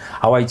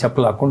 ಹವಾಯಿ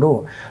ಚಪ್ಪಲ್ ಹಾಕ್ಕೊಂಡು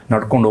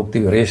ನಡ್ಕೊಂಡು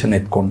ಹೋಗ್ತೀವಿ, ರೇಷನ್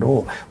ಎತ್ಕೊಂಡು,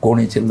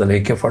 ಗೋಣಿ ಚೀಲದಲ್ಲಿ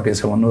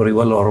AK-47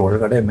 ರಿವಾಲ್ವರ್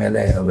ಒಳಗಡೆ,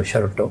 ಮೇಲೆ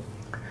ಶರ್ಟು.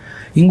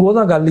 ಹಿಂಗೆ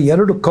ಹೋದಾಗ ಅಲ್ಲಿ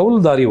 2 ಕೌಲು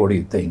ದಾರಿ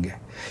ಹೊಡೆಯುತ್ತೆ ಹಿಂಗೆ.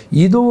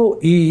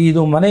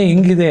 ಇದು ಮನೆ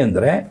ಹಿಂಗಿದೆ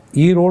ಅಂದರೆ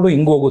ಈ ರೋಡು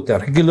ಹಿಂಗೆ ಹೋಗುತ್ತೆ,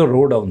 ರೆಗ್ಯುಲರ್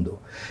ರೋಡ್ ಒಂದು.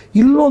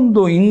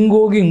 ಇಲ್ಲೊಂದು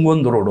ಹಿಂಗೋಗಿ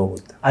ಹಿಂಗೊಂದು ರೋಡ್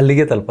ಹೋಗುತ್ತೆ,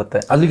 ಅಲ್ಲಿಗೆ ತಲುಪುತ್ತೆ.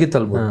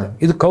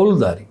 ಇದು ಕೌಲು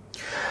ದಾರಿ.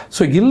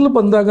 ಸೊ ಇಲ್ಲಿ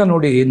ಬಂದಾಗ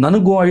ನೋಡಿ,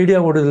 ನನಗೂ ಐಡಿಯಾ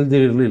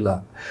ಹೊಡೆದಿರಲಿಲ್ಲ.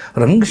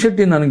 ರಂಗ್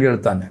ಶೆಟ್ಟಿ ನನಗೆ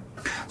ಹೇಳ್ತಾನೆ,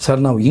 ಸರ್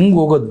ನಾವು ಹಿಂಗೆ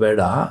ಹೋಗೋದು ಬೇಡ,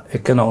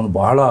 ಯಾಕೆಂದ್ರೆ ಅವನು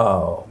ಭಾಳ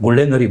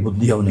ಒಳ್ಳೆನರಿ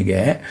ಬುದ್ಧಿ ಅವನಿಗೆ.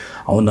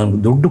 ಅವ್ನು ನನಗೆ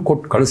ದುಡ್ಡು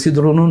ಕೊಟ್ಟು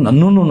ಕಳಿಸಿದ್ರು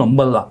ನನ್ನೂ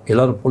ನಂಬಲ್ಲ,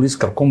 ಎಲ್ಲರೂ ಪೊಲೀಸ್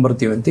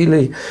ಕರ್ಕೊಂಬರ್ತೀವಿ ಅಂತ.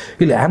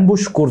 ಇಲ್ಲಿ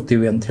ಆ್ಯಂಬುಷ್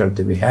ಕೂರ್ತೀವಿ ಅಂತ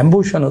ಹೇಳ್ತೀವಿ.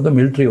 ಆ್ಯಂಬುಷ್ ಅನ್ನೋದು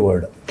ಮಿಲಿಟ್ರಿ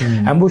ವರ್ಡ್.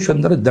 ಆ್ಯಂಬುಷ್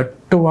ಅಂದರೆ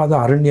ದಟ್ಟವಾದ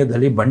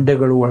ಅರಣ್ಯದಲ್ಲಿ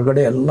ಬಂಡೆಗಳು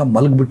ಒಳಗಡೆ ಎಲ್ಲ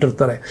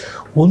ಮಲಗಿಬಿಟ್ಟಿರ್ತಾರೆ,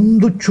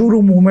 ಒಂದು ಚೂರು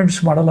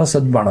ಮೂಮೆಂಟ್ಸ್ ಮಾಡಲ್ಲ,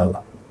 ಸದ್ದು ಮಾಡಲ್ಲ.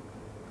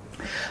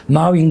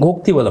 ನಾವು ಹಿಂಗೆ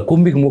ಹೋಗ್ತೀವಲ್ಲ,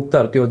 ಕುಂಬಿಗೆ ಹೋಗ್ತಾ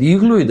ಇರ್ತೀವಿ, ಅದು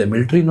ಈಗಲೂ ಇದೆ,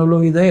 ಮಿಲಿಟ್ರಿನಲ್ಲೂ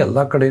ಇದೆ, ಎಲ್ಲ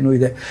ಕಡೆನೂ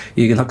ಇದೆ.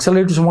 ಈಗ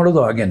ನಕ್ಸಲೈಟ್ಸ್ ಮಾಡೋದು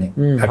ಹಾಗೇನೆ,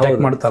 ಅಟ್ಯಾಕ್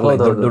ಮಾಡ್ತಾರಲ್ಲ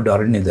ದೊಡ್ಡ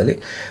ಅರಣ್ಯದಲ್ಲಿ.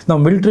 ನಾವು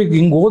ಮಿಲಿಟ್ರಿಗೆ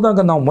ಹಿಂಗೆ ಹೋದಾಗ,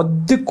 ನಾವು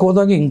ಮಧ್ಯಕ್ಕೆ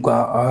ಹೋದಾಗ ಹಿಂಗೆ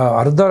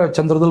ಅರ್ಧ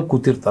ಚಂದ್ರದಲ್ಲಿ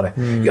ಕೂತಿರ್ತಾರೆ,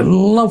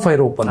 ಎಲ್ಲ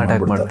ಫೈರ್ ಓಪನ್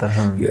ಮಾಡ್ತಾರೆ,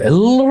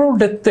 ಎಲ್ಲರೂ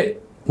ಡೆತ್ತೆ,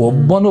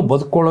 ಒಬ್ಬನು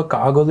ಬದುಕೊಳ್ಳೋಕೆ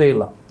ಆಗೋದೇ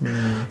ಇಲ್ಲ.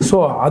 ಸೊ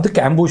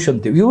ಅದಕ್ಕೆ ಆ್ಯಂಬುಷ್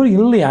ಅಂತೀವಿ. ಇವರು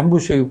ಇಲ್ಲಿ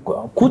ಆ್ಯಂಬುಷ್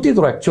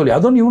ಕೂತಿದ್ರು ಆ್ಯಕ್ಚುಲಿ.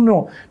 ಅದನ್ನು ಇವನು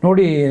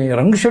ನೋಡಿ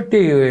ರಂಗ್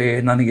ಶೆಟ್ಟಿ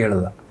ನನಗೆ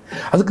ಹೇಳ್ದ,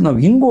 ಅದಕ್ಕೆ ನಾವು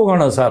ಹಿಂಗೆ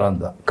ಹೋಗೋಣ ಸರ್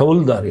ಅಂತ,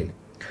 ಕೌಲ್ ದಾರಿಯಲ್ಲಿ.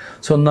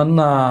 ಸೊ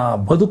ನನ್ನ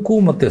ಬದುಕು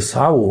ಮತ್ತು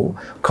ಸಾವು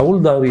ಕೌಲ್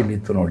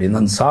ದಾರಿಯಲ್ಲಿತ್ತು ನೋಡಿ.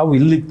 ನನ್ನ ಸಾವು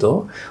ಇಲ್ಲಿತ್ತು,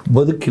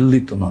 ಬದುಕು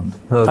ಇಲ್ಲಿತ್ತು ನಂದು.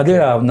 ಅದೇ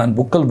ನಾನು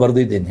ಬುಕ್ಕಲ್ಲಿ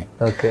ಬರೆದಿದ್ದೀನಿ,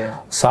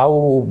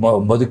 ಸಾವು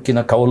ಬದುಕಿನ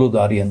ಕೌಲು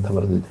ದಾರಿ ಅಂತ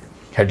ಬರೆದಿದ್ದೆ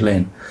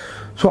ಹೆಡ್ಲೈನ್.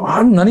 ಸೊ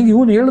ನನಗೆ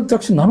ಇವನು ಹೇಳಿದ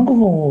ತಕ್ಷಣ ನನಗೂ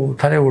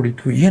ತಲೆ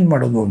ಹೊಡಿತು, ಏನು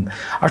ಮಾಡೋದು ಅಂತ.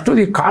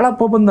 ಅಷ್ಟೊತ್ತಿಗೆ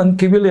ಕಾಳಪ್ಪ ಬಂದು ನನ್ನ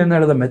ಕಿವಿಯಲ್ಲಿ ಏನು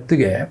ಹೇಳ್ದ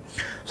ಮೆತ್ತಿಗೆ,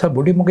 ಸರ್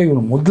ಬುಡಿ ಮಗ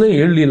ಇವನು ಮೊದಲೇ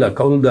ಹೇಳಲಿಲ್ಲ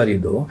ಕೌಲು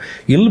ದಾರಿದು,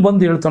 ಇಲ್ಲಿ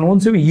ಬಂದು ಹೇಳ್ತಾನೆ,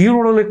 ಒಂದ್ಸರಿ ಈ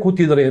ರೋಡಲ್ಲೇ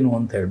ಕೂತಿದ್ದಾರೆ ಏನು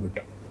ಅಂತ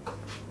ಹೇಳ್ಬಿಟ್ಟು.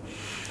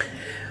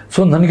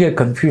 ಸೊ ನನಗೆ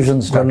ಕನ್ಫ್ಯೂಷನ್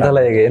ಸ್ಟಾರ್ಟ್.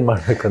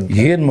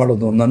 ಏನು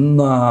ಮಾಡೋದು,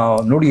 ನನ್ನ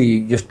ನೋಡಿ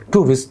ಎಷ್ಟು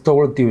ರಿಸ್ಕ್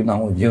ತೊಗೊಳ್ತೀವಿ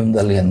ನಾವು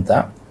ಜೀವನದಲ್ಲಿ ಅಂತ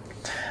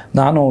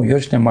ನಾನು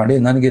ಯೋಚನೆ ಮಾಡಿ,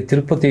 ನನಗೆ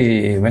ತಿರುಪತಿ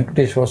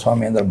ವೆಂಕಟೇಶ್ವರ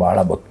ಸ್ವಾಮಿ ಅಂದರೆ ಭಾಳ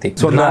ಭಕ್ತಿ.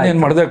 ಸೊ ನಾನೇನು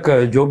ಮಾಡಿದೆ,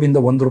 ಜೋಬಿಂದ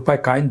 ₹1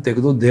 ಕಾಯಿನ್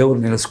ತೆಗೆದು ದೇವ್ರು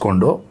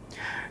ನಿಲ್ಲಿಸ್ಕೊಂಡು,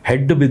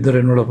 ಹೆಡ್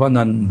ಬಿದ್ದರೆ ನೋಡಪ್ಪ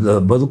ನನ್ನ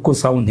ಬದುಕು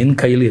ಸಾವು ನಿನ್ನ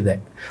ಕೈಲಿದೆ,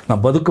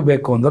 ನಾ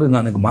ಬದುಕಬೇಕು ಅಂದರೆ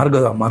ನನಗೆ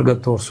ಮಾರ್ಗ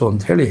ತೋರಿಸು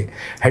ಅಂತ ಹೇಳಿ,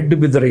 ಹೆಡ್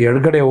ಬಿದ್ದರೆ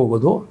ಎಡಗಡೆ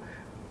ಹೋಗೋದು,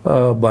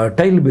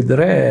 ಟೈಲ್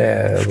ಬಿದ್ದರೆ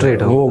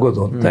ಸ್ಟ್ರೈಟ್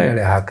ಹೋಗೋದು ಅಂತ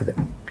ಹೇಳಿ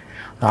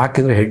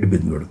ಹಾಕಿದರೆ ಹೆಡ್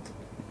ಬಿದ್ದುಬಿಡುತ್ತೆ.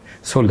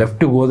 ಸೊ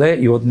ಲೆಫ್ಟಿಗೆ ಹೋದೆ.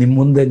 ಇವತ್ತು ನಿಮ್ಮ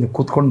ಮುಂದೆ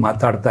ಕೂತ್ಕೊಂಡು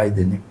ಮಾತಾಡ್ತಾ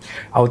ಇದ್ದೀನಿ.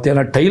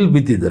 ಅವತ್ತೇನೋ ಟೈಲ್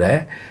ಬಿದ್ದಿದ್ರೆ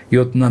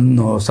ಇವತ್ತು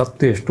ನನ್ನ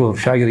ಸತ್ತು ಎಷ್ಟು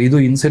ವರ್ಷ ಆಗಿದೆ. ಇದು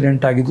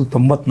ಇನ್ಸಿಡೆಂಟ್ ಆಗಿದ್ದು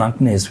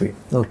 94ನೇ ಇಸ್ವಿ.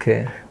 ಓಕೆ,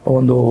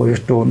 ಒಂದು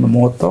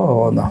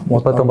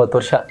 39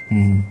 ವರ್ಷ.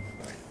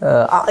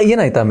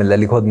 ಏನಾಯ್ತು ಆಮೇಲೆ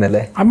ಅಲ್ಲಿಗೆ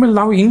ಹೋದ್ಮೇಲೆ? ಆಮೇಲೆ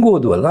ನಾವು ಹಿಂಗೆ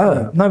ಹೋದ್ವಲ್ಲ,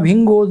 ನಾವು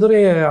ಹಿಂಗೆ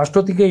ಹೋದರೆ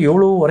ಅಷ್ಟೊತ್ತಿಗೆ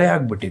 7:30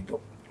 ಆಗಿಬಿಟ್ಟಿತ್ತು.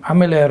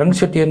 ಆಮೇಲೆ ರಂಗ್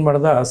ಶೆಟ್ಟಿ ಏನು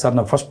ಮಾಡ್ದ, ಸರ್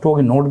ನಾನು ಫಸ್ಟ್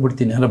ಹೋಗಿ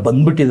ನೋಡಿಬಿಡ್ತೀನಿ, ಎಲ್ಲ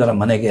ಬಂದುಬಿಟ್ಟಿದ್ದಾರೆ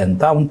ಮನೆಗೆ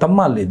ಅಂತ. ಅವ್ನ ತಮ್ಮ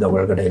ಅಲ್ಲಿದ್ದ,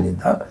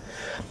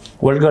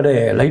 ಒಳಗಡೆ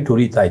ಲೈಟ್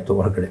ಉರಿತಾ ಇತ್ತು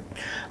ಹೊರಗಡೆ.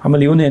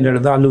 ಆಮೇಲೆ ಇವನೇನು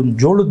ಹೇಳ್ದ, ಅಲ್ಲೊಂದು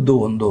ಜೋಳದ್ದು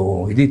ಒಂದು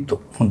ಇದಿತ್ತು,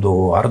 ಒಂದು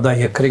ಅರ್ಧ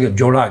ಎಕರೆಗೆ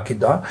ಜೋಳ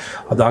ಹಾಕಿದ್ದ,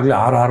 ಅದಾಗಲೇ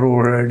 6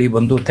 ಅಡಿ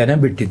ಬಂದು ತೆನೆ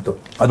ಬಿಟ್ಟಿತ್ತು.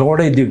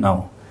 ಅದರೊಳಗಡೆ ಇದ್ದೀವಿ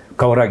ನಾವು,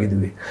 ಕವರ್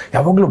ಆಗಿದ್ವಿ.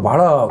 ಯಾವಾಗಲೂ ಭಾಳ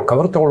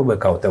ಕವರ್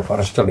ತೊಗೊಳ್ಬೇಕಾಗುತ್ತೆ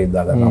ಫಾರೆಸ್ಟಲ್ಲಿ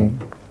ಇದ್ದಾಗ ನಾವು.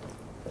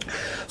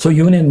 ಸೊ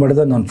ಇವನೇನು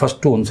ಮಾಡಿದ, ನಾನು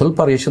ಫಸ್ಟು ಒಂದು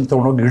ಸ್ವಲ್ಪ ರೇಷನ್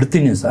ತೊಗೊಂಡೋಗಿ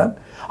ಇಡ್ತೀನಿ ಸರ್,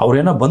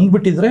 ಅವರೇನೋ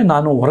ಬಂದುಬಿಟ್ಟಿದ್ರೆ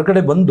ನಾನು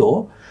ಹೊರಗಡೆ ಬಂದು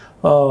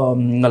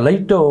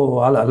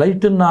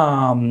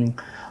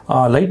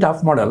ಲೈಟ್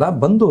ಆಫ್ ಮಾಡಲ್ಲ,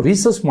 ಬಂದು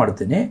ರೀಸಸ್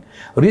ಮಾಡ್ತೀನಿ.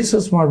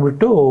 ರೀಸಸ್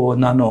ಮಾಡಿಬಿಟ್ಟು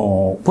ನಾನು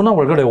ಪುನಃ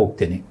ಒಳಗಡೆ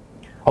ಹೋಗ್ತೀನಿ.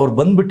 ಅವ್ರು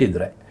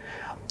ಬಂದುಬಿಟ್ಟಿದ್ರೆ.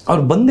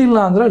 ಅವ್ರು ಬಂದಿಲ್ಲ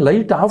ಅಂದರೆ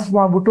ಲೈಟ್ ಆಫ್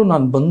ಮಾಡಿಬಿಟ್ಟು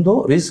ನಾನು ಬಂದು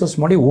ರೀಸಸ್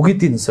ಮಾಡಿ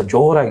ಉಗಿತೀನಿ ಸರ್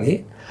ಜೋರಾಗಿ.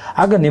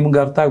 ಆಗ ನಿಮ್ಗೆ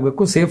ಅರ್ಥ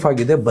ಆಗಬೇಕು, ಸೇಫ್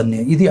ಆಗಿದೆ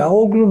ಬನ್ನಿ. ಇದು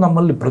ಯಾವಾಗಲೂ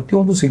ನಮ್ಮಲ್ಲಿ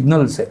ಪ್ರತಿಯೊಂದು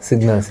ಸಿಗ್ನಲ್ಸ್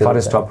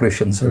ಫಾರೆಸ್ಟ್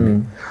ಆಪರೇಷನ್ಸಲ್ಲಿ.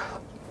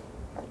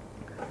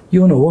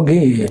 ಇವನು ಹೋಗಿ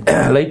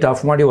ಲೈಟ್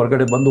ಆಫ್ ಮಾಡಿ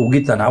ಹೊರಗಡೆ ಬಂದು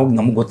ಉಗಿತಾನೆ. ಅವಾಗ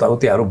ನಮ್ಗೆ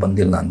ಗೊತ್ತಾಗುತ್ತೆ ಯಾರೂ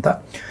ಬಂದಿಲ್ಲ ಅಂತ.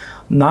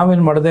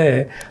 ನಾವೇನು ಮಾಡಿದೆ,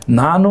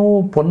 ನಾನು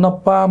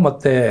ಪೊನ್ನಪ್ಪ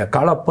ಮತ್ತು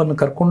ಕಾಳಪ್ಪನ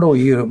ಕರ್ಕೊಂಡು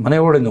ಈ ಮನೆ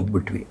ಒಳಗೆ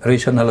ನುಗ್ಗಿಬಿಟ್ವಿ.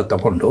 ರೇಷನ್ ಎಲ್ಲ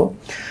ತಗೊಂಡು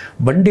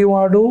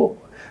ಬಂಡಿವಾಡು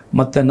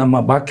ಮತ್ತು ನಮ್ಮ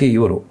ಬಾಕಿ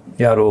ಇವರು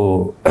ಯಾರು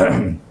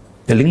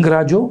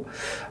ಲಿಂಗರಾಜು,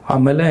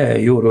 ಆಮೇಲೆ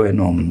ಇವರು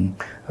ಏನು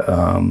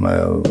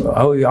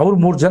ಅವ್ರು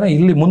 3 ಜನ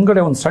ಇಲ್ಲಿ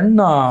ಮುಂದ್ಗಡೆ ಒಂದು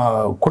ಸಣ್ಣ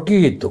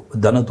ಕೊಟ್ಟಿಗೆ ಇತ್ತು,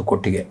 ದನದ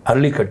ಕೊಟ್ಟಿಗೆ,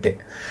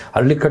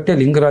 ಅರಳಿಕಟ್ಟೆ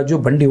ಲಿಂಗರಾಜು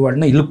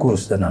ಬಂಡಿವಾಡನ್ನ ಇಲ್ಲಿ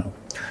ಕೂರಿಸಿದೆ ನಾನು.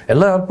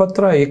 ಎಲ್ಲ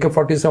ಪತ್ರ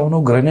AK-47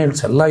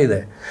 ಗ್ರೆನೇಡ್ಸ್ ಎಲ್ಲ ಇದೆ.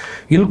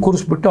 ಇಲ್ಲಿ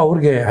ಕೂರಿಸ್ಬಿಟ್ಟು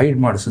ಅವ್ರಿಗೆ ಹೈಡ್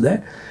ಮಾಡಿಸಿದೆ.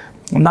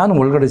 ನಾನು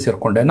ಒಳಗಡೆ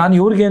ಸೇರಿಕೊಂಡೆ. ನಾನು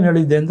ಇವ್ರಿಗೇನು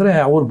ಹೇಳಿದ್ದೆ ಅಂದರೆ,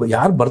 ಅವ್ರು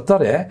ಯಾರು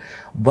ಬರ್ತಾರೆ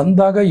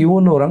ಬಂದಾಗ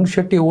ಇವನು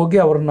ರಂಗಶೆಟ್ಟಿ ಹೋಗಿ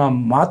ಅವ್ರನ್ನ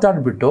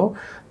ಮಾತಾಡಿಬಿಟ್ಟು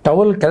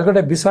ಟವಲ್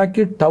ಕೆಳಗಡೆ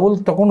ಬಿಸಾಕಿ ಟವಲ್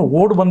ತೊಗೊಂಡು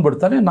ಓಡ್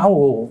ಬಂದುಬಿಡ್ತಾನೆ, ನಾವು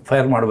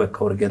ಫೈರ್ ಮಾಡಬೇಕು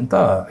ಅವ್ರಿಗೆ ಅಂತ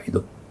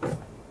ಇದು.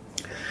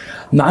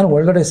 ನಾನು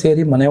ಒಳಗಡೆ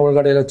ಸೇರಿ ಮನೆ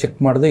ಒಳಗಡೆ ಎಲ್ಲ ಚೆಕ್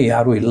ಮಾಡಿದೆ,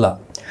 ಯಾರೂ ಇಲ್ಲ.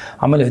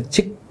 ಆಮೇಲೆ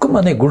ಚಿಕ್ಕ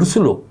ಮನೆ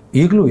ಗುಡಿಸಲು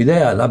ಈಗಲೂ ಇದೆ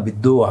ಅಲ್ಲ,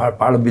 ಬಿದ್ದು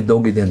ಪಾಳು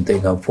ಬಿದ್ದೋಗಿದೆ ಅಂತ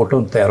ಈಗ ಫೋಟೋ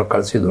ಅಂತ ಯಾರೋ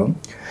ಕಳಿಸಿದ್ರು.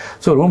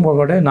 ಸೊ ರೂಮ್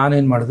ಒಳಗಡೆ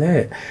ನಾನೇನು ಮಾಡಿದೆ,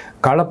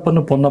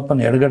 ಕಾಳಪ್ಪನ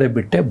ಪೊನ್ನಪ್ಪನ ಎಡಗಡೆ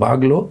ಬಿಟ್ಟೆ,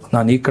 ಬಾಗಿಲು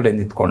ನಾನು ಈ ಕಡೆ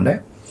ನಿಂತ್ಕೊಂಡೆ.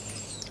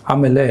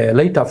 ಆಮೇಲೆ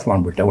ಲೈಟ್ ಆಫ್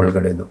ಮಾಡಿಬಿಟ್ಟೆ,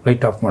 ಒಳಗಡೆದು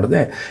ಲೈಟ್ ಆಫ್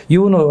ಮಾಡಿದೆ.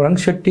 ಇವನು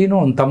ರಂಗಶೆಟ್ಟಿನೂ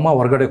ಒಂದು ತಮ್ಮ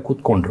ಹೊರಗಡೆ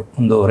ಕೂತ್ಕೊಂಡ್ರು,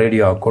 ಒಂದು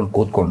ರೇಡಿಯೋ ಹಾಕ್ಕೊಂಡು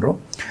ಕೂತ್ಕೊಂಡ್ರು.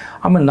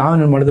 ಆಮೇಲೆ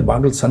ನಾವೇನು ಮಾಡಿದೆ,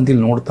 ಬಾಗಿಲು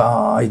ಸಂದಿಲಿ ನೋಡ್ತಾ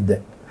ಇದ್ದೆ.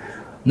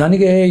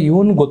 ನನಗೆ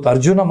ಇವನು ಗೊತ್ತು,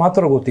 ಅರ್ಜುನ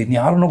ಮಾತ್ರ ಗೊತ್ತು, ಇನ್ನು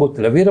ಯಾರನ್ನೂ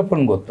ಗೊತ್ತಿಲ್ಲ,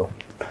 ವೀರಪ್ಪನ ಗೊತ್ತು.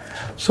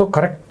 ಸೊ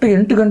ಕರೆಕ್ಟ್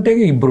 8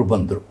 ಗಂಟೆಗೆ ಇಬ್ಬರು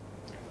ಬಂದರು.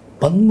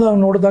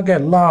 ನೋಡಿದಾಗ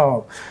ಎಲ್ಲ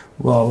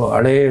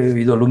ಹಳೆ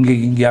ಇದು ಲುಂಗಿ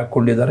ಗಿಂಗಿ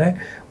ಹಾಕ್ಕೊಂಡಿದ್ದಾರೆ,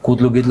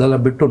 ಕೂದಲು ಗಿದ್ಲೆಲ್ಲ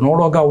ಬಿಟ್ಟು.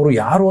 ನೋಡುವಾಗ ಅವರು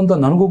ಯಾರು ಅಂತ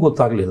ನನಗೂ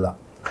ಗೊತ್ತಾಗಲಿಲ್ಲ.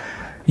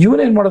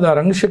 ಇವನೇನು ಮಾಡಿದ,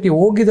 ರಂಗಶೆಟ್ಟಿ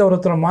ಹೋಗಿದ್ದೆ ಅವ್ರ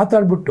ಹತ್ರ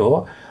ಮಾತಾಡಿಬಿಟ್ಟು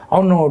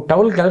ಅವನು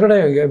ಟವಲ್ ಕೆಳಗಡೆ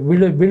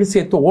ಬೀಳಿಸಿ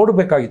ಎತ್ತು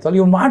ಓಡಬೇಕಾಗಿತ್ತು. ಅಲ್ಲಿ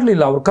ಇವ್ನು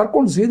ಮಾಡಲಿಲ್ಲ, ಅವ್ರು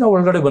ಕರ್ಕೊಂಡು ಸೀದಾ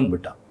ಒಳಗಡೆ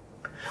ಬಂದುಬಿಟ್ಟ.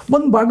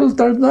 ಬಾಗಿಲು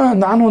ತಳ್ದ.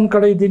 ನಾನು ಒಂದು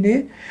ಕಡೆ ಇದ್ದೀನಿ,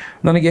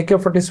 ನನಗೆ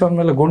AK-47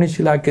 ಮೇಲೆ ಗೋಣಿ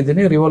ಚೀಲ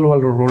ಹಾಕಿದ್ದೀನಿ,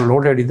 ರಿವಾಲ್ವರ್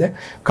ಲೋಡೆಡ್ ಇದೆ.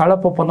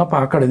 ಕಾಳಪ್ಪ ಪೊನ್ನಪ್ಪ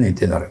ಆ ಕಡೆ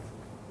ನಿಂತಿದ್ದಾರೆ.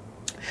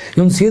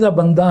 ಇವನು ಸೀದಾ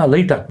ಬಂದ,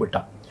 ಲೈಟ್ ಹಾಕ್ಬಿಟ್ಟ.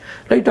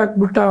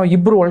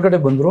 ಇಬ್ಬರು ಒಳಗಡೆ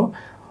ಬಂದರು.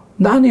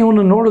 ನಾನು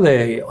ಇವನು ನೋಡಿದೆ,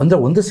 ಅಂದರೆ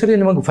ಒಂದು ಸರಿ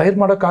ನಿಮಗೆ ಫೈರ್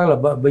ಮಾಡೋಕ್ಕಾಗಲ್ಲ,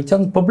 ಬೈ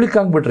ಚಾನ್ಸ್ ಪಬ್ಲಿಕ್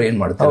ಆಗಿಬಿಟ್ರೆ ಏನು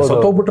ಮಾಡ್ತಾರೆ,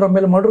 ಸತ್ತೋಗ್ಬಿಟ್ರೆ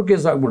ಆಮೇಲೆ ಮರ್ಡರ್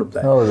ಕೇಸ್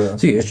ಆಗಿಬಿಡುತ್ತೆ.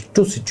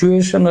 ಎಷ್ಟು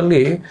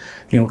ಸಿಚುವೇಷನಲ್ಲಿ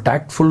ನೀವು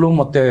ಟ್ಯಾಕ್ಟ್ಫುಲ್ಲು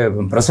ಮತ್ತು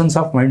ಪ್ರೆಸೆನ್ಸ್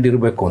ಆಫ್ ಮೈಂಡ್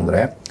ಇರಬೇಕು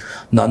ಅಂದರೆ,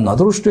 ನನ್ನ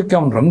ಅದೃಷ್ಟಕ್ಕೆ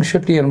ಅವ್ನು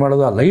ರಂಗಶೆಟ್ಟಿ ಏನು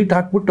ಮಾಡ್ದ, ಲೈಟ್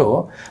ಹಾಕ್ಬಿಟ್ಟು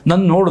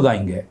ನನ್ನ ನೋಡ್ದ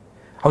ಹಿಂಗೆ.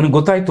 ಅವ್ನಿಗೆ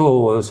ಗೊತ್ತಾಯಿತು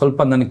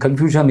ಸ್ವಲ್ಪ, ನನಗೆ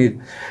ಕನ್ಫ್ಯೂಷನ್ ಇದೆ.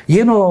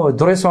 ಏನು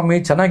ದೊರೆಸ್ವಾಮಿ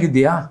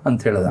ಚೆನ್ನಾಗಿದ್ದೀಯಾ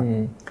ಅಂತ ಹೇಳ್ದ.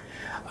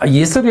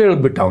 ಹೆಸರು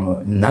ಹೇಳ್ಬಿಟ್ಟ ಅವನು.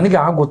 ನನಗೆ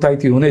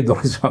ಗೊತ್ತಾಯ್ತು ಇವನೇ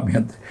ದೊರೆಸ್ವಾಮಿ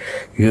ಅಂತ.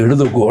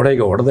 ಹಿಡಿದು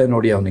ಗೋಡೆಗೆ ಹೊಡೆದೆ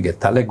ನೋಡಿ, ಅವನಿಗೆ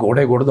ತಲೆ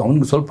ಗೋಡೆಗೆ ಹೊಡೆದು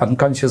ಅವ್ನಿಗೆ ಸ್ವಲ್ಪ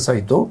ಅನ್ಕಾನ್ಷಿಯಸ್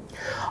ಆಯಿತು.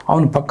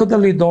 ಅವನ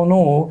ಪಕ್ಕದಲ್ಲಿದ್ದವನು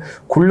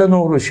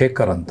ಕುಳ್ಳನೂರು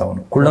ಶೇಖರ್ ಅಂತ,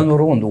 ಅವನು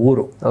ಕುಳ್ಳನೂರು ಒಂದು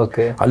ಊರು,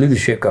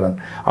 ಅಲ್ಲಿದ್ದು ಶೇಖರ್ ಅಂತ.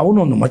 ಅವನು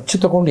ಒಂದು ಮಚ್ಚು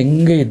ತಗೊಂಡು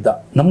ಹಿಂಗೆ ಇದ್ದ,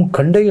 ನಮ್ಗೆ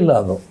ಕಂಡೇ ಇಲ್ಲ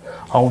ಅದು.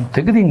 ಅವನು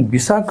ತೆಗೆದು ಹಿಂಗೆ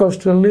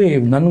ಬಿಸಾಕೋಷ್ಟರಲ್ಲಿ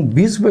ನನಗೆ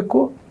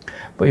ಬೀಸಬೇಕು,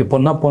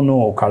 ಪೊನ್ನಪ್ಪನು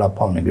ಕಾಳಪ್ಪ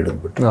ಅವನಿಗೆ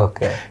ಹಿಡಿದ್ಬಿಟ್ರು.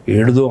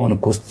 ಹಿಡಿದು ಅವನು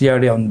ಕುಸ್ತಿ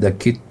ಆಡಿ ಅವನ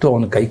ಕಿತ್ತು,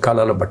 ಅವನ ಕೈ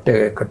ಕಾಲೆಲ್ಲ ಬಟ್ಟೆ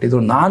ಕಟ್ಟಿದ್ರು.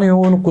 ನಾನು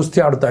ಇವನು ಕುಸ್ತಿ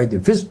ಆಡ್ತಾ ಇದ್ವಿ,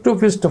 ಫಿಸ್ಟ್ ಟು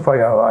ಫಿಸ್ಟ್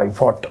ಐ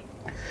ಫಾಟ್.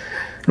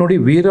 ನೋಡಿ,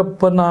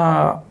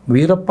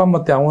 ವೀರಪ್ಪ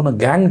ಮತ್ತು ಅವನ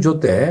ಗ್ಯಾಂಗ್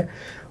ಜೊತೆ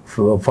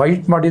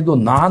ಫೈಟ್ ಮಾಡಿದ್ದು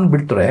ನಾನು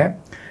ಬಿಟ್ಟರೆ,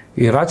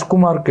 ಈ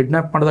ರಾಜ್ಕುಮಾರ್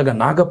ಕಿಡ್ನ್ಯಾಪ್ ಮಾಡಿದಾಗ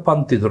ನಾಗಪ್ಪ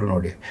ಅಂತಿದ್ರು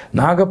ನೋಡಿ,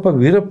 ನಾಗಪ್ಪ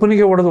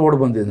ವೀರಪ್ಪನಿಗೆ ಓಡ್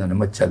ಬಂದಿದ್ದಾನೆ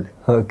ಮಚ್ಚಲ್ಲಿ.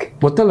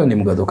 ಗೊತ್ತಲ್ಲ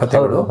ನಿಮ್ಗದು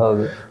ಕಥೆಗಳು.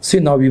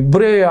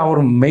 ನಾವಿಬ್ಬರೇ ಅವ್ರ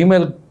ಮೈ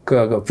ಮೇಲೆ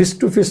ಫಿಸ್ಟ್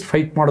ಟು ಫಿಸ್ಟ್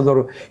ಫೈಟ್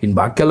ಮಾಡಿದವರು, ಇನ್ನು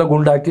ಬಾಕಿಯೆಲ್ಲ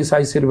ಗುಂಡು ಹಾಕಿ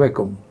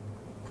ಸಾಯಿಸಿರ್ಬೇಕು.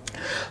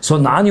 ಸೊ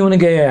ನಾನು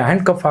ಇವನಿಗೆ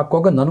ಹ್ಯಾಂಡ್ ಕಫ್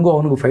ಹಾಕುವಾಗ ನನಗೂ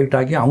ಅವನಿಗೂ ಫೈಟ್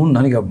ಆಗಿ ಅವನು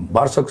ನನಗೆ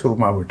ಬಾರ್ಸೋಕ್ಕೆ ಶುರು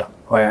ಮಾಡಿಬಿಟ್ಟ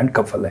ಹ್ಯಾಂಡ್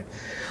ಕಫಲ್ಲೇ.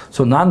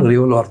 ಸೊ ನಾನು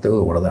ರಿವಾಲ್ವರ್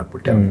ತೆಗೆದು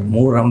ಹೊಡೆದಾಕ್ಬಿಟ್ಟೆ.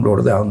 3 ರೌಂಡ್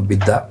ಹೊಡೆದೆ, ಅವನು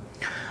ಬಿದ್ದ.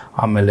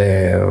 ಆಮೇಲೆ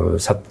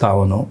ಸತ್ತ.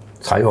 ಅವನು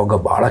ಸಾಯುವಾಗ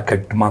ಭಾಳ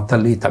ಕೆಟ್ಟ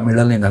ಮಾತಲ್ಲಿ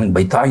ತಮಿಳಲ್ಲಿ ನನಗೆ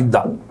ಬೈತಾ ಇದ್ದ.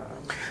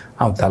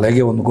 ಅವ್ನು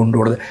ತಲೆಗೆ ಒಂದು ಗುಂಡು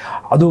ಹೊಡೆದೆ.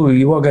 ಅದು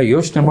ಇವಾಗ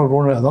ಯೋಚನೆ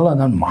ಮಾಡ್ಕೊಂಡು ಅದಲ್ಲ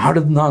ನಾನು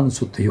ಮಾಡಿದ್ನ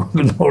ಅನಿಸುತ್ತೆ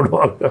ಇವಾಗ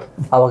ನೋಡುವಾಗ.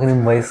 ಆವಾಗ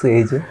ನಿಮ್ಮ ವಯಸ್ಸು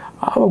ಏಜ್?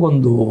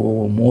 ಆವಾಗೊಂದು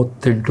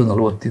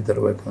 38-40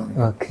 ಇದ್ದಿರಬೇಕು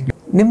ನನಗೆ.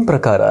 ನಿಮ್ಮ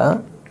ಪ್ರಕಾರ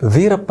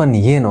ವೀರಪ್ಪನ್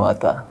ಏನು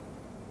ಆತ?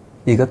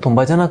 ಈಗ ತುಂಬ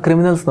ಜನ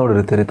ಕ್ರಿಮಿನಲ್ಸ್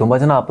ನೋಡಿರ್ತೀರಿ, ತುಂಬ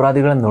ಜನ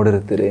ಅಪರಾಧಿಗಳನ್ನು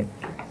ನೋಡಿರ್ತೀರಿ.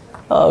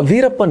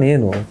 ವೀರಪ್ಪನ್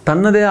ಏನು?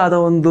 ತನ್ನದೇ ಆದ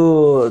ಒಂದು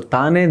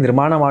ತಾನೇ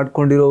ನಿರ್ಮಾಣ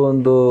ಮಾಡ್ಕೊಂಡಿರೋ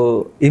ಒಂದು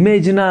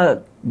ಇಮೇಜಿನ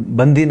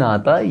ಬಂದಿನ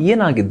ಆತ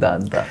ಏನಾಗಿದ್ದ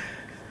ಅಂತ?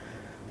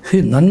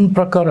 ನನ್ನ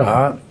ಪ್ರಕಾರ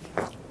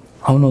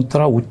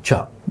ಅವನೊಂಥರ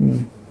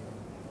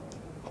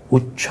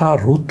ಹುಚ್ಚ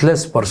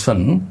ರೂತ್ಲೆಸ್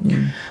ಪರ್ಸನ್.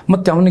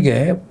 ಮತ್ತು ಅವನಿಗೆ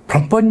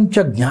ಪ್ರಪಂಚ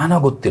ಜ್ಞಾನ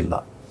ಗೊತ್ತಿಲ್ಲ.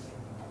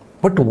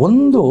 ಬಟ್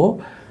ಒಂದು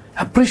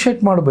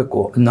ಅಪ್ರಿಷಿಯೇಟ್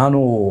ಮಾಡಬೇಕು. ನಾನು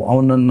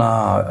ಅವನನ್ನು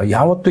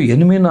ಯಾವತ್ತೂ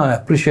ಎನಿಮಿನ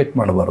ಅಪ್ರಿಷಿಯೇಟ್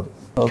ಮಾಡಬಾರ್ದು.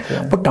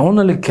 ಬಟ್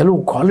ಅವನಲ್ಲಿ ಕೆಲವು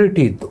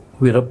ಕ್ವಾಲಿಟಿ ಇತ್ತು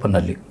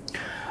ವೀರಪ್ಪನಲ್ಲಿ.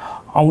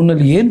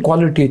 ಅವನಲ್ಲಿ ಏನು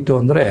ಕ್ವಾಲಿಟಿ ಇತ್ತು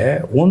ಅಂದರೆ,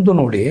 ಒಂದು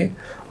ನೋಡಿ,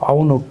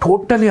 ಅವನು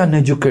ಟೋಟಲಿ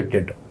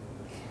ಅನ್ಎಜುಕೇಟೆಡ್.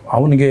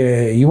 ಅವನಿಗೆ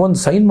ಇವನ್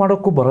ಸೈನ್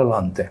ಮಾಡೋಕ್ಕೂ ಬರಲ್ಲ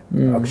ಅಂತೆ,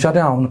 ಅಕ್ಷರ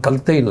ಅವನು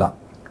ಕಲಿತೇ ಇಲ್ಲ.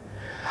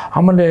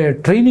 ಆಮೇಲೆ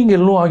ಟ್ರೈನಿಂಗ್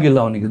ಎಲ್ಲೂ ಆಗಿಲ್ಲ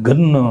ಅವನಿಗೆ.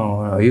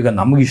 ಈಗ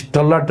ನಮಗೆ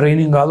ಇಷ್ಟೆಲ್ಲ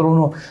ಟ್ರೈನಿಂಗ್ ಆದ್ರೂ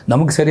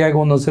ನಮಗೆ ಸರಿಯಾಗಿ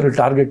ಒಂದೊಂದ್ಸರಿ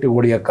ಟಾರ್ಗೆಟಿಗೆ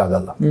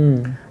ಹೊಡಿಯೋಕ್ಕಾಗಲ್ಲ,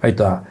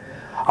 ಆಯಿತಾ.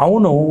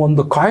 ಅವನು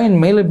ಒಂದು ಕಾಯಿನ್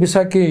ಮೇಲೆ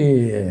ಬಿಸಾಕಿ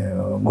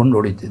ಗುಂಡು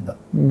ಹೊಡಿತಿದ್ದ,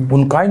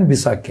 ಒಂದು ಕಾಯಿನ್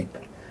ಬಿಸಾಕಿ,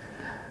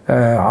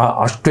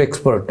 ಅಷ್ಟು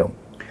ಎಕ್ಸ್ಪರ್ಟು.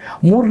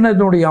 3ನೇದು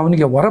ನೋಡಿ,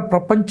 ಅವನಿಗೆ ಹೊರ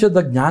ಪ್ರಪಂಚದ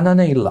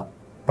ಜ್ಞಾನನೇ ಇಲ್ಲ.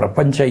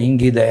 ಪ್ರಪಂಚ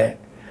ಹಿಂಗಿದೆ,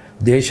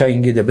 ದೇಶ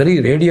ಹಿಂಗಿದೆ, ಬರೀ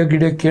ರೇಡಿಯೋ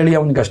ಕೇಳಿ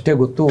ಅವನಿಗೆ ಅಷ್ಟೇ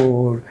ಗೊತ್ತು.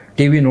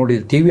 TV ನೋಡಿ,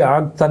 TV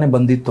ಆಗ್ತಾನೆ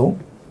ಬಂದಿತ್ತು.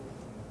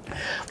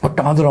 ಬಟ್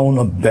ಆದರೆ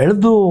ಅವನು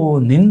ಬೆಳೆದು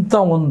ನಿಂತ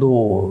ಒಂದು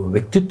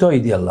ವ್ಯಕ್ತಿತ್ವ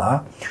ಇದೆಯಲ್ಲ,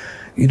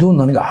 ಇದು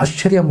ನನಗೆ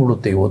ಆಶ್ಚರ್ಯ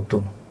ಮೂಡುತ್ತೆ ಇವತ್ತು.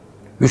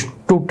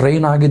 ಇಷ್ಟು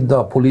ಟ್ರೈನ್ ಆಗಿದ್ದ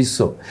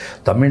ಪೊಲೀಸು,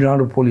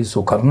 ತಮಿಳುನಾಡು ಪೊಲೀಸು,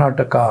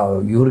 ಕರ್ನಾಟಕ,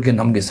 ಇವ್ರಿಗೆ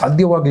ನಮಗೆ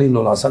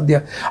ಸಾಧ್ಯವಾಗಲಿಲ್ಲವಲ್ಲ, ಅಸಾಧ್ಯ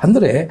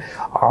ಅಂದರೆ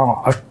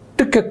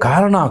ಅಷ್ಟಕ್ಕೆ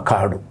ಕಾರಣ ಆ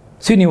ಕಾಡು.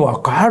 ನೀವು ಆ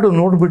ಕಾಡು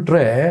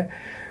ನೋಡಿಬಿಟ್ರೆ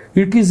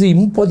ಇಟ್ ಈಸ್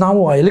ನಾವು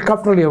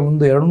ಹೆಲಿಕಾಪ್ಟ್ರಲ್ಲಿ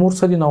ಒಂದು 2-3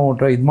 ಸರಿ ನಾವು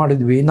ಇದು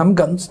ಮಾಡಿದ್ವಿ.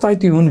 ನಮ್ಗೆ ಅನಿಸ್ತಾ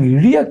ಇತ್ತು ಇವನಿಗೆ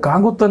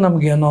ಹಿಡಿಯೋಕ್ಕಾಗುತ್ತಾ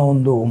ನಮಗೆ ಅನ್ನೋ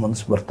ಒಂದು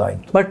ಮನಸ್ಸು ಬರ್ತಾ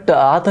ಇತ್ತು. ಬಟ್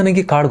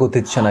ಆತನಿಗೆ ಕಾಡು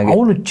ಗೊತ್ತಿತ್ತು ಚೆನ್ನಾಗಿ.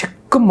 ಅವನು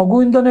ಚಿಕ್ಕ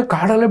ಮಗುವಿಂದನೇ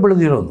ಕಾಡಲ್ಲೇ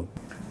ಬೆಳೆದಿರೋದು.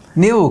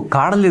 ನೀವು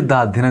ಕಾಡಲ್ಲಿದ್ದ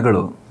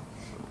ದಿನಗಳು,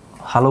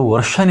 ಹಲವು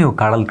ವರ್ಷ ನೀವು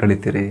ಕಾಡಲ್ಲಿ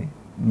ಕಳೀತೀರಿ,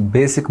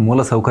 ಬೇಸಿಕ್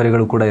ಮೂಲ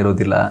ಸೌಕರ್ಯಗಳು ಕೂಡ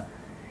ಇರೋದಿಲ್ಲ.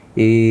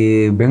 ಈ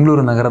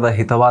ಬೆಂಗಳೂರು ನಗರದ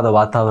ಹಿತವಾದ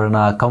ವಾತಾವರಣ,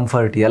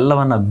 ಕಂಫರ್ಟ್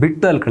ಎಲ್ಲವನ್ನ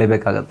ಬಿಟ್ಟು ಅಲ್ಲಿ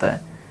ಕಳಿಬೇಕಾಗತ್ತೆ.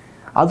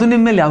 ಅದು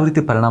ನಿಮ್ಮ ಮೇಲೆ ಯಾವ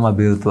ರೀತಿ ಪರಿಣಾಮ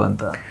ಬೀರುತ್ತು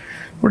ಅಂತ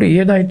ನೋಡಿ.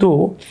 ಏನಾಯಿತು,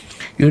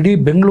 ಇಡೀ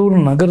ಬೆಂಗಳೂರು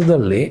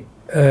ನಗರದಲ್ಲಿ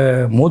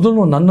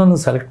ಮೊದಲು ನನ್ನನ್ನು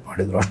ಸೆಲೆಕ್ಟ್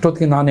ಮಾಡಿದರು.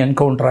 ಅಷ್ಟೊತ್ತಿಗೆ ನಾನು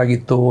ಎನ್ಕೌಂಟರ್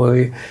ಆಗಿತ್ತು,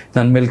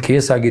 ನನ್ನ ಮೇಲೆ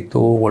ಕೇಸ್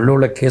ಆಗಿತ್ತು,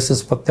 ಒಳ್ಳೊಳ್ಳೆ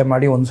ಕೇಸಸ್ ಪತ್ತೆ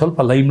ಮಾಡಿ ಒಂದು ಸ್ವಲ್ಪ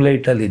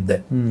ಲೈಮ್ಲೈಟಲ್ಲಿದ್ದೆ.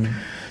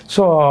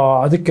 ಸೊ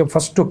ಅದಕ್ಕೆ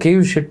ಫಸ್ಟು ಕೆ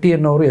ಯು ಶೆಟ್ಟಿ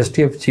ಅನ್ನೋರು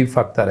STF ಚೀಫ್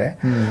ಆಗ್ತಾರೆ.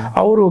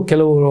 ಅವರು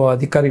ಕೆಲವರು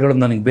ಅಧಿಕಾರಿಗಳು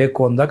ನನಗೆ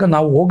ಬೇಕು ಅಂದಾಗ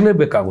ನಾವು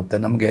ಹೋಗಲೇಬೇಕಾಗುತ್ತೆ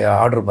ನಮಗೆ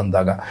ಆರ್ಡ್ರ್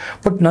ಬಂದಾಗ.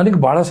 ಬಟ್ ನನಗೆ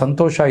ಭಾಳ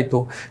ಸಂತೋಷ ಆಯಿತು,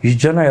 ಇಷ್ಟು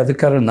ಜನ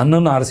ಅಧಿಕಾರಿ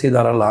ನನ್ನನ್ನು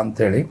ಆರಿಸಿದಾರಲ್ಲ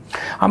ಅಂಥೇಳಿ.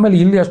 ಆಮೇಲೆ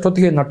ಇಲ್ಲಿ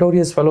ಅಷ್ಟೊತ್ತಿಗೆ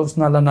ನಟೋರಿಯಸ್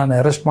ಫೆಲೋಸ್ನೆಲ್ಲ ನಾನು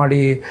ಅರೆಸ್ಟ್ ಮಾಡಿ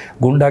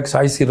ಗುಂಡಾಗಿ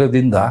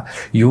ಸಾಯಿಸಿರೋದ್ರಿಂದ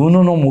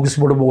ಇವನೂ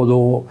ಮುಗಿಸ್ಬಿಡ್ಬೋದು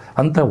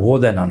ಅಂತ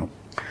ಹೋದೆ ನಾನು.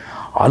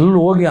 ಅಲ್ಲಿ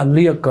ಹೋಗಿ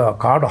ಅಲ್ಲಿಯ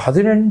ಕಾಡು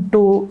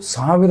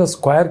 18,000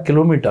 ಸ್ಕ್ವೇರ್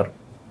ಕಿಲೋಮೀಟರ್,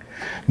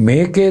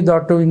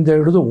 ಮೇಕೆದಾಟುವಿಂದ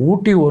ಹಿಡಿದು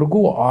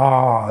ಊಟಿವರೆಗೂ ಆ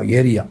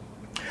ಏರಿಯಾ.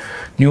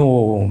 ನೀವು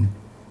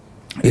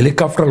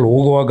ಹೆಲಿಕಾಪ್ಟ್ರಲ್ಲಿ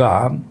ಹೋಗುವಾಗ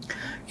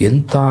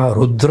ಎಂಥ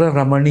ರುದ್ರ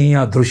ರಮಣೀಯ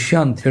ದೃಶ್ಯ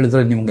ಅಂತ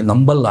ಹೇಳಿದ್ರೆ ನಿಮಗೆ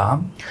ನಂಬಲ್ಲ.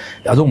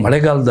 ಅದು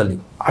ಮಳೆಗಾಲದಲ್ಲಿ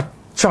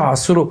ಹಚ್ಚ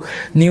ಹಸಿರು.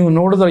 ನೀವು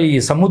ನೋಡಿದ್ರೆ ಈ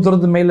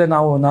ಸಮುದ್ರದ ಮೇಲೆ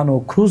ನಾನು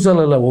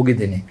ಕ್ರೂಸಲ್ಲೆಲ್ಲ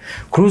ಹೋಗಿದ್ದೀನಿ.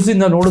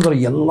 ಕ್ರೂಸಿಂದ ನೋಡಿದ್ರೆ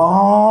ಎಲ್ಲ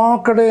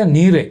ಕಡೆ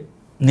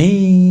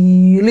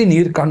ನೀಲಿ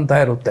ನೀರು ಕಾಣ್ತಾ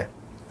ಇರುತ್ತೆ.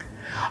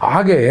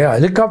 ಹಾಗೆ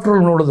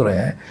ಹೆಲಿಕಾಪ್ಟ್ರಲ್ಲಿ ನೋಡಿದ್ರೆ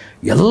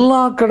ಎಲ್ಲ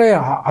ಕಡೆ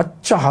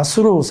ಹಚ್ಚ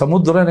ಹಸಿರು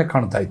ಸಮುದ್ರನೇ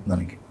ಕಾಣ್ತಾ ಇತ್ತು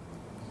ನನಗೆ.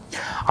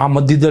 ಆ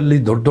ಮಧ್ಯದಲ್ಲಿ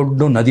ದೊಡ್ಡ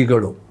ದೊಡ್ಡ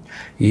ನದಿಗಳು,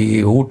 ಈ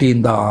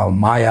ಊಟಿಯಿಂದ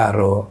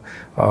ಮಾಯಾರು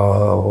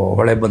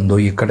ಹೊಳೆ ಬಂದು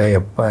ಈ ಕಡೆ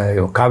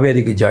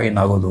ಕಾವೇರಿಗೆ ಜಾಯಿನ್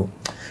ಆಗೋದು,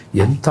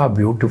 ಎಂಥ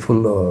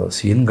ಬ್ಯೂಟಿಫುಲ್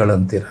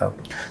ಸೀನ್ಗಳಂತೀರ.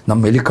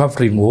 ನಮ್ಮ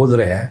ಹೆಲಿಕಾಪ್ಟರ್ ಹಿಂಗೆ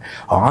ಹೋದರೆ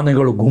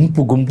ಆನೆಗಳು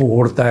ಗುಂಪು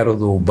ಓಡ್ತಾ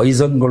ಇರೋದು,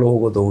 ಬೈಸನ್ಗಳು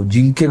ಹೋಗೋದು,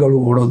 ಜಿಂಕೆಗಳು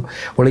ಓಡೋದು,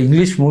 ಒಳ್ಳೆ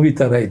ಇಂಗ್ಲೀಷ್ ಮೂವಿ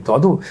ಥರ ಇತ್ತು.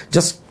 ಅದು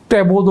ಜಸ್ಟ್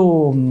ಅಬೋದು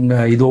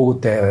ಇದು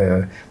ಹೋಗುತ್ತೆ,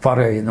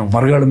 ಏನು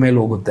ಮರಗಳ ಮೇಲೆ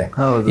ಹೋಗುತ್ತೆ.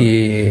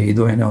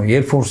 ಇದು ಏನು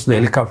ಏರ್ಫೋರ್ಸ್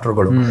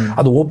ಹೆಲಿಕಾಪ್ಟರ್ಗಳು,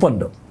 ಅದು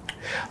ಓಪನ್ಡ್.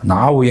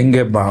 ನಾವು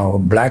ಹೆಂಗೆ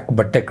ಬ್ಲ್ಯಾಕ್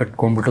ಬಟ್ಟೆ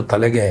ಕಟ್ಕೊಂಡ್ಬಿಟ್ಟು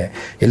ತಲೆಗೆ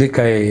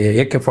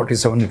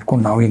AK-47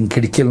 ಇಟ್ಕೊಂಡು ನಾವು ಹಿಂಗೆ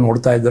ಕಿಟಕಿಯಲ್ಲಿ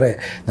ನೋಡ್ತಾ ಇದ್ದರೆ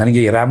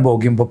ನನಗೆ ರ್ಯಾಂಬೋ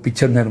ಗಿಂಬೋ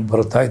ಪಿಕ್ಚರ್ ನೆನಪು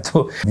ಬರ್ತಾ ಇತ್ತು.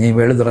 ನೀವು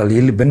ಹೇಳಿದ್ರಲ್ಲಿ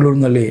ಇಲ್ಲಿ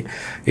ಬೆಂಗಳೂರಿನಲ್ಲಿ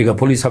ಈಗ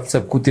ಪೊಲೀಸ್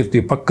ಆಫೀಸರ್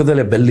ಕೂತಿರ್ತೀವಿ,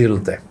 ಪಕ್ಕದಲ್ಲೇ ಬೆಲ್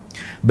ಇರುತ್ತೆ.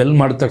 ಬೆಲ್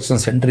ಮಾಡಿದ ತಕ್ಷಣ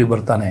ಸೆಂಟ್ರಿ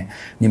ಬರ್ತಾನೆ,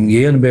 ನಿಮ್ಗೆ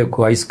ಏನು ಬೇಕು,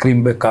 ಐಸ್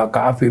ಕ್ರೀಮ್ ಬೇಕಾ,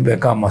 ಕಾಫಿ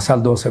ಬೇಕಾ,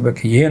 ಮಸಾಲೆ ದೋಸೆ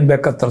ಬೇಕಾ, ಏನು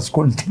ಬೇಕಾ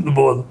ತರಿಸ್ಕೊಂಡು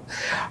ತಿನ್ಬೋದು.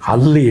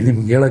 ಅಲ್ಲಿ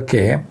ನಿಮ್ಗೆ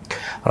ಹೇಳೋಕ್ಕೆ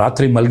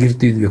ರಾತ್ರಿ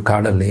ಮಲಗಿರ್ತಿದ್ವಿ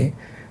ಕಾಡಲ್ಲಿ,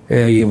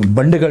 ಈ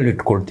ಬಂಡೆಗಳು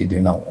ಇಟ್ಕೊಳ್ತಿದ್ವಿ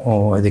ನಾವು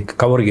ಅದಕ್ಕೆ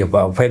ಕವರ್ಗೆ.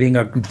 ಫೈರಿಂಗ್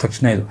ಆಗಿದ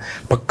ತಕ್ಷಣ ಇದು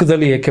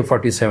ಪಕ್ಕದಲ್ಲಿ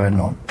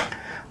AK-47,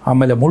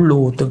 ಆಮೇಲೆ ಮುಳ್ಳು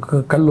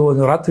ಕಲ್ಲು.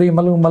 ರಾತ್ರಿ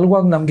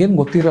ಮಲಗುವಾಗ ನಮಗೇನು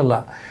ಗೊತ್ತಿರಲ್ಲ,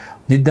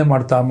 ನಿದ್ದೆ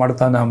ಮಾಡ್ತಾ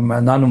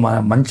ನಾನು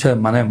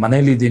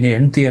ಮನೇಲಿದ್ದೀನಿ,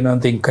 ಹೆಂಡ್ತಿ ಏನೋ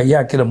ಅಂತ ಹಿಂಗೆ ಕೈ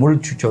ಹಾಕಿಲ್ಲ, ಮುಳ್ಳು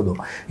ಚುಚ್ಚೋದು,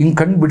 ಹಿಂಗೆ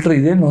ಕಣ್ಣು ಬಿಟ್ಟರೆ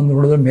ಇದೇನು ಒಂದು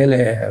ನೋಡಿದ್ರೆ ಮೇಲೆ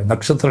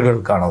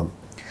ನಕ್ಷತ್ರಗಳು ಕಾಣೋದು.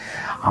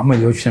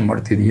 ಆಮೇಲೆ ಯೋಚನೆ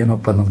ಮಾಡ್ತಿದ್ವಿ,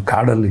 ಏನಪ್ಪ ನಾನು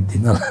ಕಾಡಲ್ಲಿ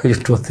ಇದ್ದೀನಲ್ಲ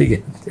ಎಷ್ಟೊತ್ತಿಗೆ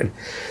ಅಂತೇಳಿ.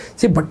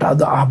 ಬಟ್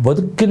ಅದು ಆ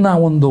ಬದುಕಿನ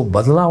ಒಂದು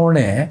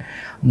ಬದಲಾವಣೆ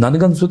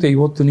ನನಗನ್ಸುತ್ತೆ.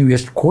 ಇವತ್ತು ನೀವು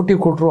ಎಷ್ಟು ಕೋಟಿ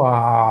ಕೊಟ್ಟರು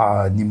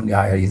ನಿಮಗೆ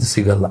ಇದು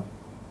ಸಿಗಲ್ಲ.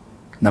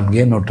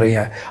 ನಮಗೇನು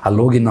ಅಲ್ಲಿ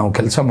ಹೋಗಿ ನಾವು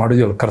ಕೆಲಸ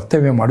ಮಾಡಿದ್ವಲ್ಲ,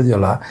 ಕರ್ತವ್ಯ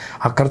ಮಾಡಿದ್ವಲ್ಲ,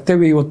 ಆ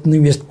ಕರ್ತವ್ಯ ಇವತ್ತು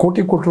ನೀವು ಎಷ್ಟು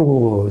ಕೋಟಿ ಕೊಟ್ಟರು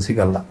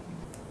ಸಿಗಲ್ಲ.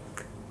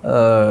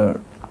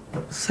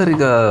 ಸರ್,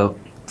 ಈಗ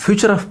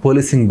ಫ್ಯೂಚರ್ ಆಫ್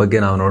ಪೊಲೀಸಿಂಗ್ ಬಗ್ಗೆ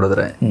ನಾವು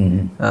ನೋಡಿದ್ರೆ,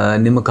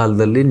 ನಿಮ್ಮ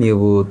ಕಾಲದಲ್ಲಿ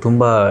ನೀವು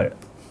ತುಂಬ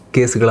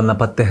ಕೇಸ್ಗಳನ್ನು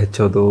ಪತ್ತೆ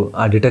ಹಚ್ಚೋದು,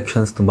 ಆ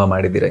ಡಿಟೆಕ್ಷನ್ಸ್ ತುಂಬ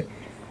ಮಾಡಿದ್ದೀರಿ.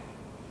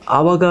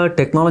 ಆವಾಗ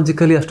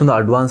ಟೆಕ್ನಾಲಜಿಕಲಿ ಅಷ್ಟೊಂದು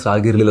ಅಡ್ವಾನ್ಸ್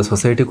ಆಗಿರಲಿಲ್ಲ,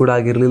 ಸೊಸೈಟಿ ಕೂಡ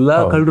ಆಗಿರಲಿಲ್ಲ,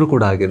 ಕಳ್ಳರು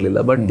ಕೂಡ ಆಗಿರಲಿಲ್ಲ.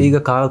 ಬಟ್ ಈಗ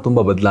ಕಾಲ ತುಂಬ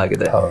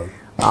ಬದಲಾಗಿದೆ.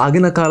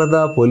 ಆಗಿನ ಕಾಲದ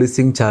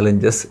ಪೊಲೀಸಿಂಗ್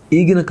ಚಾಲೆಂಜಸ್,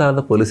 ಈಗಿನ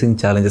ಕಾಲದ ಪೊಲೀಸಿಂಗ್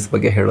ಚಾಲೆಂಜಸ್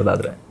ಬಗ್ಗೆ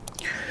ಹೇಳೋದಾದರೆ?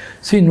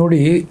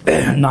 ನೋಡಿ,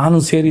 ನಾನು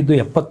ಸೇರಿದ್ದು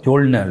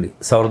 77ನೇ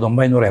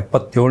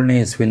 1977ನೇ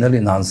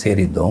ಇಸ್ವಿನಲ್ಲಿ ನಾನು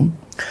ಸೇರಿದ್ದು.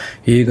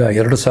 ಈಗ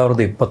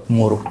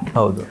 2023.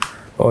 ಹೌದು.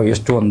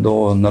 ಎಷ್ಟು ಒಂದು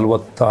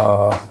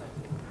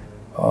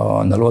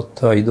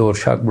 45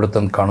 ವರ್ಷ ಆಗ್ಬಿಡುತ್ತೆ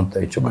ಅಂತ ಕಾಣುತ್ತೆ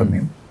ಹೆಚ್ಚು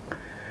ಕಮ್ಮಿ.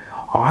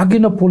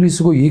 ಆಗಿನ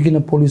ಪೊಲೀಸ್ಗೂ ಈಗಿನ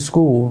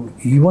ಪೊಲೀಸ್ಗೂ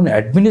ಈವನ್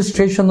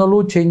ಅಡ್ಮಿನಿಸ್ಟ್ರೇಷನಲ್ಲೂ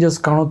ಚೇಂಜಸ್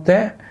ಕಾಣುತ್ತೆ,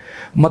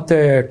 ಮತ್ತು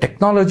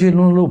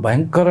ಟೆಕ್ನಾಲಜಿನಲ್ಲೂ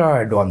ಭಯಂಕರ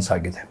ಅಡ್ವಾನ್ಸ್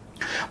ಆಗಿದೆ.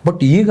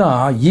 ಬಟ್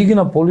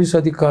ಈಗಿನ ಪೊಲೀಸ್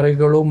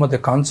ಅಧಿಕಾರಿಗಳು ಮತ್ತು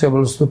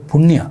ಕಾನ್ಸ್ಟೇಬಲ್ಸ್ದು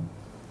ಪುಣ್ಯ.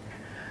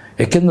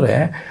 ಏಕೆಂದರೆ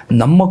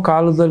ನಮ್ಮ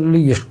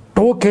ಕಾಲದಲ್ಲಿ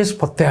ಎಷ್ಟೋ ಕೇಸ್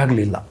ಪತ್ತೆ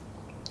ಆಗಲಿಲ್ಲ,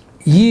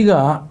 ಈಗ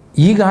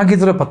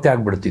ಆಗಿದ್ರೆ ಪತ್ತೆ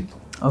ಆಗಿಬಿಡ್ತಿತ್ತು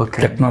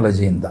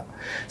ಟೆಕ್ನಾಲಜಿಯಿಂದ.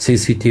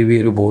 CCTV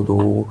ಇರ್ಬೋದು,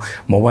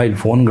 ಮೊಬೈಲ್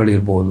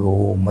ಫೋನ್ಗಳಿರ್ಬೋದು,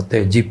 ಮತ್ತು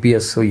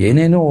GPS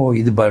ಏನೇನೋ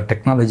ಇದು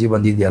ಟೆಕ್ನಾಲಜಿ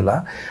ಬಂದಿದೆಯಲ್ಲ,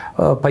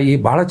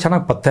 ಭಾಳ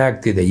ಚೆನ್ನಾಗಿ ಪತ್ತೆ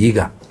ಆಗ್ತಿದೆ.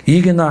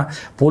 ಈಗಿನ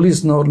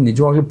ಪೊಲೀಸ್ನವ್ರು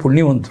ನಿಜವಾಗ್ಲೂ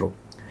ಪುಣ್ಯವಂತರು.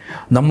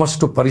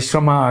 ನಮ್ಮಷ್ಟು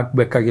ಪರಿಶ್ರಮ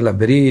ಹಾಕಬೇಕಾಗಿಲ್ಲ,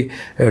 ಬರೀ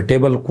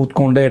ಟೇಬಲ್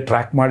ಕೂತ್ಕೊಂಡೇ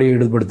ಟ್ರ್ಯಾಕ್ ಮಾಡಿ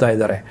ಹಿಡಿದು ಬಿಡ್ತಾ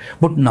ಇದ್ದಾರೆ.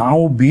 ಬಟ್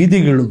ನಾವು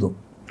ಬೀದಿಗಿಳಿದು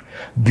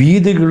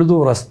ಬೀದಿಗಿಳಿದು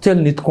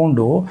ರಸ್ತೆಯಲ್ಲಿ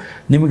ನಿಂತ್ಕೊಂಡು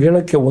ನಿಮ್ಗೆ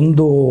ಹೇಳೋಕ್ಕೆ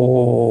ಒಂದು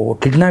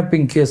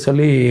ಕಿಡ್ನ್ಯಾಪಿಂಗ್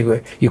ಕೇಸಲ್ಲಿ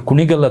ಈ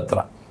ಕುಣಿಗಲ್ ಹತ್ರ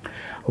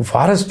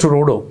ಫಾರೆಸ್ಟ್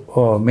ರೋಡು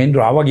ಮೇನ್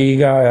ಆವಾಗ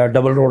ಈಗ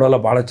ಡಬಲ್ ರೋಡೆಲ್ಲ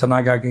ಭಾಳ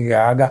ಚೆನ್ನಾಗಿ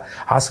ಆಗ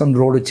ಹಾಸನ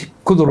ರೋಡು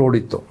ಚಿಕ್ಕದು ರೋಡ್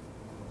ಇತ್ತು.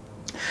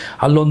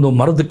 ಅಲ್ಲೊಂದು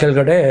ಮರದ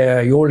ಕೆಳಗಡೆ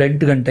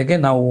 7-8 ಗಂಟೆಗೆ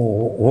ನಾವು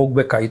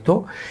ಹೋಗಬೇಕಾಯಿತು.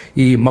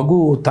 ಈ ಮಗು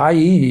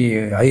ತಾಯಿ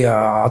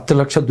 10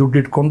 ಲಕ್ಷ ದುಡ್ಡು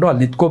ಇಟ್ಕೊಂಡು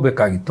ಅಲ್ಲಿ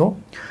ನಿಂತ್ಕೋಬೇಕಾಗಿತ್ತು.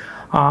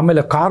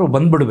 ಆಮೇಲೆ ಕಾರು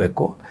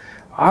ಬಂದುಬಿಡಬೇಕು.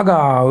 ಆಗ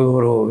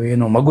ಇವರು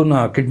ಏನು ಮಗುನ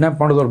ಕಿಡ್ನ್ಯಾಪ್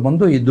ಮಾಡಿದವ್ರು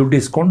ಬಂದು ಈ ದುಡ್ಡು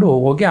ಇಸ್ಕೊಂಡು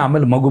ಹೋಗಿ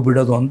ಆಮೇಲೆ ಮಗು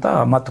ಬಿಡೋದು ಅಂತ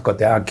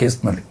ಮಾತುಕತೆ ಆ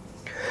ಕೇಸ್ನಲ್ಲಿ.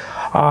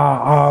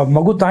 ಆ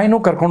ಮಗು ತಾಯಿನೂ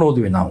ಕರ್ಕೊಂಡು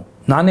ಹೋದ್ವಿ ನಾವು.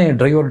 ನಾನೇ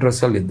ಡ್ರೈವರ್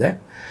ಡ್ರೆಸ್ಸಲ್ಲಿದ್ದೆ.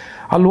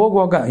 ಅಲ್ಲಿ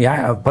ಹೋಗುವಾಗ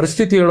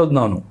ಪರಿಸ್ಥಿತಿ ಹೇಳೋದು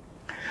ನಾನು.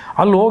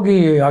 ಅಲ್ಲಿ ಹೋಗಿ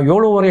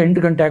 7:30-8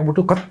 ಗಂಟೆ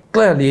ಆಗಿಬಿಟ್ಟು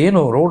ಕತ್ತಲೆ, ಅಲ್ಲಿ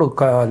ಏನು ರೋಡು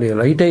ಅಲ್ಲಿ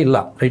ಲೈಟೇ ಇಲ್ಲ,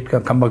 ಲೈಟ್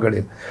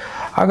ಕಂಬಗಳಿಲ್ಲ.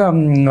 ಆಗ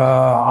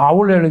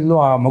ಅವಳು ಹೇಳಿದ್ಲು,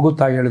 ಆ ಮಗು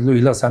ತಾಯಿ ಹೇಳಿದ್ಲು,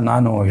 ಇಲ್ಲ ಸರ್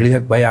ನಾನು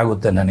ಇಳಿಯೋಕ್ಕೆ ಭಯ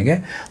ಆಗುತ್ತೆ ನನಗೆ,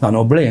 ನಾನು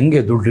ಒಬ್ಬಳೇ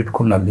ಹೆಂಗೆ ದುಡ್ಡು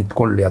ಇಟ್ಕೊಂಡು ಅಲ್ಲಿ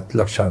ನಿಂತ್ಕೊಳ್ಳಿ 10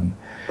 ಲಕ್ಷ ಅಂತ.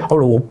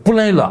 ಅವಳು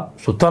ಒಪ್ಪಲೇ ಇಲ್ಲ,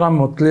 ಸುತ್ತಾರಾಮ್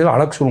ಒತ್ತಲಿಲ್ಲ,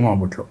 ಅಳಕ್ಕೆ ಶುರು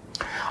ಮಾಡಿಬಿಟ್ಲು.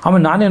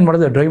 ಆಮೇಲೆ ನಾನೇನು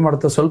ಮಾಡಿದೆ, ಡ್ರೈವ್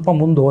ಮಾಡ್ತಾ ಸ್ವಲ್ಪ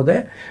ಮುಂದೆ ಹೋದೆ.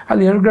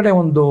 ಅಲ್ಲಿ ಎದುರುಗಡೆ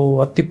ಒಂದು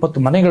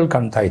 10-20 ಮನೆಗಳು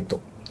ಕಾಣ್ತಾ ಇತ್ತು,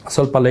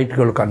 ಸ್ವಲ್ಪ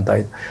ಲೈಟ್ಗಳು ಕಾಣ್ತಾ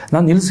ಇತ್ತು.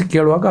 ನಾನು ನಿಲ್ಲಿಸಿ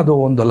ಕೇಳುವಾಗ ಅದು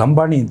ಒಂದು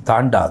ಲಂಬಾಣಿ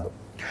ತಾಂಡ. ಅದು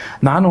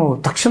ನಾನು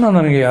ತಕ್ಷಣ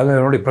ನನಗೆ ಅದೇ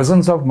ನೋಡಿ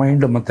ಪ್ರೆಸೆನ್ಸ್ ಆಫ್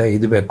ಮೈಂಡ್ ಮತ್ತು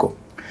ಇದು ಬೇಕು.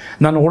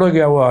 ನಾನು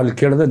ಓಡೋಗಿ ಅಲ್ಲಿ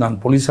ಕೇಳಿದೆ, ನಾನು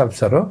ಪೊಲೀಸ್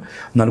ಆಫೀಸರು,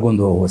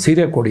 ನನಗೊಂದು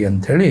ಸೀರೆ ಕೊಡಿ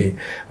ಅಂಥೇಳಿ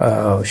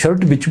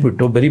ಶರ್ಟ್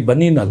ಬಿಚ್ಚಿಬಿಟ್ಟು ಬರೀ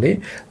ಬನ್ನಿನಲ್ಲಿ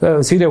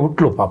ಸೀರೆ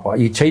ಉಟ್ಲು ಪಾಪ,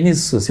 ಈ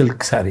ಚೈನೀಸ್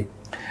ಸಿಲ್ಕ್ ಸ್ಯಾರಿ,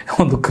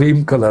 ಒಂದು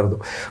ಕ್ರೀಮ್ ಕಲರ್ದು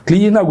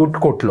ಕ್ಲೀನಾಗಿ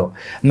ಉಟ್ಕೊಟ್ಲು.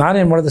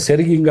 ನಾನೇನು ಮಾಡಿದೆ,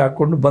 ಸೆರಿಗೆ ಹಿಂಗೆ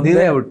ಹಾಕ್ಕೊಂಡು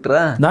ಬಂದೆ.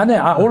 ನಾನೇ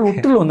ಅವಳು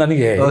ಉಟ್ಟಲು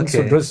ನನಗೆ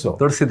ಡ್ರೆಸ್ಸು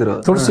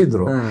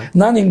ತೊಡಿಸಿದ್ರು.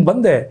 ನಾನು ಹಿಂಗೆ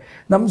ಬಂದೆ.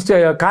 ನಮ್ಮ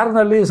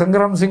ಕಾರ್ನಲ್ಲಿ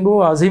ಸಂಗ್ರಾಮ್ ಸಿಂಗು,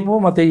 ಅಜೀಮು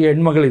ಮತ್ತು ಈ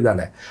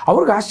ಹೆಣ್ಮಗಳಿದ್ದಾಳೆ.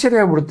 ಅವ್ರಿಗೆ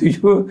ಆಶ್ಚರ್ಯ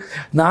ಆಗ್ಬಿಡ್ತು.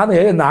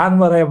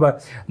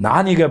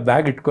 ನಾನೀಗ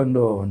ಬ್ಯಾಗ್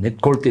ಇಟ್ಕೊಂಡು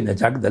ನಿಂತ್ಕೊಳ್ತೀನಿ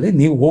ಜಾಗದಲ್ಲಿ,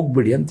 ನೀವು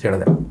ಹೋಗ್ಬಿಡಿ ಅಂತ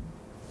ಹೇಳಿದೆ.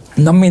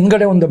 ನಮ್ಮ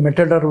ಹಿಂದ್ಗಡೆ ಒಂದು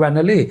ಮೆಟಡರ್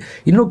ವ್ಯಾನಲ್ಲಿ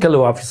ಇನ್ನೂ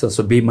ಕೆಲವು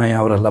ಆಫೀಸರ್ಸು,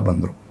 ಭೀಮಯ್ಯ ಅವರೆಲ್ಲ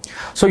ಬಂದರು.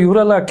 ಸೊ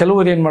ಇವರೆಲ್ಲ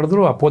ಕೆಲವರು ಏನು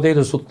ಮಾಡಿದ್ರು, ಆ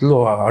ಪೊದೆಯ ಸುತ್ತಲೂ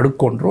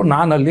ಅಡುಕೊಂಡ್ರು.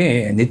 ನಾನಲ್ಲಿ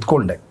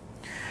ನಿಂತ್ಕೊಂಡೆ.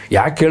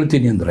 ಯಾಕೆ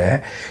ಹೇಳ್ತೀನಿ ಅಂದರೆ,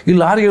 ಈ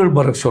ಲಾರಿಗಳು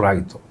ಬರೋಕ್ಕೆ ಶುರು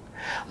ಆಗಿತ್ತು.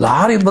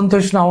 ಲಾರಿ ಬಂದ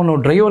ತಕ್ಷಣ ಅವನು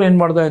ಡ್ರೈವರ್ ಏನು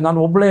ಮಾಡ್ದೆ, ನಾನು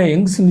ಒಬ್ಬಳೇ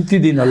ಹೆಂಗ್ಸಿ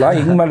ನಿಂತಿದ್ದೀನಲ್ಲ,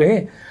 ಹಿಂಗೆ ಮೇಲೆ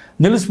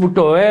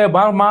ನಿಲ್ಲಿಸ್ಬಿಟ್ಟು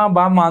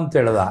ಬಾಮ ಅಂತ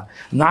ಹೇಳ್ದ.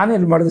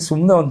 ನಾನೇನು ಮಾಡಿದೆ,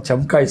 ಸುಮ್ಮನೆ ಒಂದು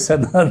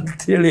ಚಮಕಾಯಿಸೋಣ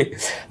ಅಂತೇಳಿ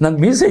ನನ್ನ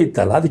ಮೀಸೆ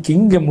ಇತ್ತಲ್ಲ, ಅದಕ್ಕೆ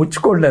ಹಿಂಗೆ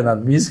ಮುಚ್ಕೊಂಡೆ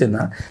ನಾನು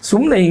ಮೀಸೆನ.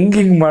 ಸುಮ್ಮನೆ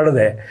ಹಿಂಗೆ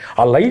ಮಾಡಿದೆ.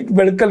 ಆ ಲೈಟ್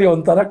ಬೆಳಕಲ್ಲಿ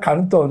ಒಂಥರ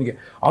ಕಾಣ್ತು ಅವನಿಗೆ.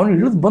 ಅವನು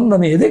ಇಳಿದು ಬಂದು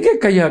ನಾನು ಎದೆಗೆ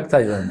ಕೈ ಹಾಕ್ತಾ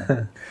ಇದ್ದಾನೆ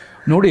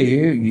ನೋಡಿ.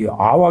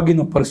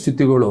 ಆವಾಗಿನ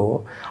ಪರಿಸ್ಥಿತಿಗಳು.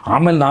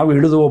 ಆಮೇಲೆ ನಾವು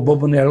ಹಿಡಿದು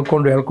ಒಬ್ಬೊಬ್ಬನ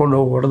ಹೇಳ್ಕೊಂಡು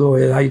ಹೊಡೆದು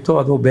ಆಯಿತು.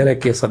 ಅದು ಬೇರೆ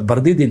ಕೇಸ್, ಅದು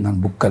ಬರೆದಿದ್ದೀನಿ ನಾನು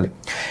ಬುಕ್ಕಲ್ಲಿ.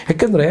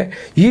 ಯಾಕೆಂದರೆ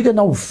ಈಗ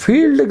ನಾವು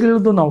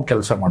ಫೀಲ್ಡ್ಗಿಳಿದು ನಾವು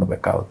ಕೆಲಸ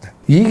ಮಾಡಬೇಕಾಗುತ್ತೆ.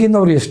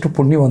 ಈಗಿನವ್ರು ಎಷ್ಟು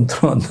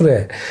ಪುಣ್ಯವಂತರು ಅಂದರೆ,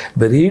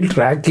 ಬರೀ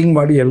ಟ್ರ್ಯಾಕಿಂಗ್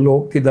ಮಾಡಿ ಎಲ್ಲಿ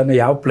ಹೋಗ್ತಿದ್ದಾನೆ,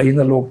 ಯಾವ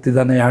ಪ್ಲೈನಲ್ಲಿ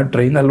ಹೋಗ್ತಿದ್ದಾನೆ, ಯಾವ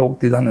ಟ್ರೈನಲ್ಲಿ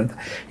ಹೋಗ್ತಿದ್ದಾನೆ ಅಂತ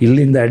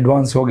ಇಲ್ಲಿಂದ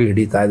ಅಡ್ವಾನ್ಸ್ ಹೋಗಿ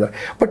ಹಿಡಿತಾ ಇದ್ದಾರೆ.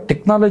 ಬಟ್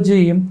ಟೆಕ್ನಾಲಜಿ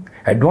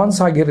ಅಡ್ವಾನ್ಸ್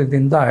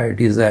ಆಗಿರೋದ್ರಿಂದ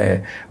it is A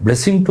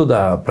blessing to the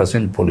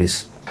present police.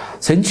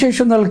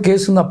 Sensational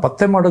ಕೇಸನ್ನು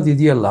ಪತ್ತೆ ಮಾಡೋದು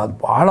ಇದೆಯಲ್ಲ, ಅದು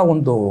ಭಾಳ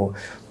ಒಂದು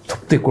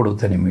ತೃಪ್ತಿ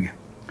ಕೊಡುತ್ತೆ ನಿಮಗೆ.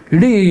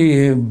 ಇಡೀ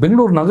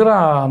ಬೆಂಗಳೂರು ನಗರ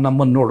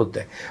ನಮ್ಮನ್ನು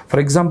ನೋಡುತ್ತೆ.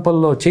 ಫಾರ್ ಎಕ್ಸಾಂಪಲ್,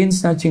 ಚೈನ್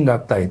ಸ್ನ್ಯಾಚಿಂಗ್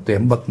ಆಗ್ತಾಯಿತ್ತು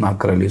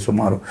 84ರಲ್ಲಿ.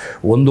 ಸುಮಾರು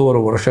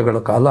 1.5 ವರ್ಷಗಳ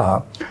ಕಾಲ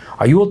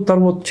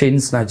 50-60 ಚೈನ್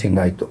ಸ್ನ್ಯಾಚಿಂಗ್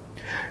ಆಯಿತು.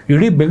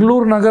 ಇಡೀ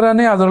ಬೆಂಗಳೂರು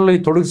ನಗರನೇ ಅದರಲ್ಲಿ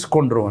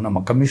ತೊಡಗಿಸ್ಕೊಂಡ್ರು ನಮ್ಮ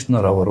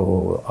ಕಮಿಷನರ್ ಅವರು,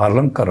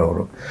 ಅಲಂಕರ್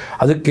ಅವರು.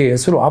 ಅದಕ್ಕೆ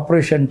ಹೆಸರು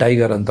ಆಪರೇಷನ್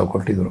ಟೈಗರ್ ಅಂತ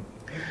ಕೊಟ್ಟಿದ್ರು.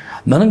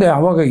 ನನಗೆ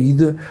ಆವಾಗ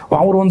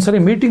ಅವರು ಒಂದ್ಸರಿ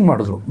ಮೀಟಿಂಗ್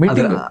ಮಾಡಿದ್ರು.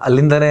 ಮೀಟಿಂಗ್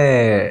ಅಲ್ಲಿಂದನೇ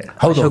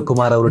ಅಶೋಕ್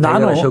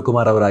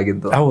ಕುಮಾರ್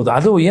ಅವರಾಗಿದ್ದು. ಹೌದು.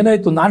 ಅದು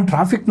ಏನಾಯಿತು, ನಾನು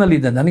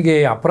ಟ್ರಾಫಿಕ್ನಲ್ಲಿದ್ದೆ. ನನಗೆ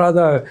ಅಪರಾಧ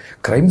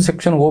ಕ್ರೈಮ್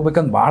ಸೆಕ್ಷನ್ಗೆ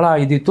ಹೋಗ್ಬೇಕಂತ ಭಾಳ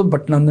ಇದಿತ್ತು.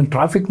 ಬಟ್ ನನ್ನ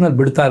ಟ್ರಾಫಿಕ್ನಲ್ಲಿ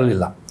ಬಿಡ್ತಾ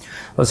ಇರಲಿಲ್ಲ.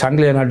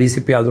 ಸಾಂಗ್ಲಿಯಾನ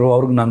DCP ಆದರು,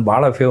 ಅವ್ರಿಗೆ ನಾನು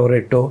ಭಾಳ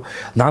ಫೇವರೇಟು.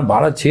 ನಾನು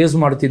ಭಾಳ ಚೇಸ್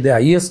ಮಾಡ್ತಿದ್ದೆ,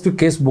 ಹೈಯೆಸ್ಟ್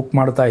ಕೇಸ್ ಬುಕ್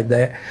ಮಾಡ್ತಾ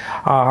ಇದ್ದೆ.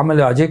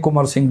 ಆಮೇಲೆ ಅಜಯ್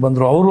ಕುಮಾರ್ ಸಿಂಗ್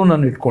ಬಂದರು, ಅವರು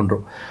ನನ್ನ ಇಟ್ಕೊಂಡ್ರು.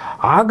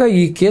 ಆಗ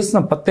ಈ ಕೇಸ್ನ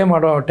ಪತ್ತೆ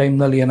ಮಾಡೋ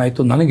ಟೈಮ್ನಲ್ಲಿ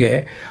ಏನಾಯಿತು, ನನಗೆ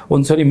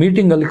ಒಂದು ಸರಿ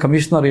ಮೀಟಿಂಗಲ್ಲಿ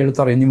ಕಮಿಷನರ್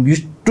ಹೇಳ್ತಾರೆ, ನಿಮ್ಗೆ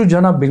ಇಷ್ಟು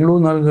ಜನ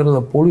ಬೆಂಗಳೂರು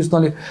ನಗರದ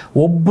ಪೊಲೀಸ್ನಲ್ಲಿ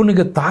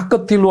ಒಬ್ಬನಿಗೆ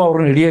ತಾಕತ್ತಿಲ್ವೋ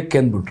ಅವ್ರನ್ನ ಹಿಡಿಯೋಕ್ಕೆ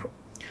ಅಂದ್ಬಿಟ್ರು.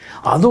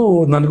 ಅದು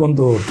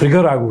ನನಗೊಂದು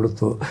ಟ್ರಿಗರ್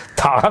ಆಗಿಬಿಡ್ತು.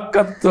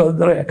 ತಾಕತ್ತು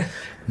ಅಂದರೆ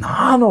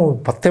ನಾನು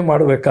ಪತ್ತೆ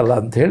ಮಾಡಬೇಕಲ್ಲ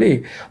ಅಂಥೇಳಿ,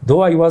 though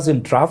I was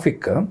in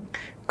traffic,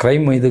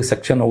 crime ಇದಕ್ಕೆ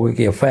ಸೆಕ್ಷನ್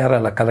ಹೋಗಿ FIR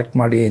ಎಲ್ಲ ಕಲೆಕ್ಟ್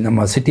ಮಾಡಿ,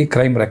 ನಮ್ಮ ಸಿಟಿ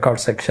ಕ್ರೈಮ್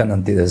ರೆಕಾರ್ಡ್ ಸೆಕ್ಷನ್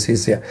ಅಂತಿದೆ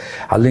CC,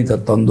 ಅಲ್ಲಿಂದ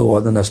ತಂದು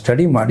ಅದನ್ನು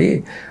ಸ್ಟಡಿ ಮಾಡಿ,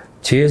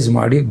 ಚೇಸ್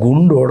ಮಾಡಿ,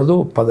 ಗುಂಡು ಹೊಡೆದು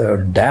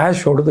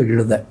ಡ್ಯಾಶ್ ಹೊಡೆದು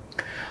ಹಿಡಿದೆ.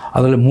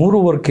 ಅದರಲ್ಲಿ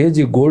 3.5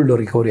 kg ಗೋಲ್ಡ್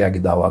ರಿಕವರಿ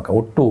ಆಗಿದ್ದ. ಆವಾಗ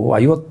ಒಟ್ಟು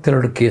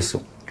 52 ಕೇಸು.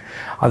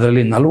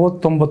 ಅದರಲ್ಲಿ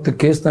 49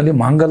 ಕೇಸ್ನಲ್ಲಿ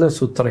ಮಾಂಗಲ್ಯ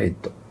ಸೂತ್ರ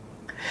ಇತ್ತು.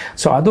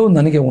 ಸೊ ಅದು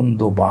ನನಗೆ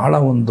ಒಂದು ಭಾಳ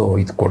ಒಂದು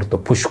ಇದು ಕೊಡ್ತು,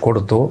 ಪುಷ್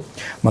ಕೊಡ್ತು.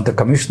 ಮತ್ತು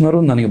ಕಮಿಷನರು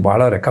ನನಗೆ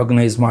ಭಾಳ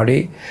ರೆಕಗ್ನೈಸ್ ಮಾಡಿ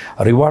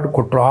ರಿವಾರ್ಡ್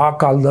ಕೊಟ್ಟರು. ಆ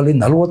ಕಾಲದಲ್ಲಿ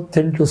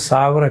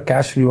 48,000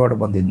 ಕ್ಯಾಶ್ ರಿವಾರ್ಡ್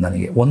ಬಂದಿದ್ದು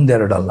ನನಗೆ,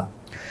 1-2 ಅಲ್ಲ.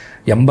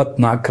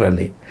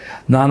 84ರಲ್ಲಿ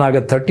ನಾನಾಗ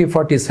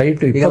 30-40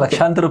 ಸೈಟ್,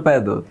 ಲಕ್ಷಾಂತರ ರೂಪಾಯಿ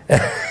ಅದು.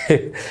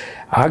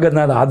 ಆಗ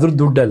ನಾನು ಅದ್ರ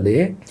ದುಡ್ಡಲ್ಲಿ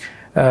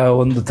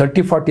ಒಂದು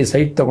 30-40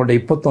 ಸೈಟ್ ತೊಗೊಂಡೆ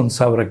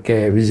 21,000ಕ್ಕೆ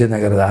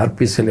ವಿಜಯನಗರದ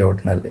RPC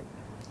ಲೇಔಟ್ನಲ್ಲಿ.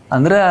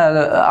 ಅಂದರೆ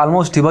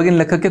ಆಲ್ಮೋಸ್ಟ್ ಇವಾಗಿನ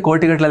ಲೆಕ್ಕಕ್ಕೆ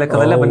ಕೋಟಿಗಟ್ಟಲೆ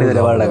ಲೆಕ್ಕದಲ್ಲೇ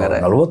ಬಂದಿದ್ದಾರೆ ವಾರ್ಡ್ಗಾರೆ.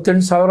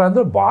 48,000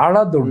 ಅಂದರೆ ಭಾಳ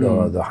ದೊಡ್ಡ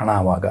ಅದು ಹಣ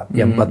ಆವಾಗ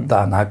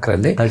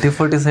 84ರಲ್ಲಿ.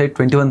 30-40 ಸೈಟ್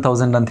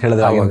 21,000 ಅಂತ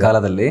ಹೇಳಿದ್ರೆ ಆಗಿನ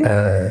ಕಾಲದಲ್ಲಿ.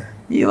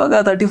 ಇವಾಗ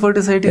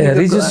 30-40 ಸೈಟ್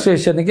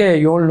ರಿಜಿಸ್ಟ್ರೇಷನ್ಗೆ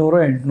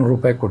 700-800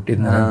 ರೂಪಾಯಿ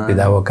ಕೊಟ್ಟಿದ್ದು ನನಗೆ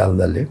ಯಾವ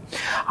ಕಾಲದಲ್ಲಿ.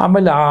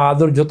 ಆಮೇಲೆ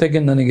ಅದ್ರ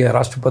ಜೊತೆಗೆ ನನಗೆ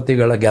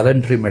ರಾಷ್ಟ್ರಪತಿಗಳ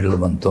ಗ್ಯಾರಂಟ್ರಿ ಮೆಡಲ್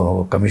ಬಂತು,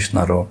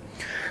 ಕಮಿಷನರು.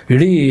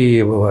 ಇಡೀ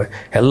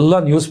ಎಲ್ಲ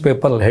ನ್ಯೂಸ್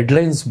ಪೇಪರ್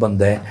ಹೆಡ್ಲೈನ್ಸ್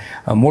ಬಂದೆ.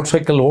 ಮೋಟರ್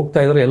ಸೈಕಲ್ ಹೋಗ್ತಾ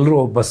ಇದ್ರೆ ಎಲ್ಲರೂ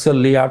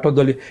ಬಸ್ಸಲ್ಲಿ,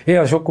 ಆಟೋದಲ್ಲಿ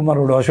ಅಶೋಕ್ ಕುಮಾರ್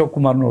ನೋಡು, ಅಶೋಕ್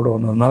ಕುಮಾರ್ ನೋಡು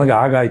ಅನ್ನೋ ನನಗೆ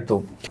ಆಗಾಯಿತು.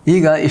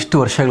 ಈಗ ಇಷ್ಟು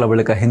ವರ್ಷಗಳ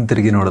ಬಳಿಕ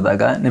ಹಿಂತಿರುಗಿ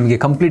ನೋಡಿದಾಗ ನಿಮಗೆ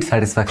ಕಂಪ್ಲೀಟ್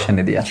ಸ್ಯಾಟಿಸ್ಫ್ಯಾಕ್ಷನ್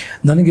ಇದೆಯಾ?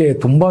 ನನಗೆ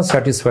ತುಂಬ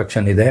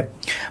ಸ್ಯಾಟಿಸ್ಫ್ಯಾಕ್ಷನ್ ಇದೆ.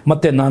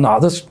 ಮತ್ತು ನಾನು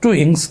ಆದಷ್ಟು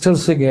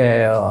ಯಂಗ್ಸ್ಟರ್ಸ್ಗೆ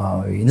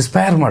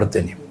ಇನ್ಸ್ಪೈರ್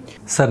ಮಾಡ್ತೇನೆ.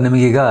 ಸರ್,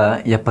 ನಿಮಗೀಗ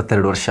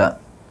 72 ವರ್ಷ,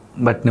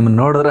 ಬಟ್ ನಿಮ್ಮನ್ನು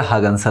ನೋಡಿದ್ರೆ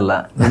ಹಾಗನ್ಸಲ್ಲ.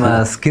 ನಿಮ್ಮ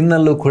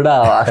ಸ್ಕಿನ್ನಲ್ಲೂ ಕೂಡ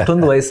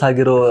ಅಷ್ಟೊಂದು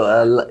ವಯಸ್ಸಾಗಿರೋ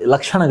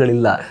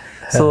ಲಕ್ಷಣಗಳಿಲ್ಲ.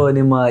 ಸೊ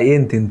ನಿಮ್ಮ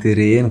ಏನು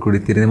ತಿಂತೀರಿ, ಏನು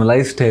ಕುಡಿತೀರಿ, ನಿಮ್ಮ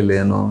ಲೈಫ್ ಸ್ಟೈಲ್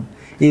ಏನು?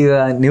 ಈಗ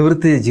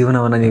ನಿವೃತ್ತಿ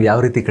ಜೀವನವನ್ನು ನೀವು ಯಾವ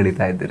ರೀತಿ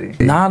ಕಳೀತಾ ಇದ್ದೀರಿ?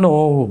 ನಾನು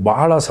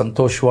ಭಾಳ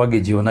ಸಂತೋಷವಾಗಿ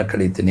ಜೀವನ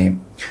ಕಳೀತೀನಿ,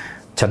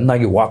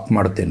 ಚೆನ್ನಾಗಿ ವಾಕ್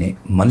ಮಾಡ್ತೀನಿ.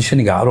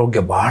 ಮನುಷ್ಯನಿಗೆ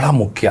ಆರೋಗ್ಯ ಭಾಳ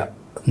ಮುಖ್ಯ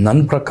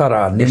ನನ್ನ ಪ್ರಕಾರ.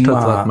 ಎಷ್ಟು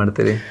ವಾಕ್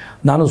ಮಾಡ್ತೀರಿ?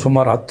 ನಾನು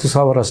ಸುಮಾರು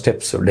 10,000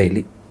 ಸ್ಟೆಪ್ಸ್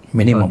ಡೈಲಿ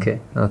ಮಿನಿಮಮ್.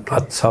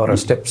 10,000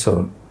 ಸ್ಟೆಪ್ಸ್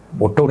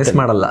ಒಟ್ಟು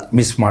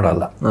ಮಿಸ್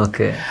ಮಾಡಲ್ಲ.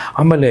 ಓಕೆ.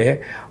 ಆಮೇಲೆ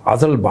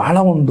ಅದರಲ್ಲಿ ಭಾಳ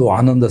ಒಂದು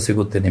ಆನಂದ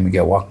ಸಿಗುತ್ತೆ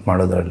ನಿಮಗೆ ವಾಕ್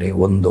ಮಾಡೋದ್ರಲ್ಲಿ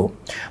ಒಂದು.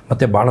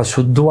 ಮತ್ತು ಭಾಳ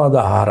ಶುದ್ಧವಾದ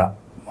ಆಹಾರ.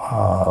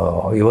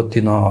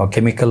 ಇವತ್ತಿನ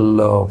ಕೆಮಿಕಲ್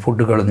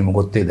ಫುಡ್ಗಳು ನಿಮ್ಗೆ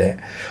ಗೊತ್ತಿದೆ.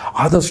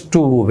 ಆದಷ್ಟು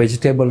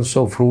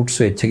ವೆಜಿಟೇಬಲ್ಸು, ಫ್ರೂಟ್ಸು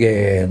ಹೆಚ್ಚಿಗೆ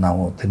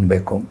ನಾವು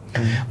ತಿನ್ನಬೇಕು.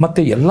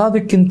 ಮತ್ತು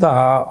ಎಲ್ಲದಕ್ಕಿಂತ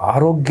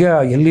ಆರೋಗ್ಯ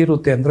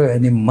ಎಲ್ಲಿರುತ್ತೆ ಅಂದರೆ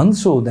ನಿಮ್ಮ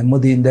ಮನಸ್ಸು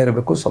ನೆಮ್ಮದಿಯಿಂದ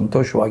ಇರಬೇಕು,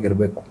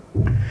 ಸಂತೋಷವಾಗಿರಬೇಕು.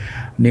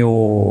 ನೀವು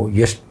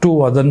ಎಷ್ಟು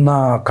ಅದನ್ನು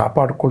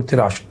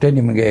ಕಾಪಾಡ್ಕೊಳ್ತೀರ ಅಷ್ಟೇ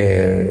ನಿಮಗೆ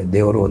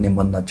ದೇವರು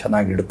ನಿಮ್ಮನ್ನು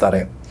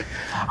ಚೆನ್ನಾಗಿಡ್ತಾರೆ.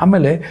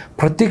 ಆಮೇಲೆ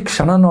ಪ್ರತಿ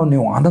ಕ್ಷಣನೂ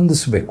ನೀವು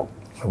ಆನಂದಿಸಬೇಕು.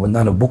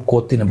 ನಾನು ಬುಕ್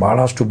ಓದ್ತೀನಿ,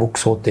 ಭಾಳಷ್ಟು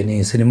ಬುಕ್ಸ್ ಓದ್ತೀನಿ,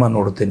 ಸಿನಿಮಾ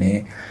ನೋಡ್ತೀನಿ.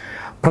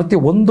 ಪ್ರತಿ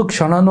ಒಂದು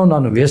ಕ್ಷಣನೂ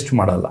ನಾನು ವೇಸ್ಟ್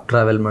ಮಾಡಲ್ಲ.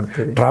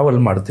 ಟ್ರಾವೆಲ್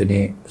ಮಾಡ್ತೀನಿ.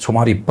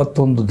 ಸುಮಾರು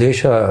 21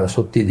 ದೇಶ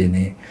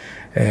ಸುತ್ತಿದ್ದೀನಿ.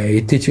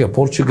 ಇತ್ತೀಚೆಗೆ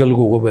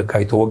ಪೋರ್ಚುಗಲ್ಗೂ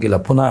ಹೋಗಬೇಕಾಯ್ತು, ಹೋಗಿಲ್ಲ.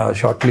 ಪುನಃ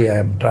ಶಾರ್ಟ್ಲಿ ಐ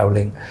ಆಮ್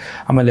ಟ್ರಾವೆಲಿಂಗ್.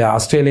 ಆಮೇಲೆ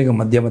ಆಸ್ಟ್ರೇಲಿಯಾಗೆ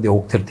ಮಧ್ಯೆ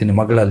ಹೋಗ್ತಿರ್ತೀನಿ,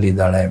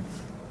 ಮಗಳಲ್ಲಿದ್ದಾಳೆ.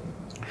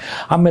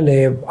 ಆಮೇಲೆ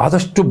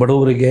ಆದಷ್ಟು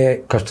ಬಡವರಿಗೆ,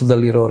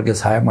 ಕಷ್ಟದಲ್ಲಿರೋರಿಗೆ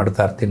ಸಹಾಯ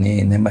ಮಾಡ್ತಾ ಇರ್ತೀನಿ.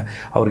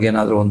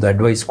 ಅವ್ರಿಗೇನಾದರೂ ಒಂದು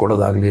ಅಡ್ವೈಸ್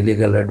ಕೊಡೋದಾಗಲಿ,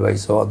 ಲೀಗಲ್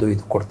ಅಡ್ವೈಸು ಅದು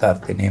ಇದು ಕೊಡ್ತಾ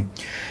ಇರ್ತೀನಿ.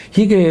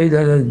 ಹೀಗೆ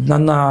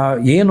ನನ್ನ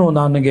ಏನು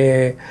ನನಗೆ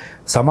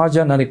ಸಮಾಜ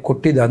ನನಗೆ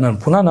ಕೊಟ್ಟಿದ್ದ,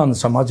 ನಾನು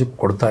ಸಮಾಜಕ್ಕೆ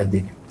ಕೊಡ್ತಾ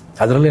ಇದ್ದೀನಿ.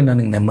 ಅದರಲ್ಲೇ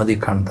ನನಗೆ ನೆಮ್ಮದಿ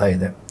ಕಾಣ್ತಾ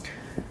ಇದೆ.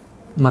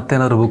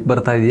 ಮತ್ತೇನಾದ್ರು ಬುಕ್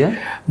ಬರ್ತಾ ಇದೆಯಾ?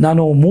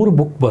 ನಾನು 3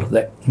 ಬುಕ್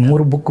ಬರೆದೆ.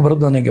 3 ಬುಕ್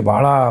ಬರೆದು ನನಗೆ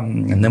ಭಾಳ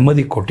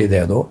ನೆಮ್ಮದಿ ಕೊಟ್ಟಿದೆ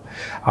ಅದು.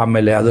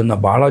 ಆಮೇಲೆ ಅದನ್ನು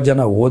ಭಾಳ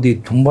ಜನ ಓದಿ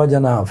ತುಂಬ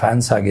ಜನ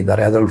ಫ್ಯಾನ್ಸ್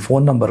ಆಗಿದ್ದಾರೆ. ಅದರಲ್ಲಿ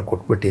ಫೋನ್ ನಂಬರ್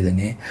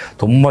ಕೊಟ್ಬಿಟ್ಟಿದ್ದೀನಿ,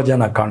 ತುಂಬ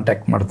ಜನ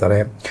ಕಾಂಟ್ಯಾಕ್ಟ್ ಮಾಡ್ತಾರೆ.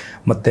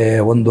 ಮತ್ತು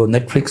ಒಂದು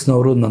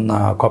ನೆಟ್ಫ್ಲಿಕ್ಸ್ನವರು ನನ್ನ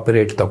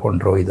ಕಾಪಿರೈಟ್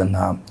ತಗೊಂಡ್ರು.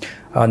 ಇದನ್ನು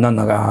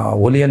ನನ್ನ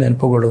ಒಲಿಯ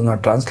ನೆನಪುಗಳನ್ನ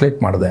ಟ್ರಾನ್ಸ್ಲೇಟ್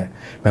ಮಾಡಿದೆ,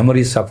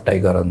 ಮೆಮೊರೀಸ್ ಆಫ್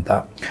ಟೈಗರ್ ಅಂತ.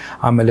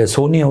 ಆಮೇಲೆ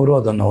ಸೋನಿ ಅವರು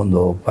ಅದನ್ನು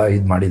ಒಂದು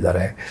ಇದು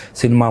ಮಾಡಿದ್ದಾರೆ,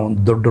 ಸಿನಿಮಾ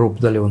ಒಂದು ದೊಡ್ಡ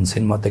ರೂಪದಲ್ಲಿ ಒಂದು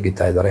ಸಿನಿಮಾ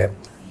ತೆಗಿತಾ ಇದ್ದಾರೆ.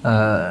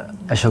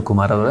 ಅಶೋಕ್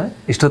ಕುಮಾರ್ ಅವರೇ,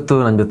 ಇಷ್ಟೊತ್ತು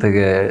ನನ್ನ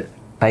ಜೊತೆಗೆ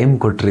ಟೈಮ್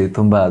ಕೊಟ್ರಿ,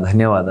 ತುಂಬ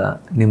ಧನ್ಯವಾದ.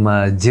 ನಿಮ್ಮ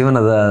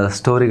ಜೀವನದ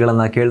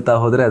ಸ್ಟೋರಿಗಳನ್ನು ಕೇಳ್ತಾ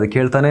ಹೋದರೆ ಅದು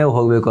ಕೇಳ್ತಾನೇ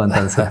ಹೋಗಬೇಕು ಅಂತ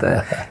ಅನಿಸುತ್ತೆ.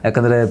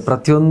 ಯಾಕಂದರೆ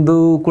ಪ್ರತಿಯೊಂದು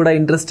ಕೂಡ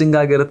ಇಂಟ್ರೆಸ್ಟಿಂಗ್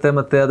ಆಗಿರುತ್ತೆ.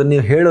 ಮತ್ತು ಅದನ್ನು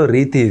ನೀವು ಹೇಳೋ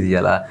ರೀತಿ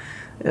ಇದೆಯಲ್ಲ,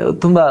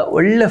 ತುಂಬ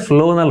ಒಳ್ಳೆ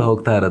ಫ್ಲೋನಲ್ಲಿ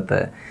ಹೋಗ್ತಾ ಇರುತ್ತೆ.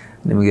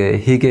 ನಿಮಗೆ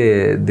ಹೀಗೆ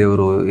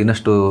ದೇವರು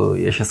ಇನ್ನಷ್ಟು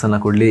ಯಶಸ್ಸನ್ನು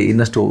ಕೊಡಲಿ,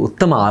 ಇನ್ನಷ್ಟು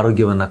ಉತ್ತಮ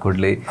ಆರೋಗ್ಯವನ್ನು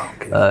ಕೊಡಲಿ.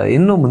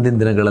 ಇನ್ನೂ ಮುಂದಿನ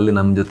ದಿನಗಳಲ್ಲಿ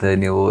ನಮ್ಮ ಜೊತೆ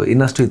ನೀವು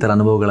ಇನ್ನಷ್ಟು ಈ ಥರ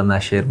ಅನುಭವಗಳನ್ನು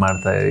ಶೇರ್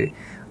ಮಾಡ್ತಾ ಇರಿ.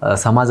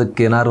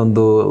 ಸಮಾಜಕ್ಕೆ ಏನಾದ್ರು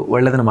ಒಂದು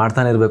ಒಳ್ಳೆದನ್ನು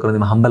ಮಾಡ್ತಾನೆ ಇರಬೇಕು ಅನ್ನೋ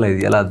ನಿಮ್ಮ ಹಂಬಲ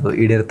ಇದೆಯಲ್ಲ, ಅದು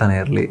ಈಡೇರ್ತಾನೆ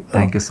ಇರಲಿ.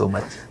 Thank you so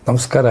much.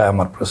 ನಮಸ್ಕಾರ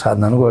ಅಮರ್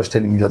ಪ್ರಸಾದ್. ನನಗೂ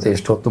ಅಷ್ಟೇ ನಿಮ್ಮ ಜೊತೆ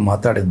ಎಷ್ಟೊತ್ತು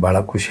ಮಾತಾಡಿದ್ದು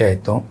ಭಾಳ ಖುಷಿ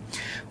ಆಯಿತು.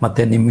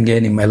 ಮತ್ತು ನಿಮಗೆ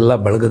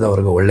ನಿಮ್ಮೆಲ್ಲ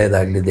ಬಳಗದವ್ರಿಗೆ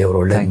ಒಳ್ಳೇದಾಗಲಿ, ದೇವರು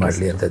ಒಳ್ಳೇದು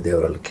ಮಾಡಲಿ ಅಂತ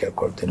ದೇವರಲ್ಲಿ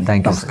ಕೇಳ್ಕೊಳ್ತೀನಿ.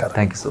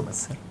 Thank you so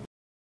much sir.